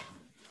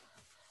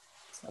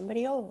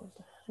 Somebody old?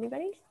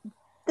 Anybody?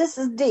 This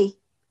is Dee.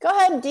 Go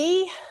ahead,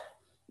 Dee.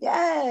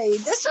 Yay,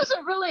 this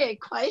isn't really a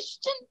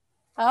question.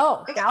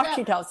 Oh, now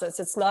she tells us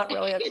it's not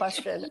really a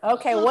question.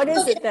 Okay, what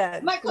is it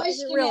then? My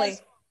question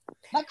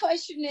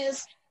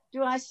is,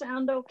 do I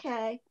sound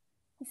okay?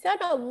 You sound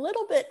a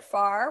little bit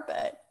far,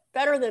 but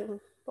better than,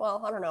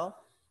 well, I don't know.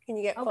 Can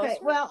you get closer? Okay,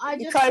 well,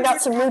 you trying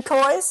out some new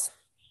toys?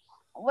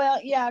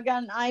 Well, yeah, I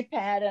got an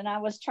iPad, and I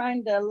was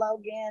trying to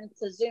log in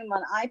to Zoom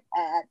on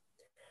iPad,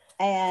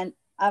 and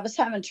I was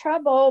having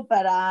trouble,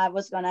 but I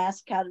was going to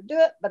ask how to do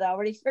it, but I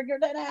already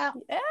figured it out.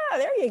 Yeah,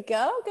 there you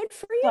go. Good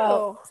for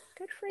you.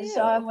 Good for you.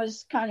 So I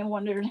was kind of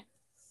wondering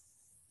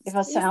if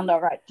I sound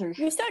all right through.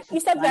 You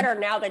said better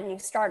now than you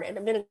started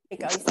a minute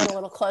ago. You sound a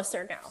little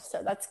closer now,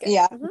 so that's good.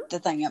 Yeah, the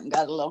thing up and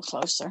got a little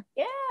closer.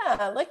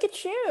 Yeah, look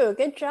at you.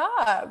 Good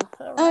job.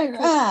 All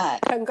right.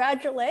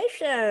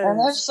 Congratulations. And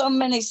there's so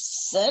many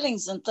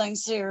settings and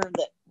things here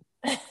that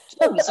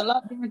it's a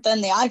lot different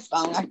than the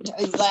iPhone, I can tell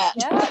you that.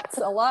 Yeah, it's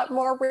a lot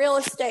more real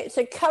estate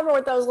to cover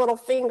with those little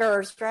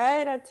fingers,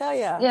 right? I tell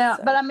you. Yeah,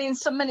 but I mean,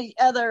 so many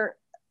other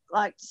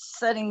like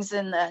settings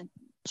in the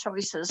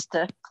choices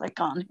to click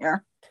on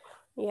here.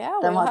 Yeah,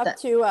 we'll have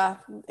to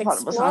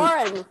explore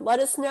and let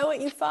us know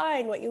what you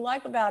find, what you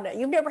like about it.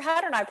 You've never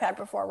had an iPad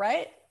before,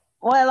 right?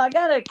 Well, I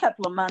got it a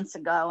couple of months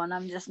ago, and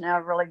I'm just now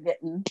really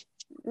getting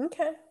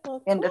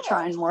into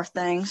trying more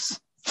things.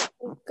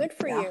 Good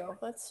for you.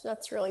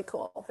 That's really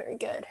cool. Very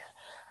good. Okay.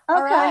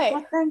 All right.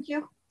 Well, thank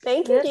you.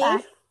 Thank you, Dee.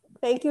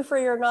 Thank you for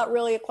your not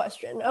really a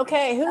question.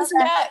 Okay, who's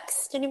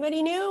next?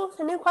 Anybody new?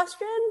 A new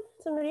question?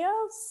 Somebody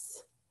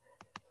else?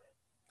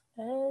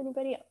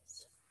 Anybody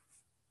else?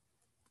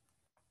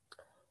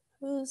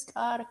 Who's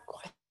got a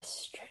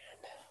question?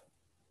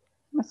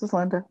 This is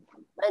Linda.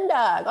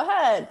 Linda, go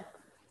ahead.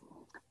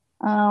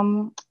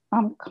 I'm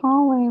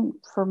calling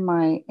for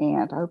my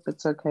aunt. I hope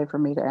it's okay for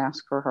me to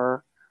ask for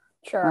her.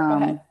 Sure, go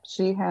ahead.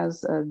 She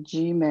has a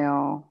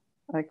Gmail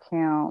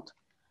account,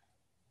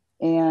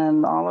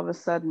 and all of a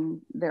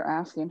sudden they're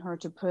asking her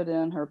to put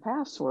in her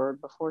password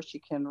before she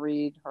can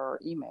read her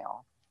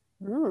email.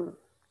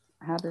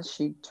 How does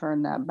she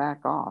turn that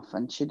back off?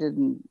 And she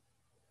didn't,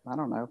 I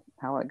don't know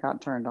how it got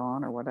turned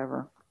on or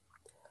whatever.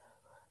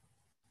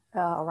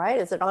 All right.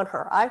 Is it on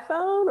her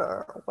iPhone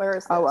or where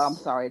is this? Oh, I'm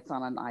sorry. It's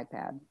on an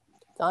iPad.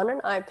 It's on an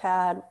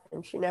iPad,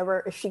 and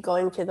is she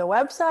going to the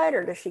website,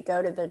 or does she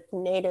go to the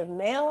native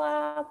mail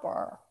app,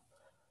 or?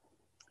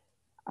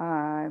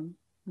 I'm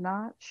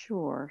not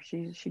sure.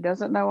 She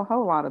doesn't know a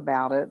whole lot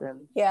about it.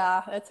 And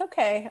yeah, it's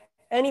okay.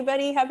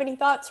 Anybody have any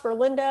thoughts for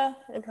Linda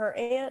and her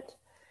aunt?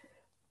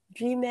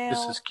 Gmail.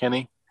 This is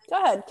Kenny.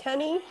 Go ahead,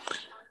 Kenny.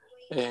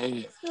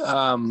 Hey,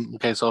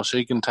 okay, so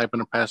she can type in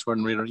her password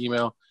and read her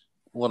email.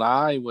 What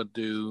I would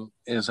do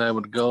is I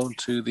would go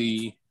to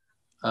the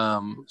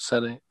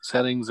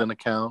settings and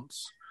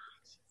accounts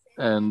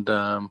and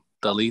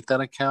delete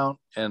that account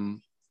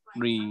and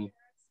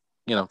re-input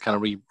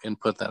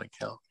that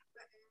account.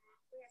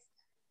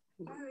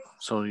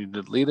 So you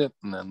delete it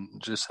and then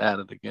just add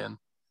it again.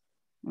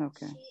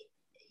 Okay.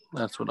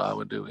 That's what I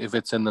would do. If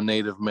it's in the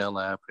native mail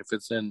app, if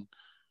it's in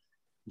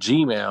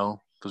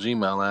Gmail, the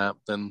Gmail app,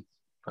 then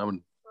I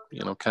would,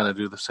 kind of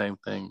do the same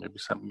thing. Maybe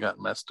something got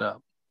messed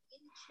up.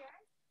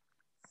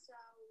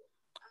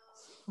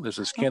 This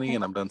is Kenny,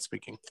 and I'm done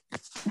speaking.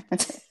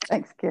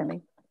 Thanks,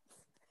 Kenny.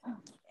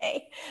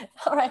 Okay.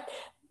 All right.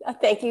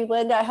 Thank you,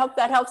 Linda. I hope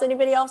that helps.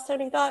 Anybody else have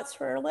any thoughts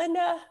for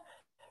Linda?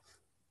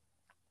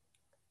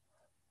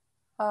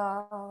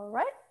 All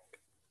right.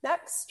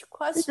 Next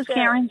question. This is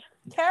Karen.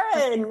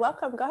 Karen,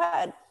 welcome. Go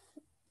ahead.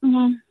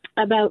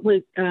 About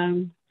what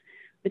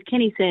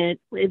Kenny said.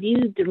 If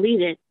you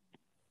delete it,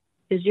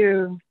 is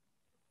your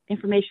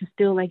information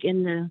still like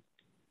in the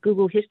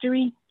Google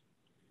history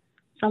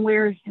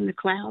somewhere in the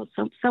cloud,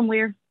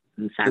 somewhere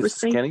in cyberspace?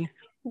 This is Kenny.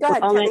 Go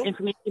ahead, all Kenny. that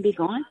information be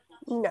gone?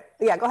 No.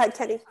 Yeah, go ahead,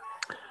 Kenny.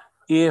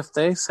 If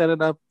they set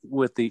it up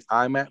with the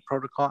IMAP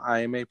protocol,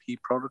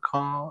 IMAP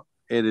protocol,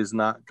 it is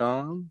not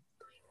gone.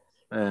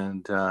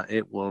 And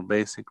it will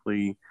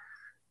basically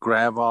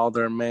grab all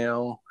their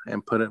mail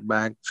and put it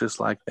back just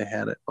like they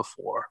had it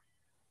before.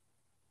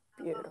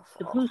 Beautiful.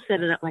 So who set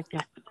it up like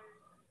that?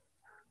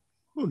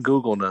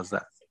 Google does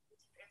that.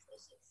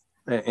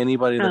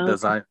 Anybody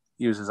that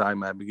uses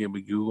IMAP, it could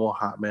be Google,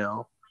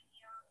 Hotmail,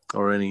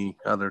 or any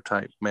other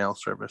type mail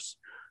service.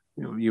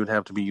 You would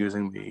have to be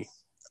using the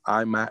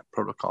IMAP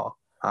protocol,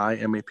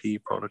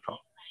 IMAP protocol.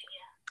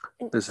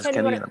 This is Kenny.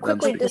 You want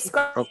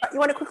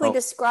to quickly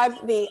describe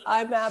the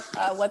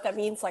IMAP, what that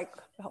means, like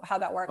how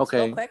that works?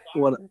 Okay. Real quick?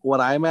 What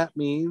IMAP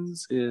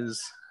means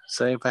is,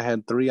 say if I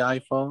had 3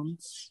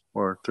 iPhones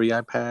or 3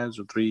 iPads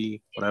or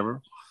 3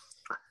 whatever,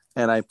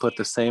 and I put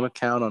the same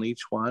account on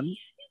each one.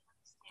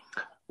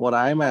 What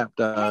IMAP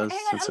does... Hang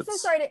on, I'm so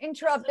sorry to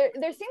interrupt. There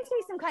seems to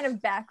be some kind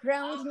of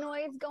background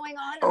noise going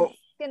on. Oh,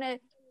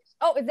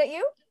 is that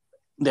you?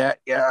 Yeah,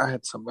 I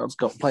had something else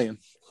playing.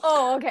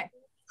 Oh, okay.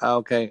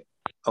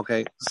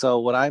 Okay. So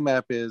what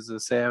IMAP is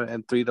say I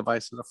had 3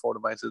 devices or 4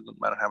 devices, no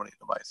matter how many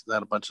devices, I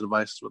had a bunch of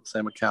devices with the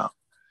same account.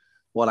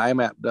 What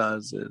IMAP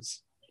does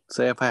is,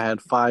 say if I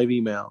had 5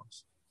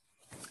 emails,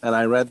 and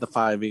I read the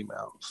 5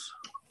 emails.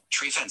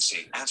 Tree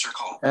fencing, answer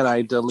call. And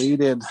I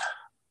deleted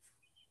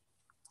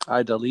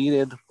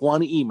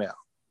 1 email.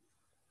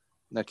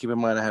 Now keep in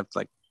mind I have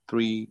like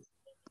 3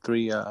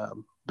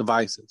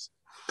 devices.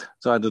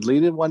 So I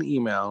deleted 1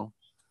 email,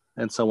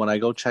 and so when I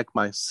go check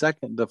my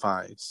second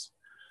device,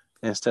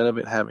 instead of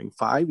it having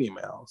 5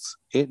 emails,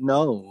 it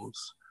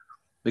knows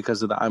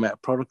because of the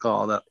IMAP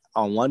protocol that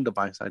on 1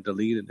 device I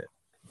deleted it.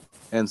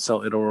 And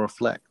so it'll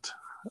reflect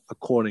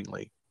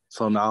accordingly.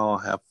 So now I'll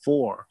have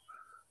 4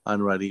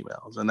 unread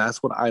emails. And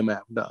that's what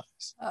IMAP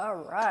does. All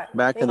right.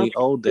 Back in the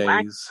old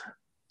days,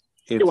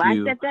 do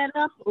I set that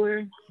up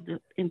or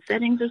in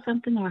settings or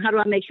something? Or how do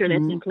I make sure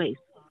that's in place?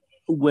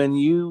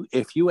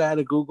 If you add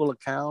a Google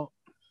account,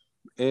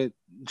 it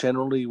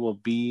generally will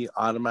be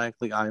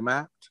automatically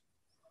IMAP'd.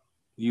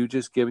 You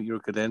just give it your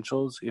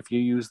credentials. If you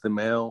use the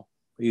mail,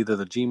 either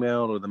the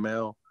Gmail or the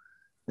Mail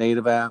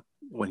native app,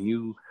 when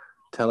you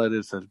tell it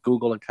it's a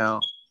Google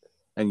account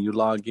and you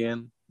log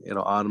in,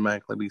 it'll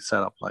automatically be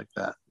set up like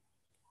that.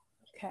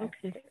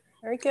 Okay.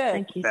 Very good.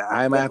 Thank you.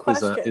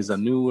 IMAP is a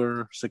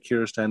newer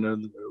secure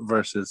standard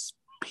versus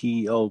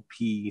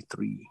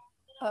POP3.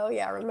 Oh,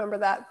 yeah, remember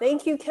that.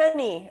 Thank you,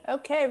 Kenny.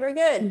 Okay, very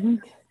good. Mm-hmm.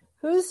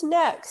 Who's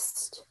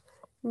next?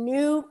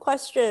 New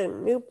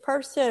question, new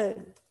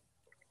person.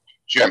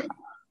 Jim.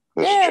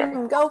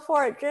 Jim, go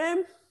for it,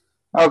 Jim.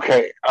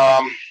 Okay.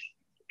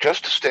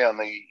 Just to stay on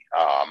the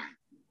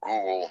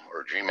Google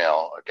or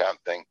Gmail account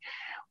thing,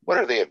 what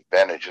are the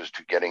advantages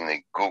to getting the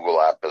Google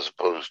app as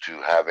opposed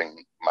to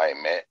having my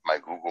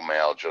Google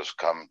Mail just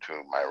come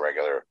to my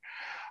regular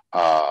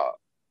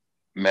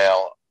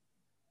mail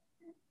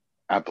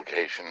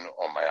application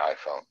on my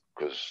iPhone?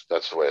 Because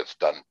that's the way it's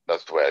done.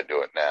 That's the way I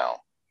do it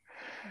now.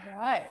 All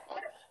right.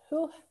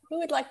 Who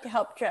would like to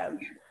help Jim?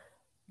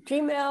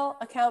 Gmail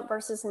account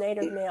versus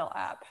native mail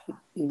app.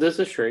 This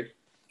is Shree.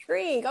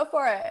 Shree, go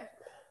for it.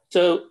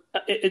 So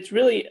it's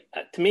really,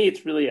 to me,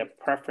 it's really a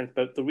preference.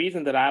 But the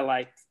reason that I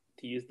like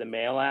to use the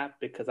mail app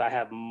because I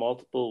have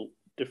multiple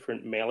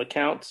different mail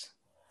accounts.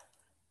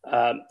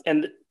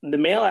 And the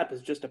mail app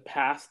is just a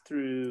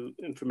pass-through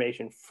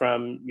information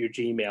from your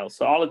Gmail.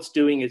 So all it's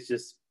doing is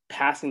just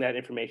passing that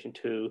information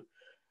to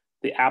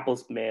the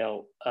Apple's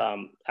mail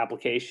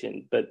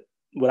application. But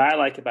what I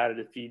like about it,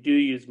 if you do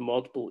use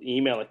multiple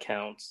email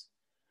accounts,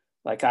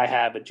 like I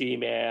have a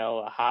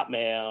Gmail, a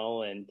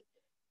Hotmail, and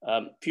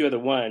a few other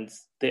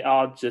ones, they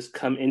all just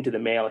come into the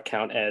mail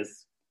account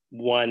as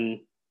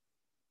one.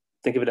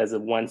 Think of it as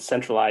one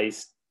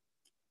centralized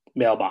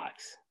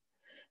mailbox.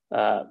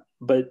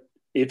 But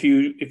if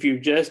you're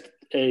just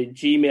a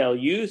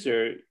Gmail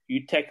user,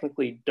 you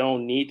technically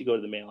don't need to go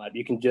to the mail app.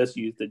 You can just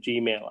use the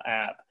Gmail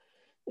app.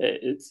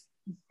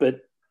 But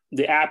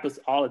the app is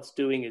all it's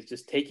doing is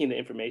just taking the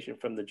information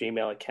from the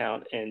Gmail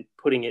account and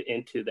putting it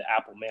into the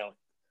Apple Mail.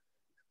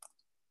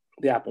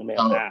 The Apple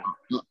Mail app.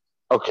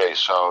 Okay,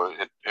 so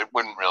it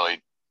wouldn't really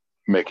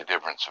make a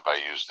difference if I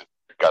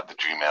got the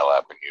Gmail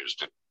app and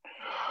used it.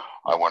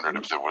 I wondered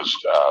if there was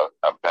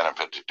a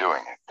benefit to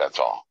doing it. That's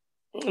all.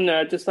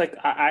 No, just like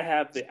I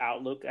have the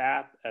Outlook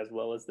app as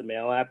well as the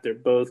Mail app. They're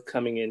both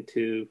coming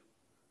into.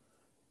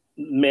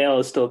 Mail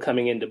is still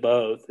coming into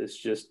both. It's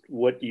just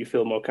what you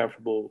feel more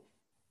comfortable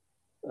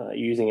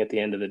using at the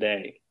end of the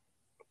day.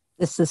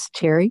 This is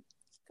Terry.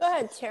 Go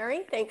ahead,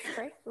 Terry. Thanks,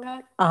 Terry. Go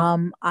ahead.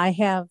 I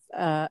have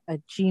a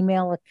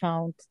Gmail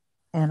account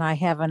and I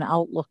have an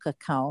Outlook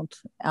account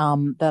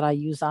that I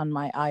use on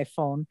my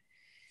iPhone.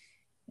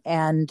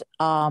 And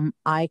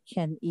I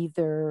can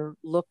either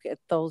look at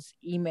those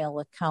email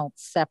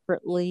accounts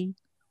separately,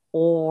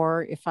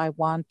 or if I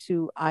want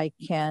to, I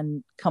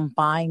can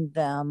combine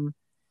them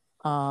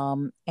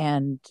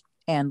and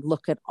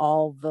look at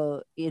all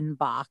the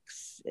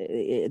inbox,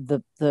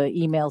 the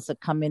emails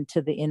that come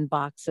into the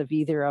inbox of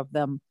either of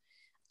them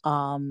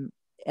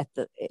at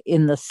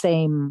the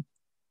same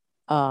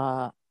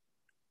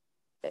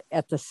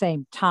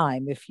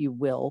time, if you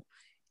will.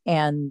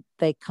 And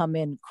they come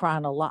in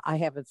I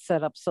have it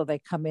set up so they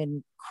come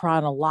in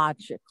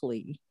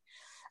chronologically,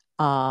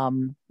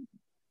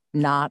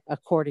 not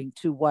according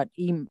to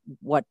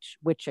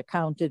which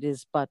account it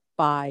is, but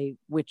by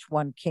which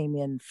one came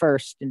in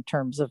first in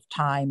terms of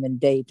time and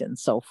date and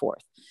so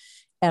forth.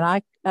 And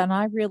I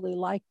really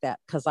like that,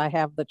 because I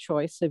have the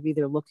choice of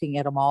either looking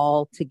at them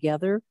all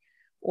together,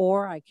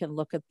 or I can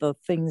look at the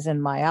things in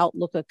my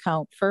Outlook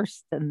account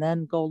first and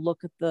then go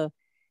look at the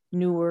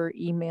newer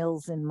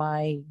emails in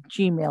my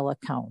Gmail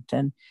account.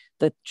 And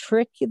the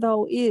trick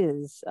though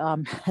is,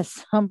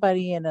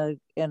 somebody in a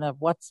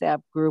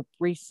WhatsApp group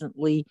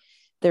recently,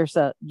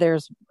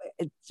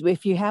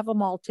 if you have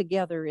them all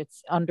together,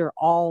 it's under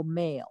all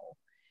mail.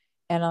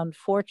 And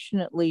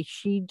unfortunately,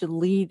 she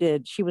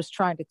was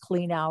trying to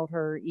clean out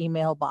her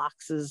email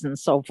boxes and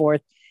so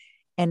forth,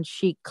 and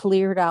she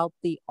cleared out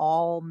the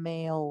all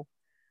mail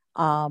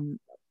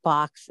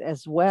box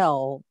as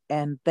well,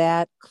 and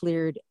that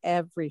cleared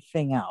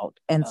everything out.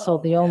 And so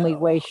the only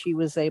way she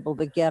was able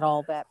to get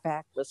all that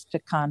back was to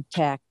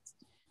contact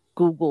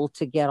Google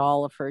to get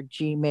all of her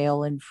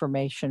Gmail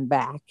information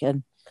back.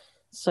 And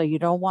so you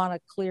don't want to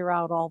clear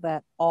out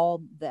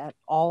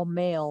all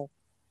mail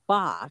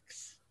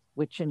box,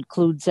 which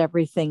includes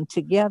everything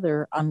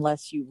together,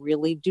 unless you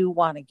really do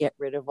want to get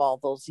rid of all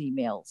those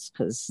emails,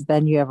 because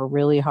then you have a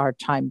really hard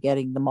time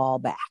getting them all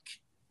back.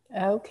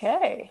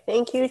 Okay,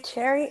 thank you,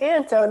 Terry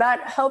Ann. So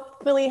that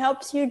really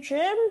helps you,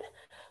 Jim.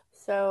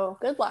 So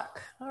good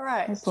luck. All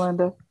right. It's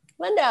Linda.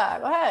 Linda,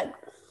 go ahead.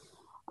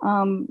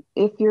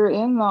 If you're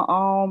in the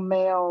all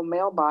mail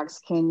mailbox,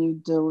 can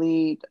you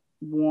delete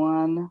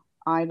one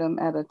item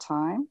at a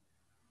time?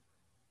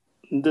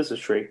 This is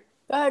Tree.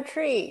 Go ahead,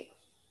 Tree.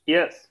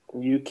 Yes,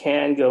 you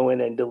can go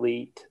in and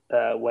delete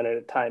one at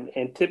a time.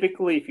 And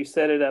typically, if you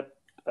set it up,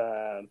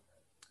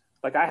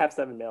 like I have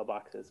 7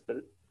 mailboxes, but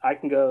I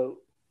can go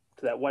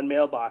to that one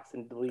mailbox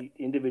and delete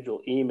individual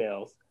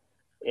emails.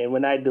 And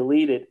when I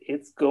delete it,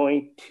 it's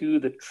going to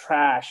the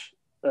trash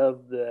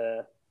of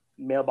the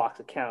mailbox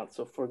account.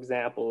 So for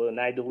example, when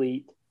I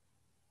delete,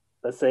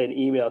 let's say an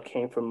email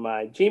came from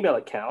my Gmail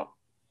account,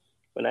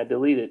 when I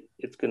delete it,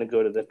 it's going to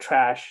go to the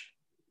trash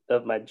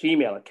of my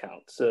Gmail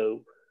account.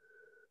 So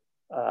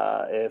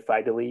if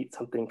I delete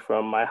something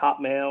from my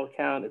Hotmail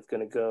account, it's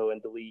going to go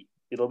and delete,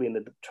 it'll be in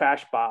the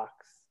trash box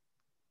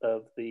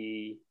of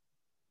the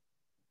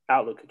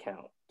Outlook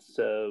account.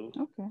 So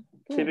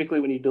typically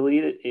when you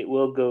delete it, it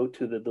will go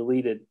to the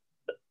deleted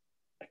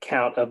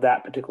account of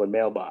that particular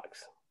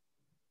mailbox.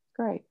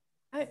 Great.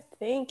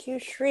 Thank you,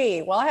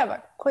 Shri. Well, I have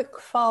a quick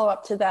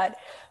follow-up to that.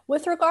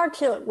 With regard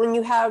to when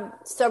you have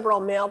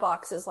several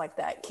mailboxes like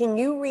that, can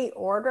you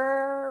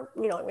reorder?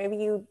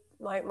 Maybe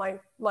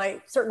my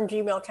certain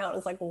Gmail account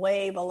is like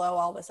way below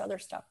all this other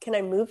stuff. Can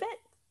I move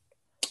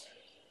it?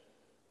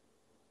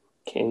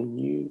 Can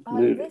you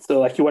move it?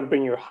 So like you want to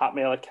bring your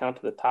Hotmail account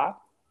to the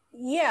top?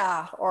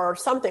 Yeah, or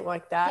something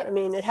like that. I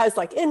mean, it has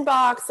like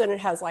inbox and it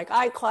has like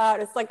iCloud.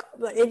 It's like,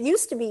 it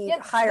used to be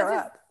higher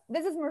up.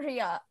 This is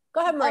Maria.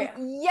 Go ahead, Maria.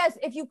 Yes,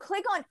 if you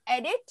click on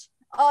edit,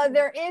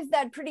 there is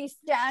that pretty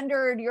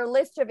standard, your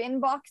list of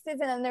inboxes,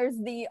 and then there's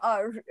the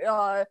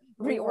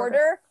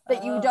reorder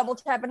that you double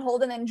tap and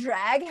hold and then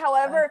drag.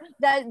 However,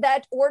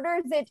 that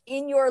orders it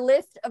in your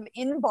list of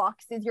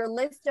inboxes, your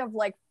list of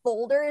like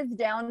folders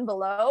down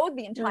below,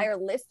 the entire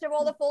list of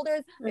all the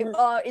folders.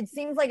 It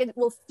seems like it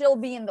will still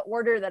be in the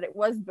order that it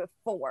was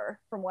before,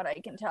 from what I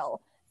can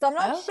tell. So I'm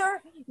not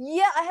sure.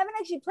 Yeah, I haven't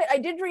actually played. I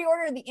did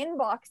reorder the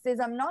inboxes.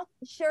 I'm not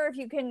sure if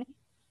you can.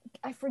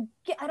 I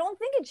forget. I don't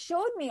think it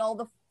showed me all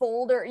the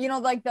folder.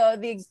 Like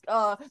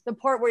the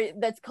part where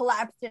that's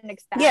collapsed and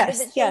expanded.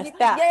 Yes,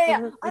 that. Yeah.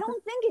 Mm-hmm. I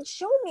don't think it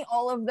showed me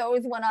all of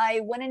those when I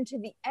went into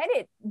the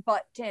edit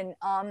button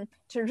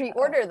to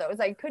reorder those.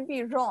 I could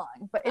be wrong,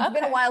 but it's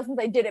been a while since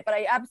I did it. But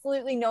I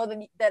absolutely know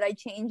that I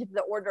changed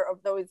the order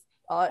of those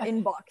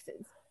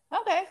inboxes.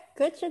 Okay,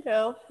 good to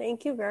know.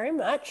 Thank you very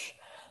much.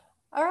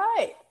 All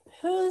right,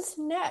 who's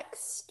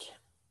next?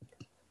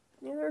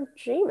 These are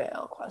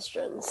Gmail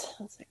questions.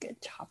 That's a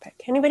good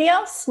topic. Anybody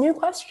else? New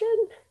question?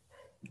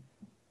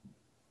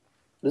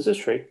 This is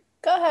Tree.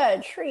 Go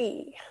ahead,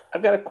 Tree.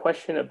 I've got a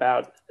question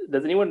about,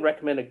 does anyone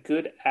recommend a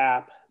good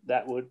app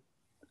that would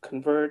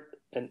convert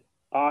an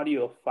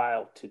audio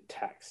file to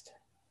text?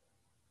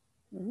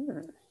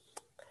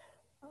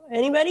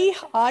 Anybody?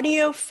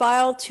 Audio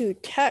file to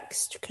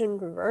text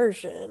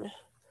conversion.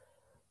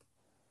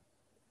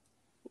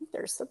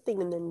 There's something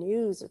in the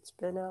news that's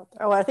been out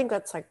there. Oh, I think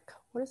that's like,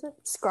 what is it?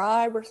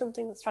 Scribe or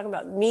something that's talking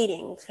about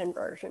meeting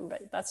conversion,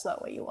 but that's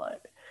not what you want.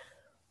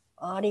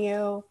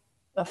 Audio,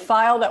 a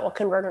file that will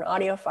convert an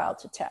audio file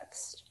to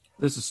text.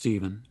 This is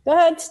Steven. Go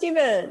ahead,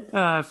 Steven.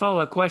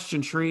 Follow-up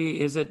question, Tree.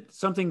 Is it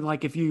something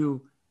like if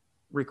you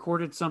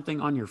recorded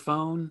something on your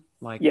phone,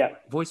 like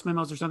voice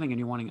memos or something, and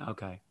you're wanting,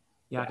 okay.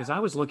 Yeah, because I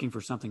was looking for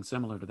something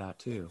similar to that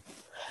too.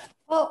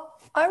 Well,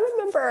 I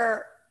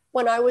remember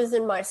when I was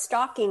in my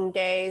stalking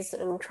days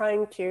and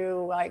trying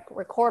to like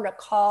record a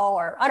call,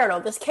 or I don't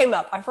know, this came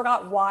up. I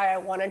forgot why I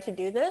wanted to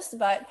do this,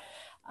 but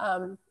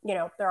you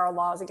know, there are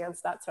laws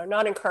against that, so I'm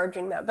not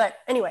encouraging that. But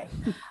anyway,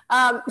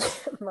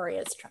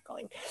 Maria's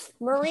chuckling.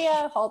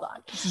 Maria, hold on.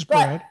 This is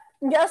Brad.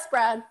 Yes,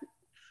 Brad.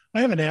 I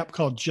have an app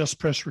called Just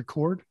Press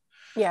Record.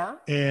 Yeah.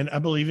 And I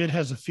believe it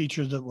has a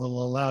feature that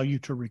will allow you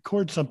to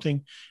record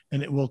something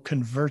and it will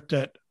convert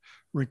that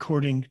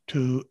recording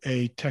to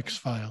a text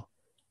file.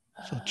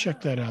 So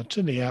check that out. It's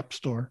in the App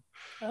Store.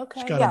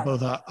 Okay. It's got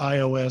both an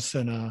iOS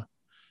and a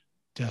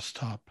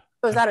desktop.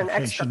 So is that an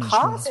extra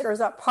cost or is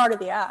that part of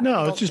the app?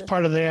 No, it's just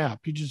part of the app.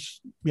 You just,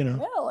 you know.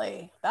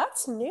 Really?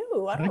 That's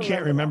new. I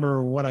can't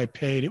remember what I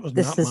paid. It was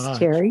This not is much.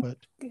 Terry. But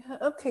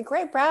Okay,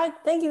 great, Brad.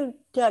 Thank you.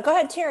 Go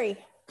ahead, Terry.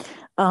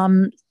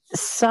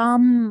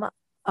 Some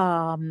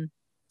what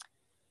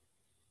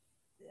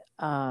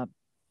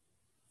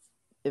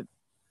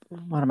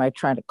am I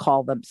trying to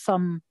call them?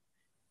 Some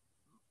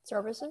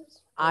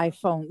services?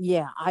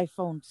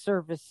 iPhone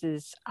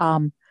services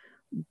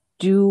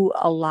do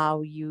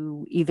allow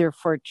you either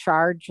for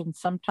charge and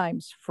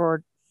sometimes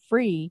for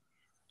free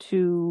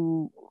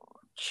to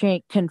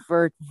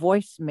convert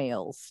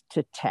voicemails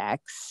to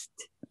text.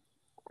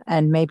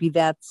 And maybe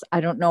that's,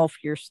 I don't know if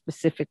you're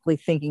specifically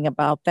thinking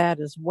about that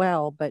as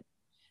well, but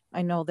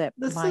I know that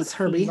my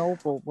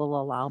T-Mobile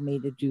will allow me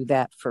to do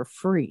that for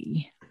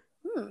free.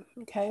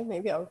 Okay,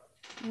 maybe a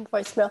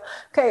voicemail.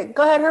 Okay,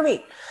 go ahead,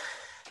 Herbie.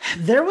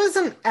 There was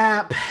an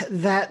app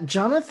that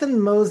Jonathan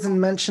Mosen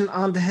mentioned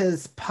onto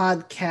his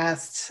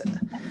podcast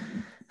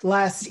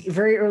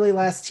very early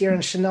last year,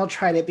 and Chanel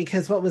tried it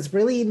because what was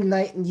really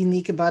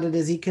unique about it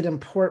is you could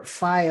import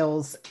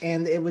files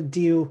and it would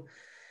do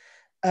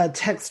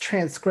text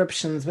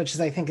transcriptions, which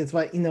is, I think, is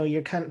what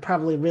you're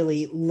probably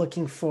really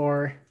looking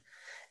for.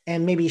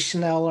 And maybe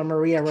Chanel or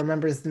Maria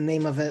remembers the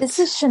name of it. This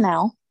is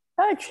Chanel.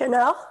 Hi,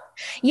 Chanel.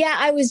 Yeah,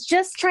 I was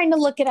just trying to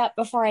look it up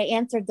before I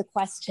answered the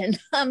question.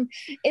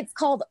 It's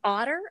called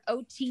Otter,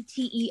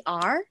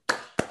 OTTER.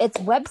 It's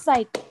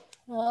website.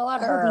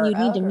 Otter. You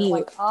need to mute.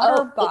 Like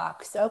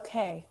OtterBox.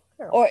 Okay.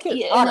 Or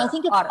and I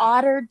think it's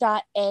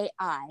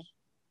otter.ai.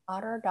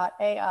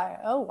 Otter.ai.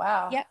 Oh,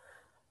 wow. Yep.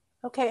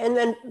 Okay, and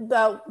then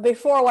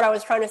before what I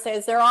was trying to say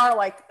is there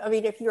are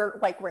if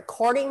you're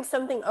recording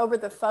something over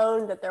the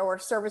phone, that there were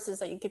services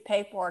that you could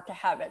pay for to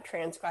have it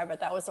transcribe it.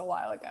 That was a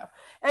while ago.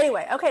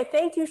 Anyway, okay,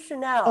 thank you,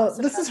 Chanel. Oh,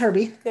 this is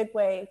Herbie. Good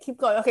way. Keep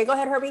going. Okay, go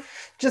ahead, Herbie.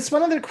 Just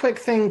one other quick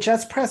thing.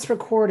 Just Press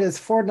Record is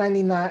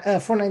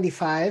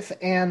 $4.95,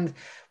 and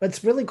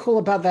what's really cool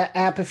about that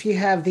app, if you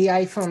have the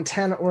iPhone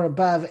 10 or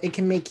above, it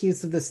can make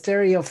use of the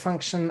stereo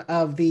function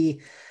of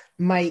the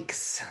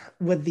mics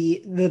with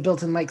the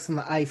built-in mics on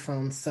the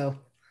iPhone. So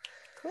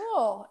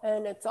cool.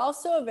 And it's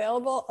also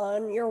available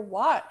on your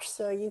watch,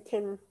 so you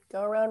can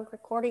go around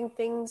recording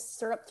things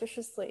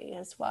surreptitiously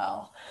as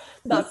well.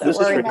 Not that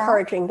we're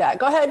encouraging that.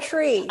 Go ahead,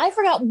 Shree. I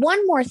forgot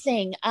one more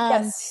thing.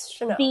 Yes,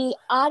 Chanel. The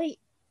audio.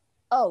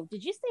 Oh,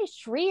 did you say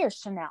Shree or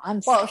Chanel?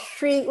 Well,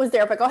 Shree was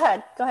there, but go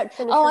ahead. Finish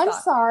your I'm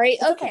thought. sorry.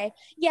 Okay.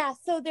 Yeah.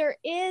 So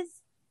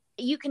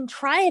you can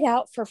try it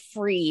out for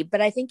free, but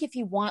I think if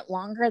you want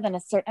longer than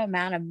a certain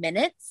amount of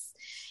minutes,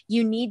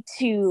 you need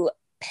to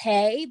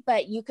pay,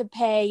 but you could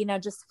pay,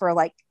 just for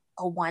like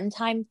a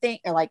one-time thing,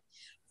 or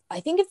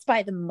I think it's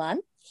by the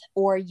month,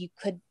 or you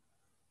could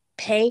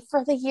pay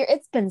for the year.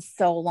 It's been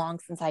so long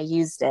since I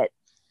used it.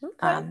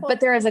 Okay, but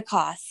there is a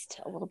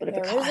cost, a little bit of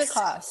a cost. There is a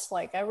cost,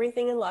 like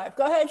everything in life.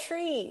 Go ahead,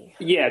 Shree.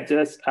 Yeah,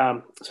 just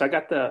so I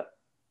got the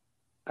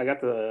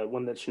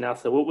one that Chanel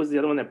said. What was the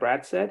other one that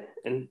Brad said?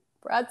 And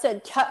Brad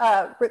said,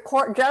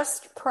 record,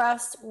 just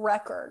press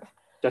record.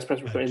 Just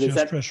press record.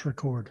 Press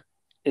record.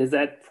 Is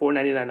that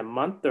 $4.99 a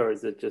month, or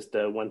is it just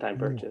a one-time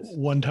purchase?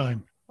 One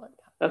time.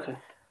 Okay.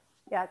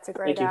 Yeah, it's a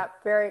great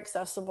app. Very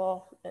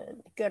accessible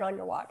and good on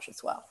your watch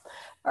as well.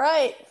 All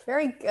right.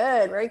 Very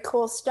good. Very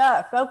cool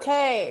stuff.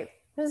 Okay.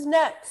 Who's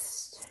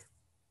next?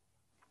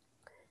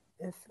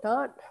 If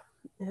not,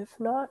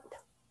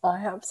 I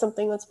have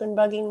something that's been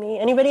bugging me.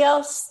 Anybody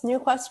else? New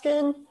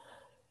question?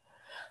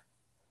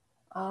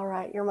 All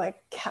right, you're my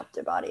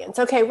captive audience.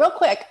 Okay, real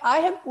quick.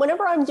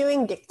 Whenever I'm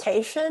doing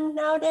dictation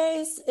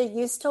nowadays, it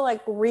used to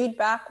read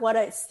back what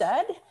I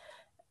said,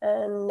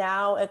 and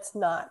now it's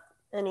not.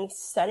 Any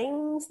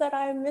settings that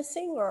I'm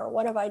missing, or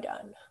what have I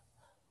done?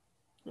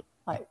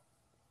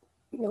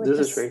 This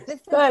is Shree.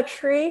 Go ahead,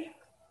 Shree.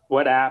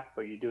 What app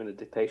are you doing the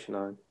dictation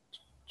on?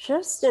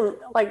 Just in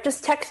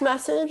just text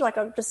message.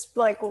 I'm just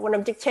when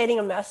I'm dictating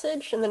a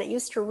message, and then it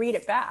used to read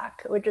it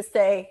back. It would just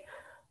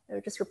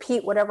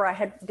repeat whatever I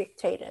had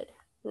dictated.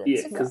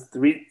 Yeah,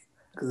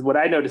 because what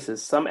I notice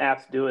is some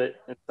apps do it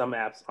and some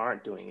apps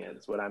aren't doing it.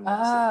 Is what I'm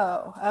noticing.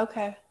 Oh,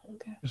 okay.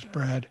 It's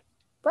Brad.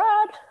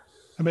 Brad.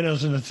 I've been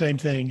noticing the same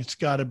thing. It's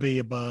got to be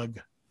a bug.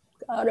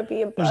 Gotta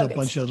be a bug. There's a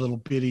bunch of little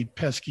bitty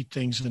pesky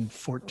things in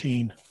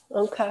 14.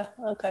 Okay.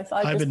 So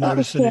I've been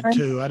noticing it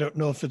too. I don't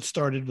know if it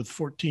started with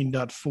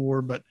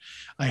 14.4, but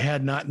I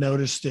had not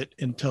noticed it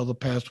until the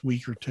past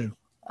week or two.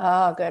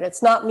 Oh, good.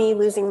 It's not me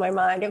losing my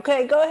mind.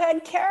 Okay, go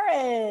ahead,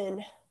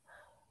 Karen.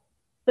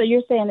 So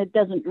you're saying it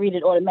doesn't read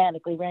it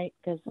automatically, right?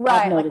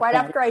 Right, like right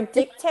after I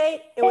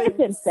dictate, it's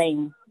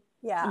insane.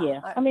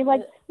 Yeah. I mean,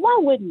 like, why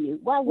wouldn't you?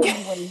 Why wouldn't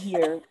you want to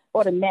hear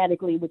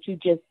automatically what you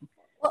just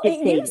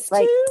dictated?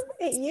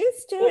 It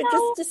used to. It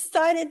just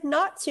decided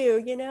not to,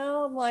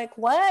 I'm like,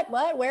 what?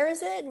 Where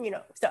is it? And,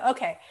 so,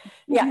 okay.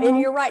 Yeah, and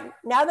you're right.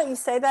 Now that you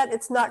say that,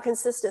 it's not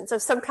consistent. So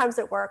sometimes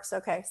it works.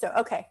 Okay. So,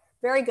 okay.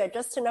 Very good.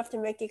 Just enough to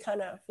make you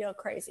kind of feel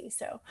crazy.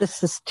 So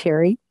this is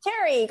Terry.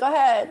 Terry, go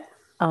ahead.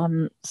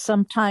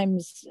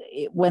 Sometimes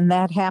when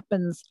that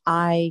happens,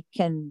 I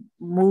can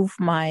move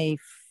my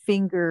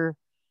finger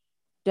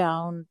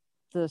down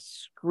the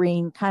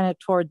screen kind of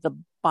toward the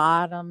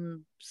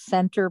bottom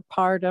center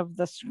part of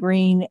the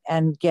screen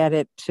and get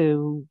it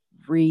to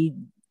read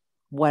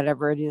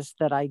whatever it is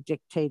that I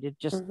dictated,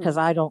 just because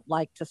I don't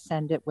like to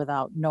send it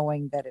without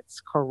knowing that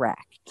it's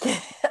correct.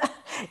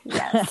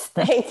 Yes,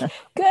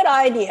 good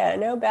idea.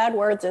 No bad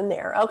words in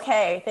there.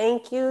 Okay,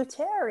 thank you,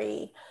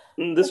 Terry.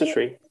 This is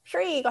Shree.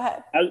 Shree, go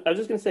ahead. I was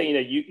just going to say,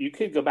 you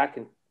could go back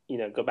and,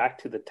 go back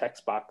to the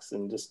text box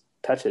and just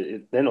touch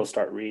it. Then it'll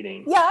start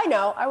reading. Yeah, I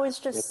know. I was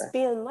just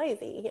being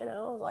lazy,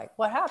 like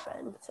what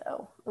happened?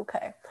 So,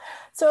 okay.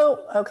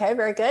 So, okay,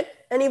 very good.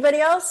 Anybody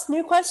else?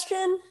 New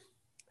question?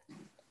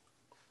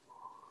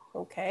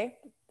 Okay.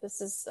 This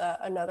is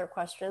another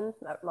question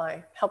that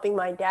helping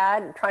my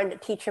dad and trying to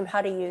teach him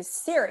how to use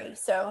Siri.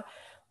 So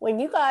when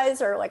you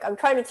guys are I'm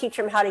trying to teach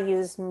him how to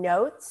use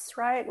notes,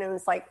 right? And it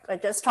was I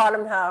just taught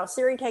him how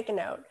Siri take a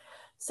note.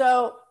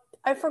 So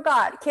I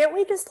forgot, can't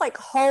we just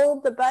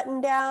hold the button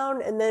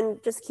down and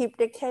then just keep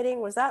dictating?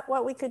 Was that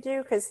what we could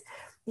do? Because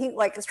he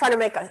is trying to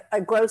make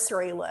a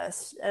grocery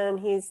list and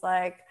he's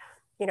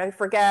he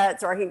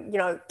forgets or he,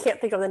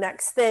 can't think of the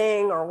next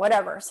thing or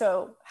whatever.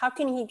 So how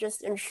can he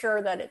just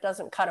ensure that it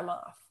doesn't cut him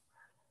off?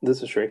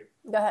 This is Shree.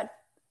 Go ahead.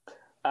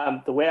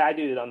 The way I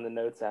do it on the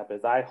Notes app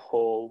is I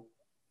hold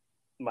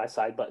my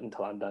side button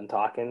until I'm done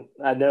talking.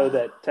 I know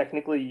that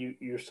technically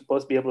you're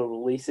supposed to be able to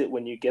release it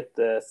when you get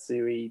the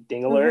Siri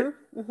ding alert,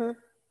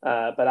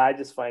 but I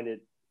just find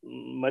it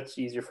much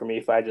easier for me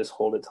if I just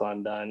hold it till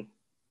I'm done.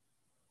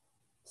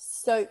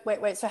 So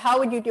wait. So how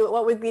would you do it?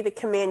 What would be the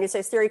command? You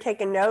say Siri, take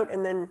a note,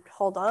 and then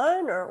hold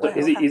on, or what?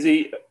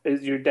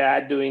 Is your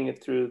dad doing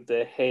it through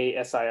the Hey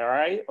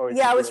SIRI? Or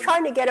I was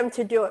trying to get him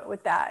to do it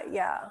with that.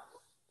 Yeah.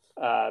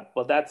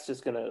 Well, that's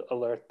just going to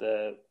alert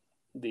the.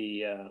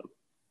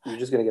 You're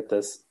just going to get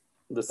the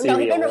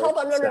Siri. No, hold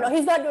on. No.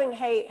 He's not doing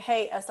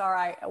Hey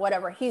SRI,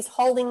 whatever. He's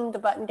holding the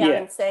button down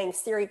and saying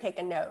Siri, take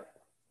a note.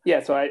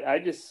 Yeah. So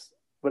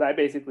what I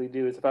basically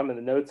do is if I'm in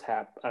the Notes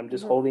app, I'm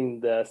just holding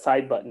the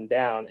side button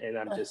down and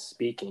I'm just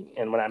speaking.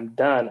 And when I'm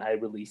done, I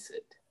release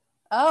it.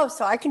 Oh,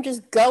 so I can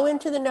just go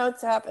into the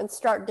Notes app and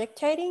start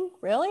dictating?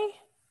 Really?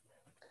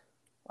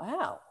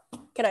 Wow.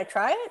 Can I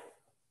try it?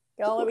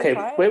 Y'all let me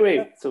try it?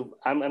 Wait. So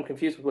I'm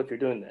confused with what you're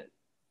doing then.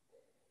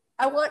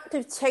 I want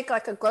to take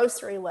a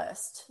grocery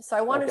list. So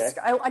I want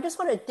I just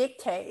want to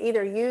dictate,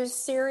 either use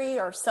Siri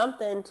or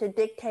something to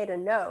dictate a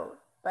note.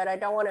 But I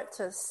don't want it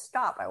to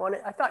stop.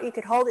 I thought you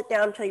could hold it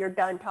down until you're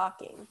done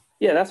talking.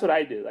 Yeah, that's what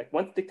I do.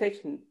 Once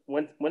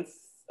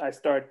I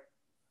start.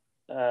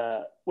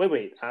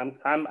 Wait.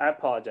 I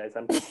apologize.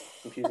 I'm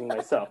confusing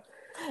myself.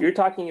 You're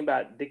talking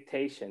about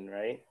dictation,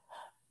 right?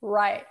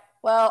 Right.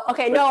 Well,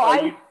 okay.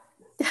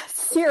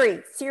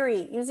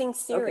 Siri, using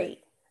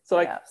Siri.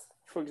 Okay. So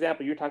for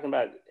example, you're talking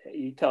about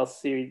you tell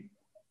Siri,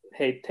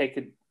 "Hey, take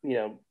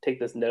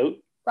this note."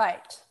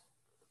 Right.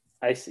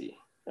 I see.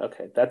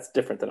 Okay, that's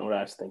different than what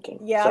I was thinking.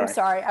 Yeah,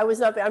 sorry.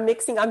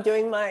 I'm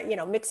doing my,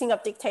 mixing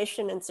up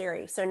dictation and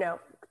Siri. So no,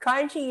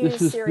 trying to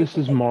use Siri. This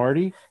is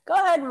Marty. Go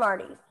ahead,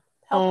 Marty.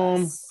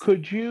 Help us.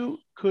 Could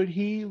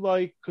he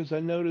because I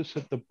noticed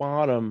at the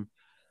bottom,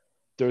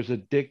 there's a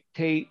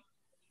dictate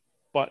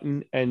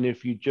button. And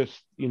if you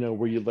just,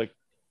 where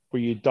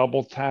you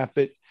double tap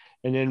it.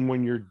 And then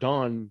when you're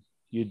done,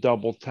 you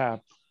double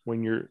tap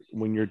when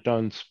you're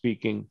done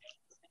speaking.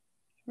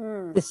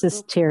 This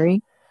is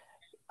Terry.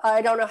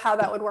 I don't know how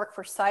that would work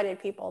for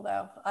sighted people,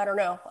 though. I don't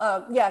know.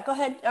 Yeah, go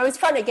ahead. I was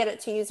trying to get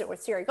it to use it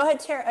with Siri. Go ahead,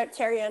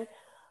 Terry Ann.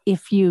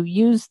 If you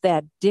use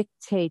that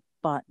dictate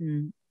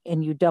button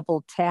and you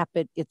double tap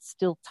it, it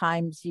still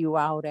times you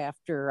out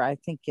after, I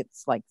think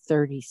it's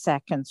 30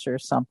 seconds or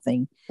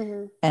something.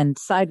 Mm-hmm. And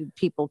sighted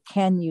people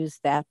can use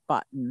that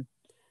button.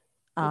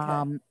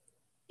 Okay.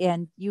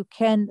 And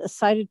a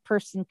sighted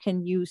person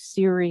can use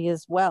Siri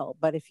as well.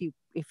 But if you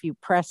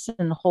press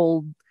and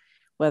hold,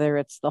 whether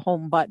it's the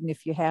home button,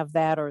 if you have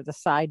that, or the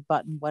side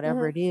button,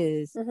 whatever it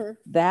is,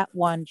 that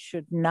one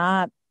should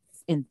not,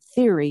 in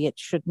theory, it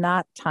should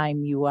not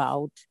time you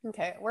out.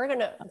 Okay, we're going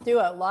to do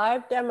a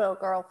live demo,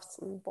 girls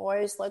and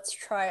boys. Let's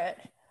try it.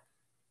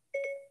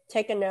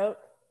 Take a note.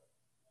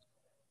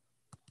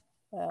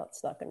 Well,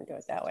 it's not going to do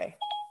it that way.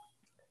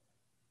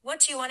 What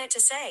do you want it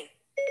to say?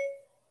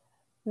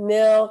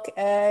 Milk,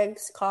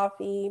 eggs,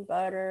 coffee,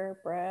 butter,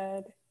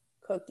 bread,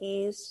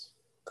 cookies,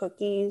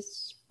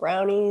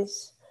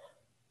 brownies.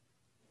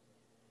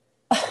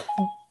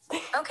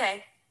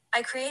 Okay,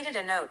 I created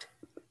a note.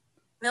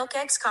 Milk,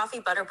 eggs, coffee,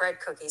 butter, bread,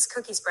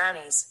 cookies,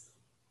 brownies.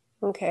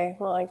 Okay,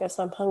 well, I guess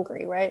I'm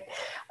hungry, right?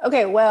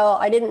 Okay, well,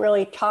 I didn't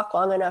really talk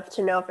long enough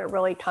to know if it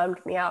really timed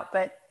me out,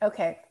 but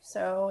okay,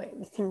 so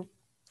you can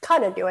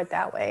kind of do it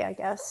that way, I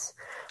guess.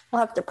 We'll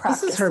have to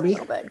practice This is Herbie. a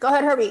little bit. Go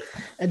ahead, Herbie.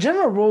 A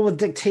general rule with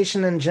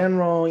dictation in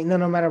general,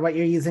 no matter what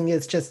you're using,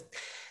 is just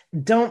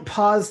don't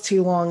pause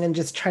too long and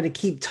just try to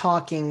keep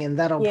talking, and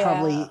that'll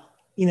probably,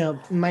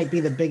 might be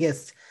the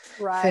biggest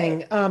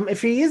thing.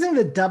 If you're using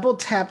the double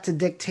tap to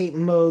dictate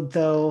mode,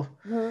 though,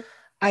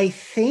 I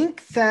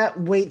think that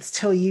waits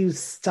till you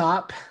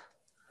stop.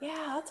 Yeah,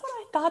 that's what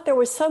I thought. There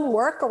was some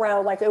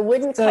workaround, like it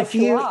wouldn't cut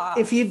you off.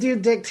 If you do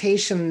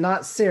dictation,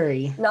 not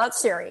Siri. Not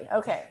Siri,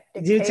 okay.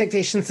 Do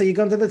dictation, so you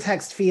go into the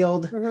text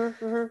field,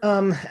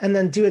 and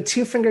then do a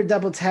 2-finger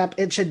double tap.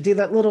 It should do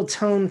that little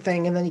tone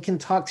thing, and then you can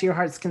talk to your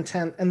heart's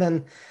content, and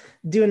then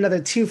do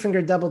another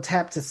 2-finger double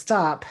tap to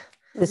stop.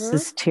 This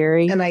is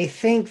Terry. And I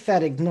think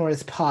that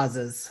ignores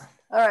pauses.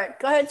 All right,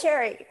 go ahead,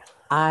 Terry.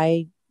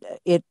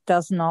 It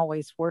doesn't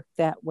always work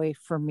that way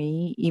for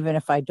me. Even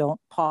if I don't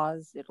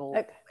pause, it'll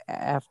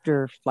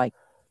after like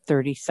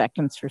 30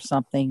 seconds or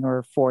something,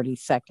 or 40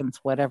 seconds,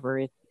 whatever,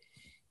 it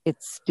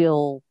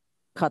still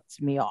cuts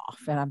me off.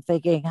 And I'm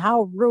thinking,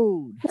 how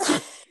rude.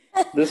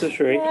 This is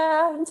Shree.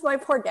 Yeah, it's my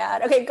poor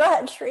dad. Okay, go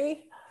ahead,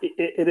 Shree.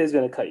 It is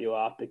going to cut you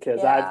off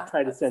because I've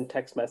tried to send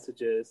text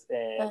messages,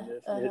 and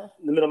in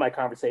the middle of my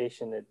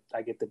conversation,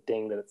 I get the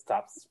ding that it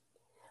stops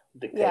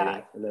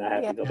dictating, and then I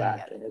have to go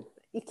back.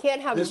 You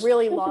can't have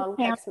really long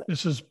text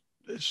messages.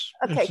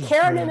 Okay,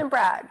 Karen and then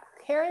Brad.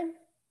 Karen?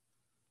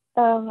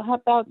 How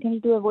about, can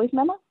you do a voice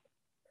memo?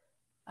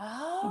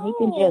 Oh. And he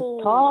can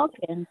just talk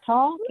and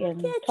talk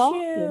and talk. We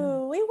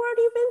weren't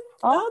even.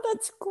 Oh,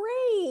 that's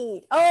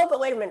great. Oh, but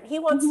wait a minute. He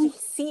wants to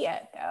see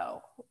it,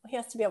 though. He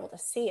has to be able to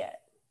see it.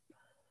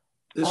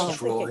 This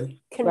is Roy.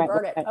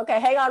 Convert it. Okay,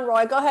 hang on,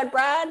 Roy. Go ahead,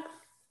 Brad.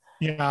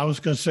 Yeah, I was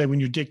going to say, when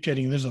you're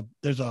dictating, there's a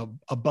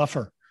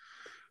buffer.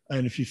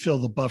 And if you fill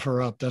the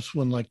buffer up, that's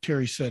when, like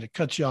Terry said, it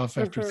cuts you off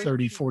after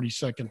 30, 40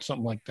 seconds,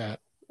 something like that.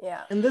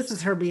 Yeah. And this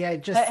is Herbie. I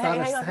just thought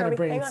I had a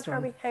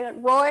brainstorm. Hang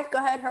on. Roy, go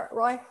ahead,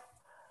 Roy.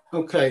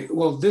 Okay,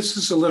 well, this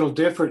is a little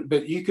different,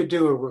 but you could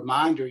do a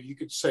reminder. You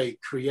could say,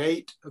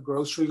 create a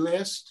grocery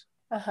list.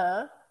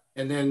 Uh-huh.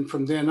 And then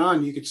from then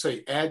on, you could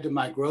say, add to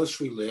my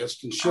grocery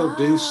list, and she'll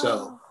do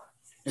so.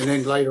 And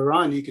then later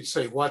on, you could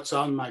say, what's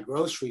on my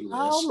grocery list?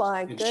 Oh,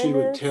 my goodness. And she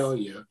would tell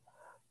you.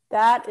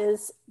 That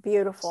is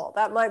beautiful.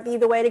 That might be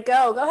the way to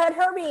go. Go ahead,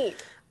 Herbie.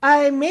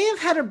 I may have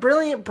had a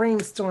brilliant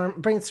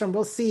brainstorm.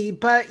 We'll see.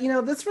 But,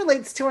 this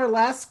relates to our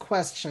last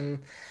question.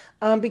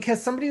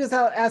 Because somebody was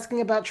out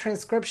asking about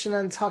transcription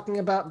and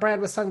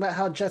Brad was talking about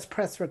how Just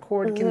Press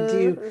Record can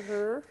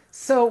do.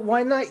 So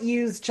why not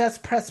use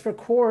Just Press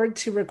Record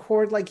to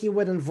record like you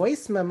would in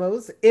voice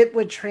memos? It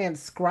would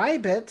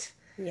transcribe it.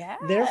 Yeah.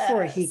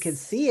 Therefore, he could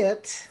see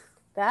it.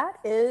 That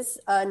is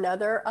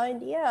another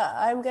idea.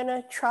 I'm going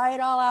to try it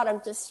all out.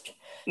 I'm just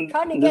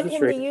trying to get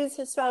him to use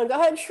his phone. Go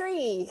ahead,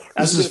 Shree.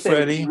 This is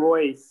Freddie.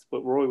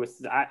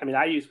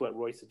 I use what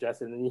Roy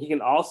suggested, and he can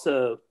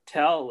also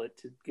tell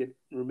it to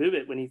remove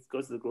it when he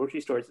goes to the grocery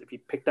stores. If he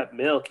picked up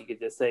milk, he could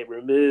just say,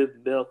 remove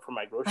milk from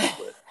my grocery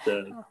list.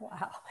 Oh,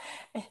 wow.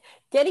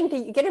 Get him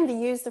to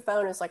use the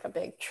phone is like a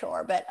big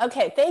chore. But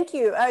okay, thank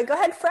you. Go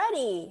ahead,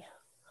 Freddie.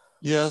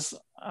 Yes,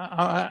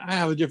 I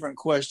have a different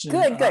question.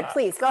 Good.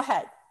 Please, go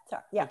ahead.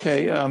 Sorry. Yeah.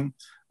 Okay.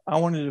 I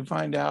wanted to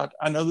find out.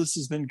 I know this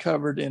has been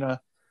covered in a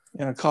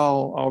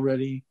call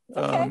already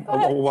a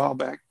while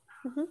back.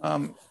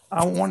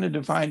 I wanted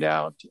to find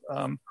out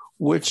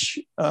which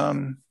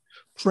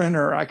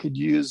printer I could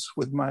use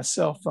with my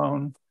cell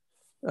phone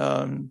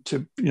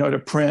to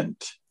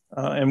print,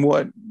 and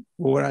what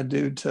would I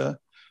do to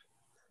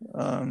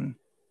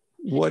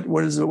what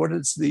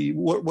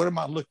am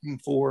I looking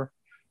for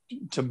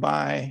to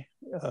buy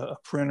a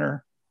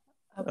printer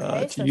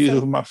to use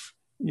with my.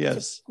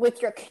 Yes.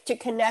 To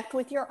connect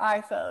with your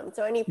iPhone.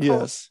 So any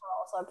peripherals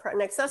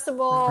on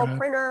accessible,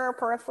 printer,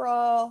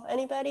 peripheral,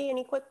 anybody?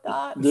 Any quick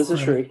thoughts? This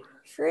is Shree.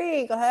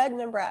 Shree, go ahead, and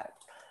then Brad.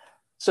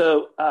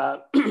 So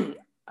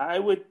I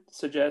would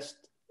suggest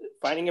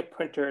finding a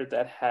printer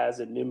that has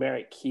a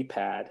numeric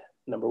keypad,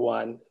 number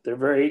one. They're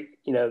very,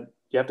 you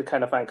have to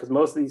kind of find, because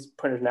most of these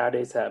printers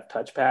nowadays have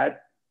touchpad,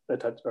 a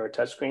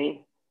touch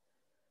screen.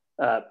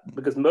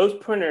 Because most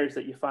printers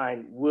that you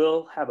find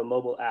will have a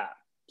mobile app.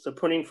 So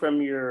printing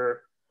from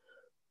your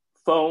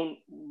phone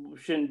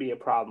shouldn't be a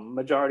problem.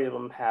 Majority of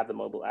them have the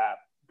mobile app.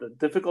 The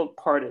difficult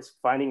part is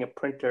finding a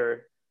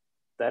printer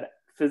that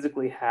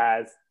physically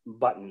has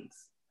buttons.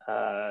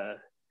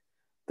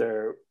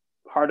 They're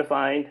hard to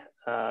find.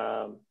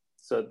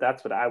 So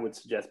that's what I would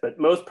suggest. But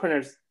most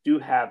printers do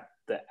have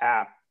the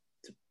app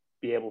to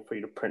be able for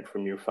you to print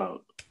from your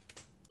phone.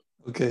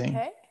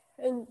 Okay.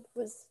 And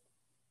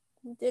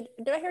did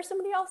I hear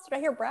somebody else? Did I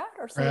hear Brad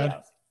or somebody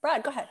else?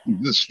 Brad, go ahead.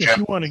 This if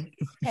you want to,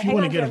 if you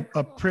want to get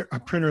Jim. a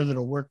printer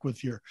that'll work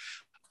with your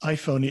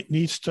iPhone, it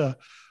needs to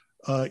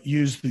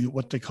use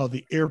what they call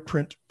the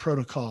AirPrint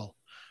protocol,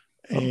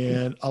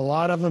 and a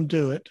lot of them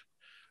do it.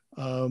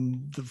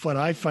 What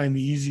I find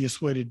the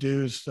easiest way to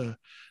do is to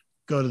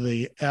go to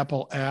the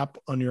Apple app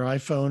on your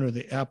iPhone or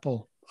the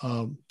Apple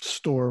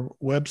store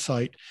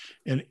website,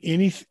 and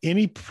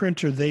any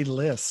printer they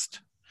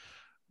list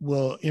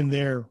will in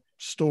their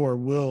store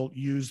will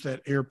use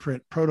that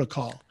AirPrint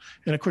protocol.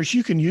 And of course,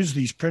 you can use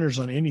these printers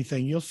on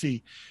anything. You'll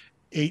see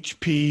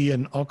HP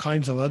and all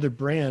kinds of other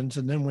brands,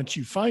 and then once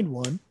you find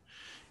one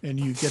and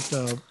you get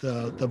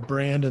the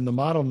brand and the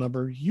model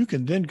number, you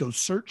can then go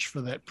search for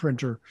that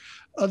printer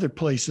other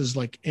places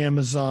like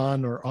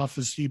Amazon or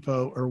Office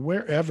Depot or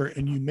wherever,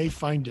 and you may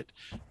find it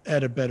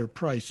at a better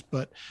price.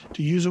 But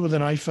to use it with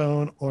an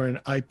iPhone or an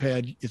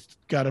iPad, it's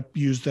got to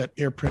use that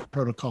AirPrint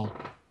protocol.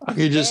 I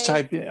could just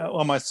type in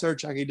on my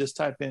search. I could just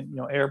type in,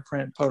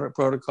 AirPrint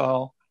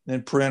protocol,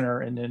 then printer,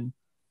 and then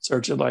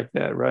search it like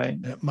that, right?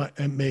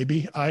 And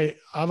maybe I've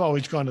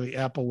always gone to the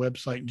Apple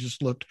website and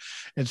just looked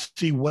and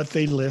see what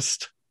they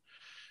list,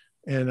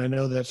 and I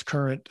know that's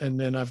current. And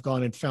then I've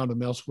gone and found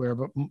them elsewhere.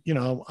 But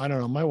I don't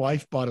know. My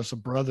wife bought us a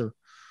brother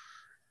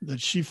that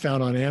she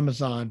found on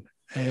Amazon,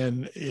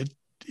 and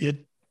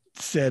it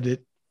said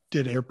it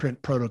did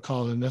AirPrint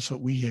protocol, and that's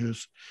what we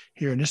use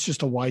here. And it's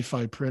just a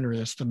Wi-Fi printer.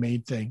 That's the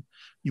main thing.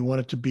 You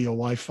want it to be a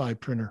Wi-Fi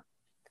printer.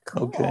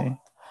 Cool. Okay.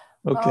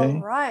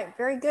 All right.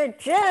 Very good.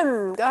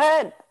 Jim, go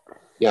ahead.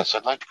 Yes,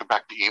 I'd like to go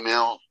back to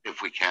email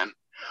if we can.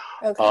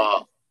 Okay.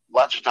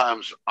 Lots of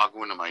times I'll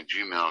go into my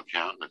Gmail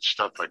account and it's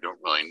stuff I don't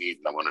really need,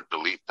 and I want to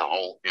delete the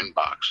whole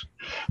inbox.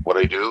 What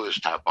I do is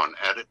tap on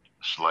edit,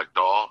 select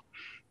all,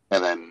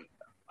 and then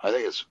I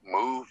think it's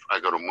move.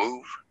 I go to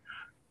move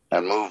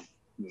and move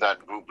that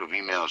group of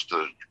emails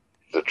to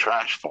the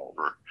trash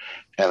folder,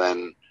 and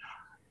then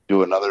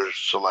do another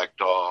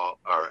select all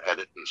or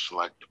edit and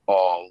select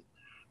all,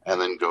 and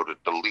then go to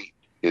delete.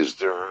 Is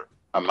there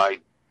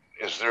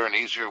an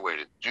easier way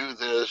to do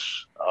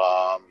this?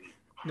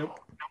 Nope.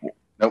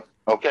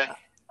 Okay.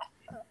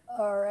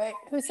 All right.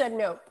 Who said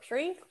no?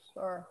 Shree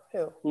or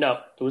who? No,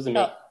 it wasn't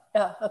me.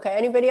 Oh, okay.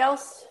 Anybody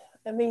else?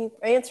 Any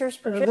answers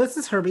for Jim? This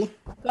is Herbie.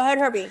 Go ahead,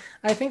 Herbie.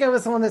 I think I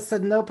was the one that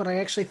said no, but I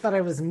actually thought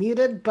I was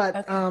muted.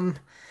 But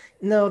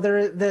no,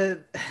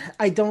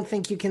 I don't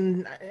think you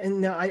can.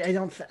 No, I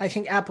don't. I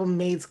think Apple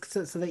made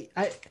so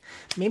that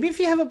maybe if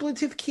you have a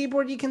Bluetooth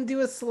keyboard, you can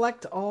do a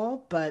select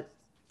all. But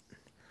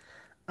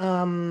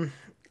I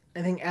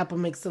think Apple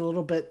makes it a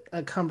little bit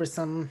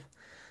cumbersome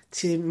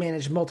to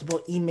manage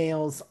multiple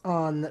emails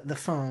on the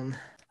phone.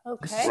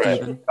 Okay.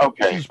 Right.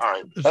 Okay. All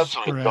right. That's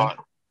what I thought.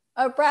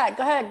 Oh, Brad,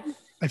 go ahead.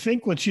 I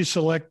think once you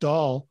select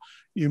all,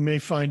 you may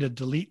find a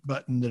delete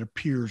button that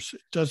appears.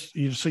 It does,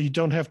 so you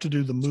don't have to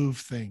do the move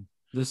thing.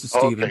 This is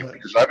Steven. Okay,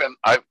 because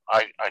I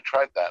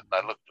tried that, and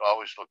I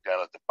always looked down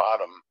at the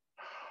bottom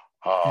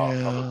of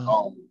the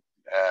phone,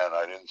 and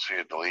I didn't see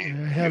a delete.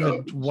 I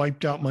haven't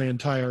wiped out my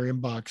entire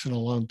inbox in a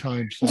long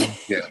time. So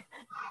yeah,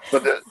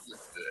 but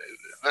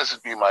this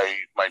would be my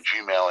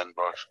Gmail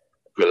inbox,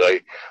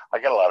 because I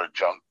get a lot of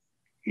junk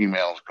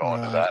emails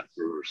going to that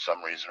for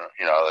some reason.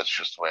 That's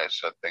just the way I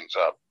set things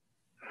up.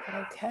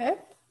 Okay.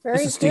 Very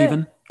this is good.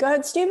 Steven. Go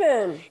ahead,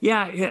 Steven.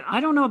 Yeah, I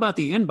don't know about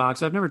the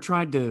inbox. I've never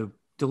tried to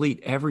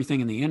delete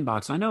everything in the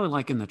inbox. I know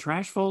like in the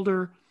trash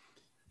folder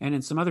and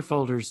in some other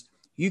folders,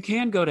 you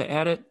can go to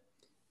edit,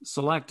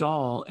 select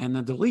all, and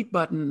the delete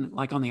button,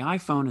 like on the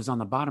iPhone, is on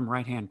the bottom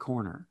right-hand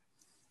corner.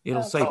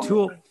 It'll say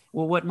tool.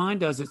 Well, what mine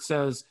does, it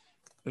says,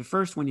 at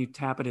first when you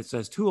tap it, it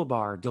says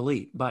toolbar,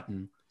 delete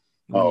button.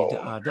 And when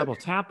you double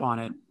tap on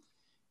it,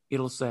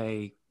 it'll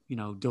say,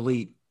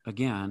 delete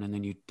again, and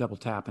then you double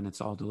tap and it's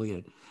all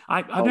deleted.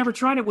 I've never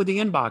tried it with the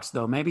inbox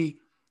though. Maybe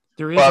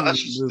there is. Well,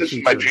 this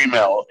is my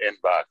Gmail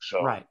inbox,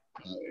 so right.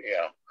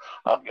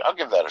 I'll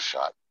give that a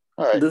shot.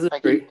 All right, this is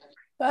great.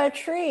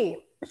 Tree.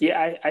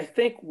 Yeah, I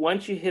think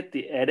once you hit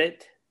the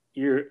edit,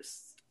 your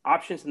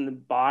options in the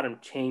bottom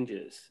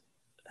changes.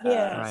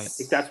 Yes. I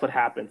think that's what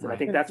happens, and I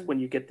think that's when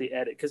you get the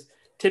edit. Because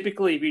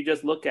typically, if you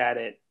just look at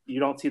it, you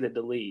don't see the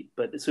delete.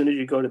 But as soon as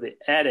you go to the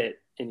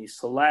edit and you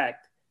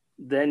select,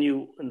 then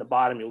in the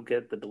bottom you'll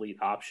get the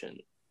delete option.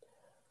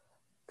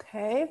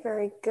 Okay,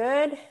 very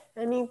good.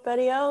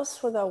 Anybody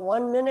else with a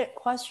 1-minute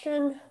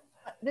question?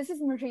 This is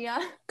Maria.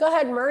 Go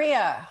ahead,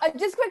 Maria.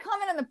 Just quick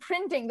comment on the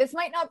printing. This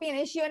might not be an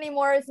issue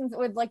anymore since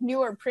with like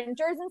newer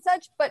printers and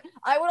such, but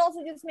I would also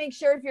just make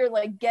sure if you're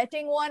like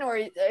getting one or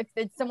if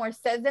it somewhere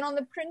says it on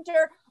the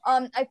printer,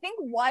 I think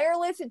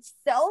wireless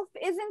itself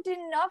isn't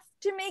enough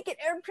to make it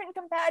AirPrint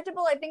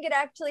compatible. I think it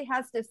actually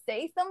has to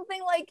say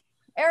something like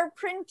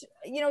AirPrint,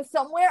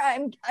 somewhere.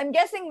 I'm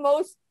guessing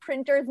most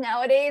printers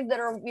nowadays that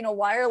are,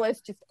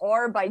 wireless just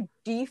are by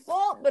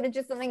default, but it's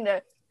just something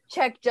to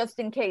check just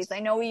in case.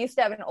 I know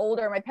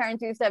my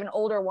parents used to have an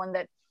older one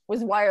that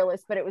was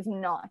wireless, but it was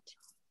not.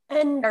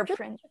 And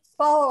AirPrint.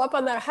 Follow up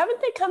on that.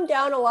 Haven't they come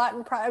down a lot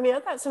in price? I mean,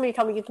 I thought somebody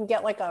told me you can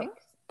get like a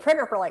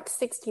printer for like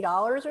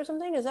 $60 or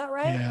something. Is that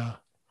right?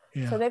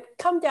 Yeah. So they've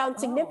come down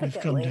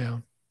significantly. They've come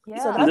down.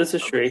 Yeah. And this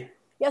is Sri.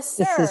 Yes,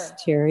 sir. This is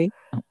Terry.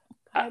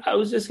 I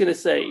was just going to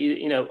say,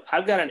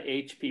 I've got an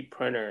HP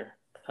printer,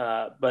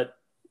 but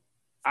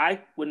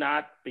I would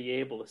not be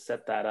able to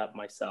set that up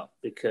myself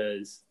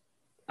because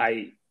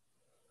I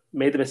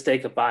made the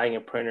mistake of buying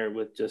a printer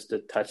with just a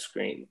touch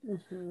screen.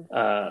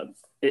 Mm-hmm.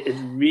 It's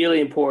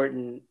really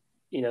important,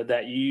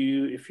 that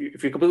if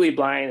you're completely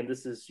blind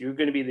and you're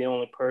going to be the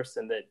only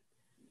person that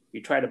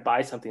you try to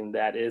buy something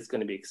that is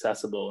going to be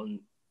accessible.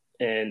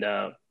 And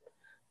I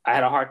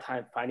had a hard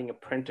time finding a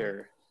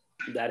printer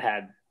that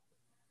had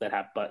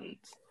buttons.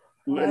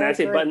 When I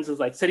say buttons, is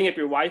like setting up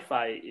your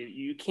Wi-Fi.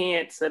 You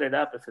can't set it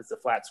up if it's a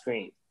flat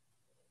screen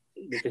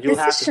because you'll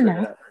have to set it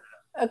up.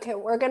 Okay,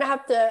 we're going to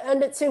have to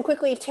end it soon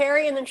quickly.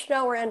 Terry, and then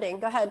Chanel, we're ending.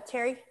 Go ahead,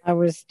 Terry. I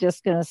was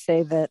just going to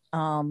say that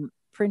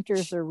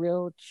printers are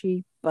real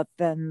cheap, but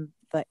then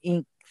the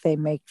ink, they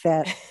make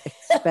that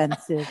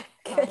expensive.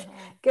 Good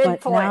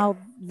but point. Now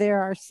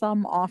there are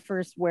some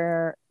offers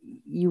where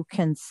you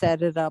can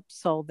set it up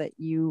so that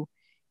you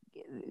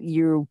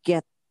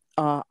get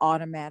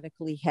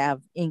automatically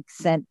have ink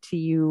sent to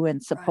you,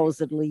 and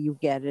supposedly you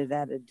get it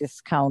at a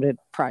discounted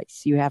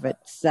price. You have it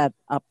set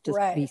up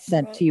to be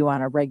sent to you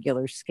on a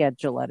regular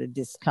schedule at a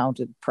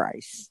discounted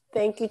price.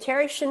 Thank you,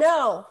 Terry.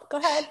 Chanel, go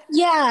ahead.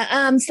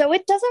 Yeah, so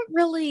it doesn't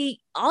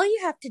really, all you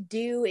have to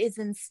do is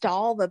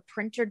install the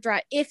printer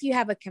drive. If you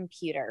have a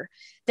computer,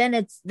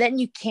 then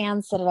you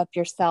can set it up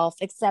yourself,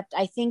 except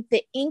I think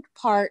the ink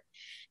part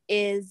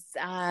is,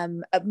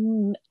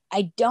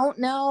 I don't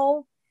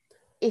know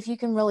if you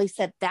can really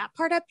set that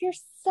part up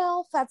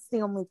yourself. That's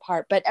the only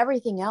part, but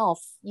everything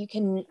else you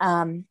can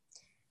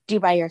do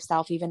by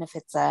yourself, even if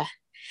it's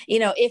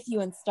if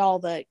you install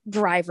the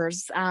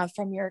drivers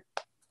from your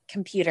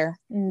computer.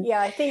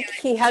 Yeah, I think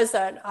he has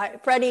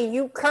that. Freddie,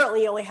 you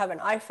currently only have an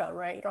iPhone,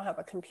 right? You don't have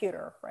a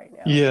computer right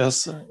now.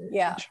 Yes.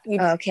 Yeah.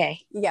 Okay.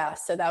 Yeah,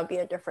 so that would be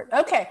a different.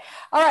 Okay.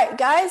 All right,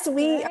 guys,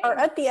 we are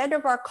at the end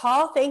of our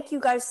call. Thank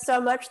you guys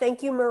so much.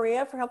 Thank you,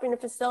 Maria, for helping to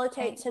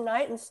facilitate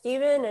tonight, and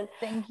Stephen,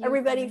 and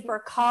everybody for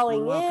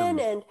calling in,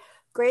 and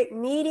great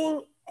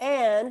meeting.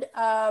 And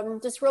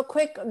just real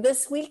quick,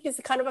 this week is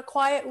kind of a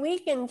quiet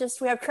week, and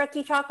we have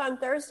Trekkie Talk on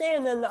Thursday,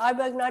 and then the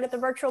iBug Night at the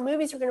Virtual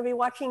Movies. We're going to be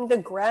watching The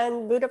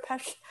Grand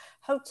Budapest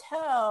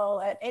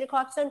Hotel at 8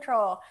 o'clock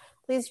Central.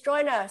 Please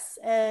join us,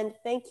 and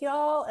thank you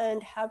all,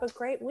 and have a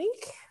great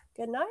week.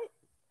 Good night.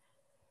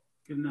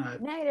 Good night.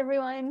 Good night,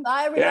 everyone.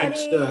 Bye,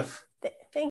 everybody. Good stuff. Thank